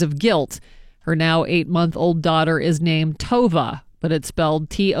pangs of guilt. Her now 8-month-old daughter is named Tova, but it's spelled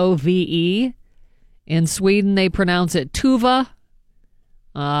Tove. In Sweden, they pronounce it Tuva.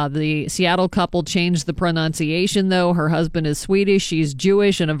 The Seattle couple changed the pronunciation, though. Her husband is Swedish, she's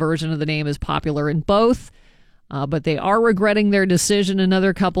Jewish, and a version of the name is popular in both. But they are regretting their decision.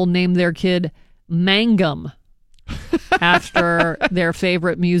 Another couple named their kid Mangum after their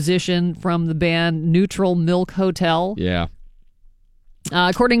favorite musician from the band Neutral Milk Hotel. Yeah.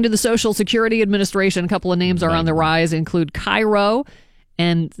 According to the Social Security Administration, a couple of names are on the rise, include Cairo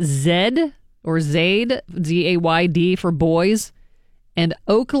and Zed, or Zaid, Z-A-Y-D for boys, and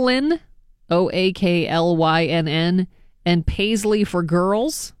Oaklyn, O-A-K-L-Y-N-N, and Paisley for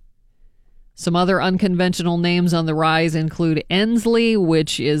girls. Some other unconventional names on the rise include Ensley,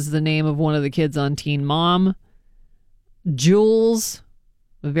 which is the name of one of the kids on Teen Mom, Jules,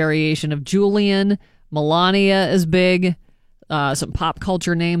 a variation of Julian, Melania is big. Some pop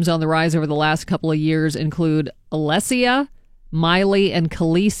culture names on the rise over the last couple of years include Alessia, Miley, and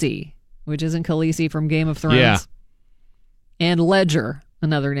Khaleesi, which isn't Khaleesi from Game of Thrones. Yeah. And Ledger,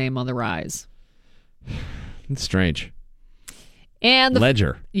 another name on the rise. It's strange. And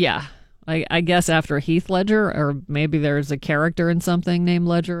Ledger. Yeah. I guess after Heath Ledger, or maybe there's a character in something named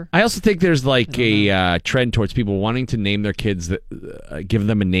Ledger. I also think there's like a trend towards people wanting to name their kids that give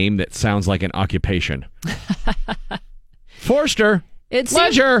them a name that sounds like an occupation. Forster.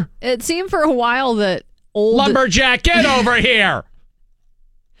 Ledger. It seemed for a while that old lumberjack, get over here.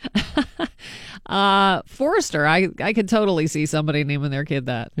 Forrester. I could totally see somebody naming their kid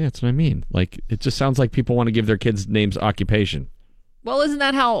that. Yeah, that's what I mean. Like, it just sounds like people want to give their kids names occupation. Well, isn't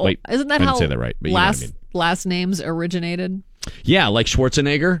that how? Wait, isn't that I how didn't say that right, but you know what I mean. Last names originated? Yeah, like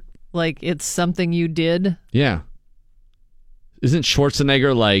Schwarzenegger. Like it's something you did. Yeah. Isn't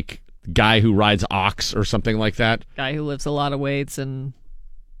Schwarzenegger like guy who rides ox or something like that? Guy who lifts a lot of weights and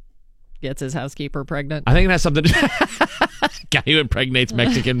gets his housekeeper pregnant. I think it has something to guy who impregnates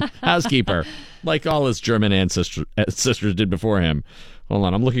Mexican housekeeper, like all his German sisters did before him. Hold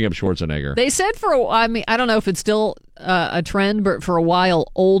on, I'm looking up Schwarzenegger. They said I don't know if it's still a trend, but for a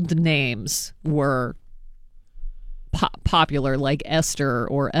while, old names were popular, like Esther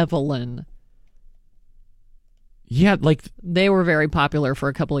or Evelyn. Yeah, like they were very popular for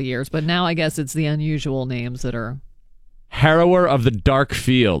a couple of years, but now I guess it's the unusual names that are. Harrower of the Dark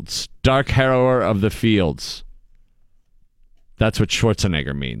Fields. Dark Harrower of the Fields. That's what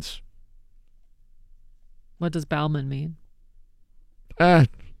Schwarzenegger means. What does Bauman mean? I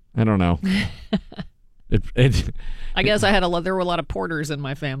don't know. I guess there were a lot of porters in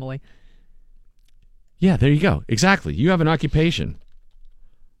my family. Yeah, there you go. Exactly. You have an occupation.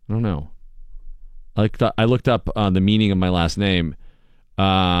 I don't know. I looked up the meaning of my last name.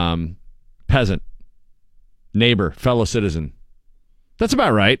 Peasant. Neighbor. Fellow citizen. That's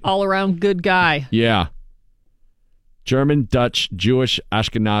about right. All around good guy. Yeah. German, Dutch, Jewish,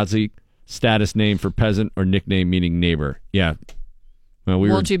 Ashkenazi, status name for peasant or nickname meaning neighbor. Yeah. Well,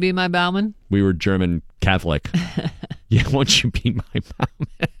 won't you be my Bauman? We were German Catholic. Yeah, won't you be my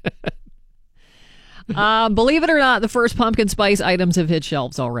Bauman? Believe it or not, the first pumpkin spice items have hit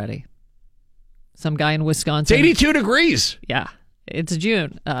shelves already. Some guy in Wisconsin. It's 82 degrees. Yeah, it's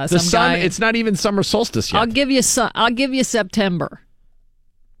June. The sun. It's not even summer solstice yet. I'll give you September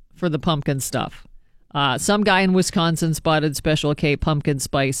for the pumpkin stuff. Some guy in Wisconsin spotted Special K pumpkin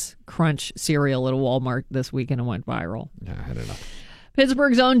spice crunch cereal at a Walmart this week and it went viral. Yeah, I don't know.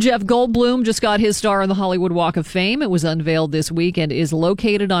 Pittsburgh's own Jeff Goldblum just got his star on the Hollywood Walk of Fame. It was unveiled this week and is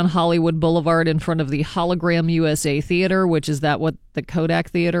located on Hollywood Boulevard in front of the Hologram USA Theater, which is that what the Kodak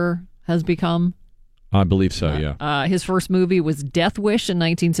Theater has become? I believe so, yeah. His first movie was Death Wish in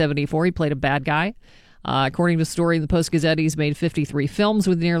 1974. He played a bad guy. According to a story in the Post-Gazette, he's made 53 films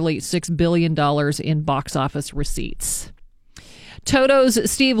with nearly $6 billion in box office receipts. Toto's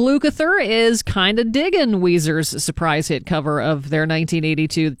Steve Lukather is kind of digging Weezer's surprise hit cover of their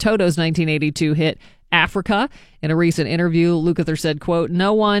Toto's 1982 hit, Africa. In a recent interview, Lukather said, quote,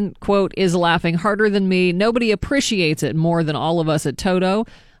 "No one, quote, is laughing harder than me. Nobody appreciates it more than all of us at Toto."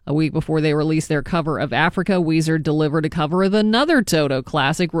 A week before they released their cover of Africa, Weezer delivered a cover of another Toto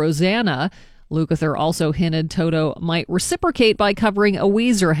classic, Rosanna. Lukather also hinted Toto might reciprocate by covering a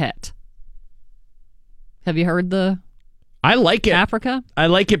Weezer hit. Have you heard I like it. Africa? I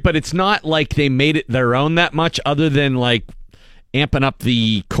like it, but it's not like they made it their own that much other than like amping up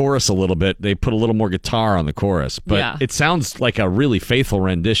the chorus a little bit. They put a little more guitar on the chorus, but yeah. It sounds like a really faithful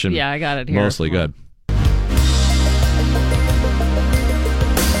rendition. Yeah, I got it here. Mostly good. Hear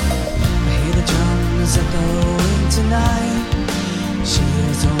the drums echoing tonight. She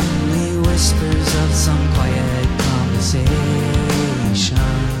is only whispers of some quiet conversation.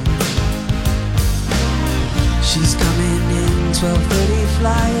 She's coming in 12:30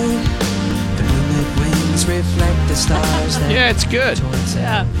 flight. The moonlit wings reflect the stars. Yeah, it's good.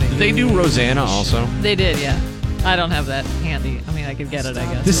 Yeah. Did they do Rosanna also? They did, yeah. I don't have that handy. I mean, I could get it, I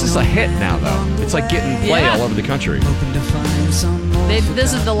guess. This is a hit now, though. It's like getting play all over the country.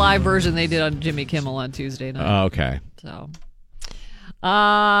 This is the live version they did on Jimmy Kimmel on Tuesday night. Oh, okay. So,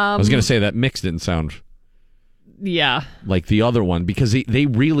 I was going to say that mix didn't sound yeah, like the other one because they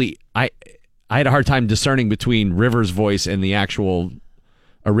really I had a hard time discerning between Rivers' voice and the actual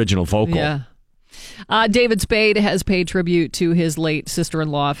original vocal. Yeah. David Spade has paid tribute to his late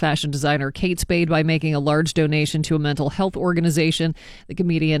sister-in-law, fashion designer Kate Spade, by making a large donation to a mental health organization. The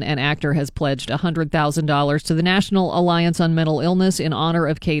comedian and actor has pledged $100,000 to the National Alliance on Mental Illness in honor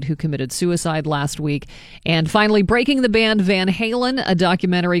of Kate, who committed suicide last week. And finally, breaking the band Van Halen, a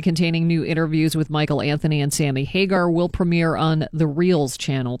documentary containing new interviews with Michael Anthony and Sammy Hagar, will premiere on the Reels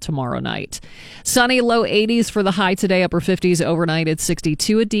channel tomorrow night. Sunny, low 80s for the high today, upper 50s overnight at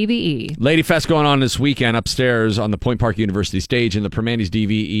 62 at DVE. Lady Fest going on this weekend upstairs on the Point Park University stage in the Permanis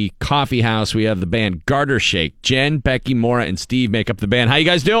DVE Coffee House. We have the band Garter Shake. Jen, Becky, Maura, and Steve make up the band. How you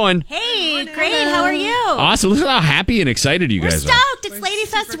guys doing? Hey, great. How are you? Awesome. Listen how happy and excited you guys are. Stoked. It's Lady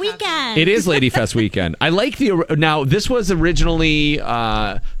Fest weekend. It is Lady Fest weekend. I like the... Now, this was originally...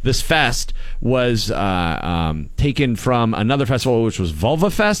 this fest was taken from another festival, which was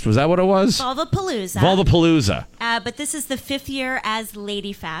Vulva Fest. Was that what it was? Vulvapalooza. Vulvapalooza. But this is the 5th year as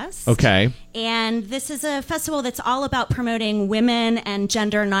Lady Fest. Okay. And this is a festival that's all about promoting women and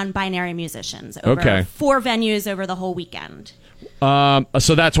gender non-binary musicians over 4 venues over the whole weekend.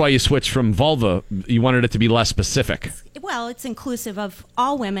 So that's why you switched from Vulva. You wanted it to be less specific. Well, it's inclusive of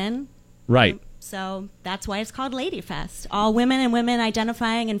all women. Right. So that's why it's called Lady Fest. All women and women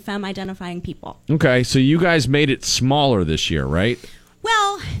identifying and femme identifying people. Okay, so you guys made it smaller this year, right?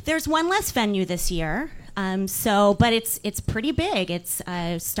 Well, there's one less venue this year. But it's pretty big. It's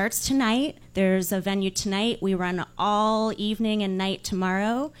starts tonight. There's a venue tonight. We run all evening and night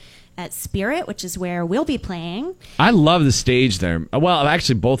tomorrow at Spirit, which is where we'll be playing. I love the stage there. Well,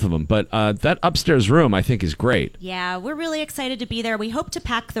 actually both of them, but that upstairs room I think is great. Yeah, we're really excited to be there. We hope to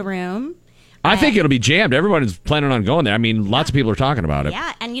pack the room. I think it'll be jammed. Everyone's planning on going there. I mean, lots of people are talking about it.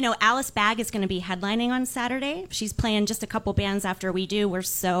 Yeah, and Alice Bagg is going to be headlining on Saturday. She's playing just a couple bands after we do. We're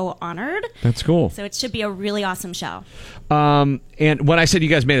so honored. That's cool. So it should be a really awesome show. And when I said you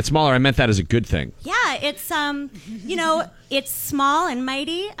guys made it smaller, I meant that as a good thing. Yeah, it's it's small and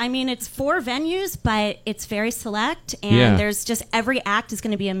mighty. I mean, it's 4 venues, but it's very select, and there's just every act is going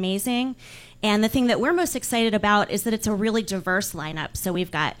to be amazing. And the thing that we're most excited about is that it's a really diverse lineup. So we've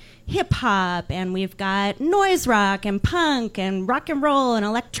got hip hop, and we've got noise rock, and punk, and rock and roll, and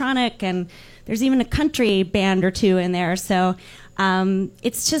electronic, and there's even a country band or 2 in there. So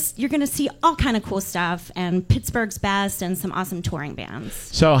it's just, you're going to see all kind of cool stuff, and Pittsburgh's best, and some awesome touring bands.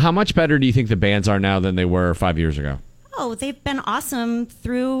 So how much better do you think the bands are now than they were 5 years ago? Oh, they've been awesome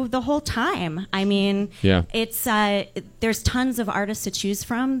through the whole time. I mean, it's there's tons of artists to choose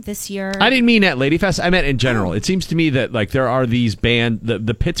from this year. I didn't mean at Lady Fest. I meant in general. It seems to me that like there are these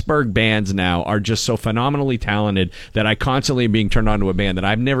the Pittsburgh bands now are just so phenomenally talented that I constantly am being turned on to a band that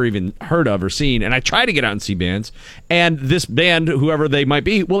I've never even heard of or seen. And I try to get out and see bands. And this band, whoever they might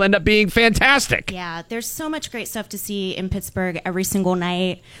be, will end up being fantastic. Yeah, there's so much great stuff to see in Pittsburgh every single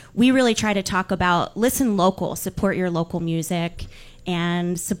night. We really try to talk about listen local, support your local music,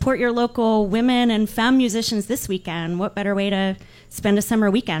 and support your local women and femme musicians this weekend. What better way to spend a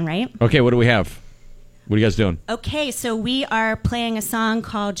summer weekend, right? Okay, what do we have? What are you guys doing? Okay, so we are playing a song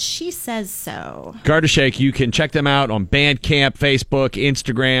called She Says So. Garter Shake, you can check them out on Bandcamp, Facebook,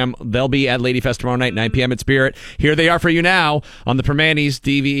 Instagram. They'll be at Lady Fest tomorrow night, 9 p.m. at Spirit. Here they are for you now on the Permanis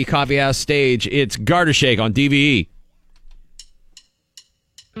DVE Coffee House stage. It's Garter Shake on DVE.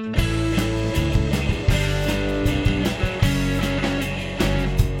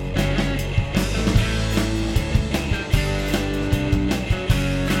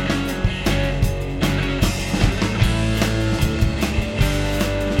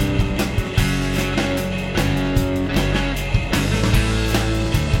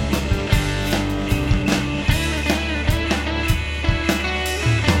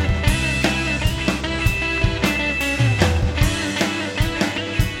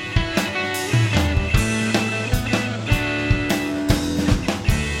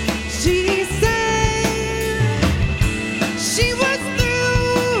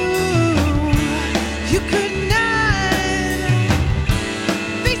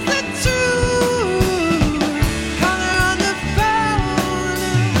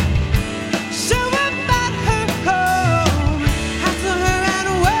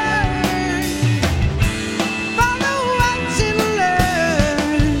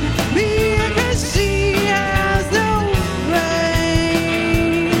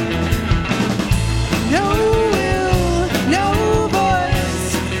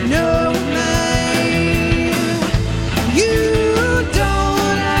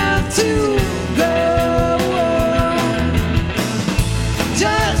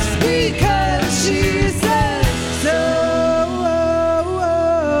 we come.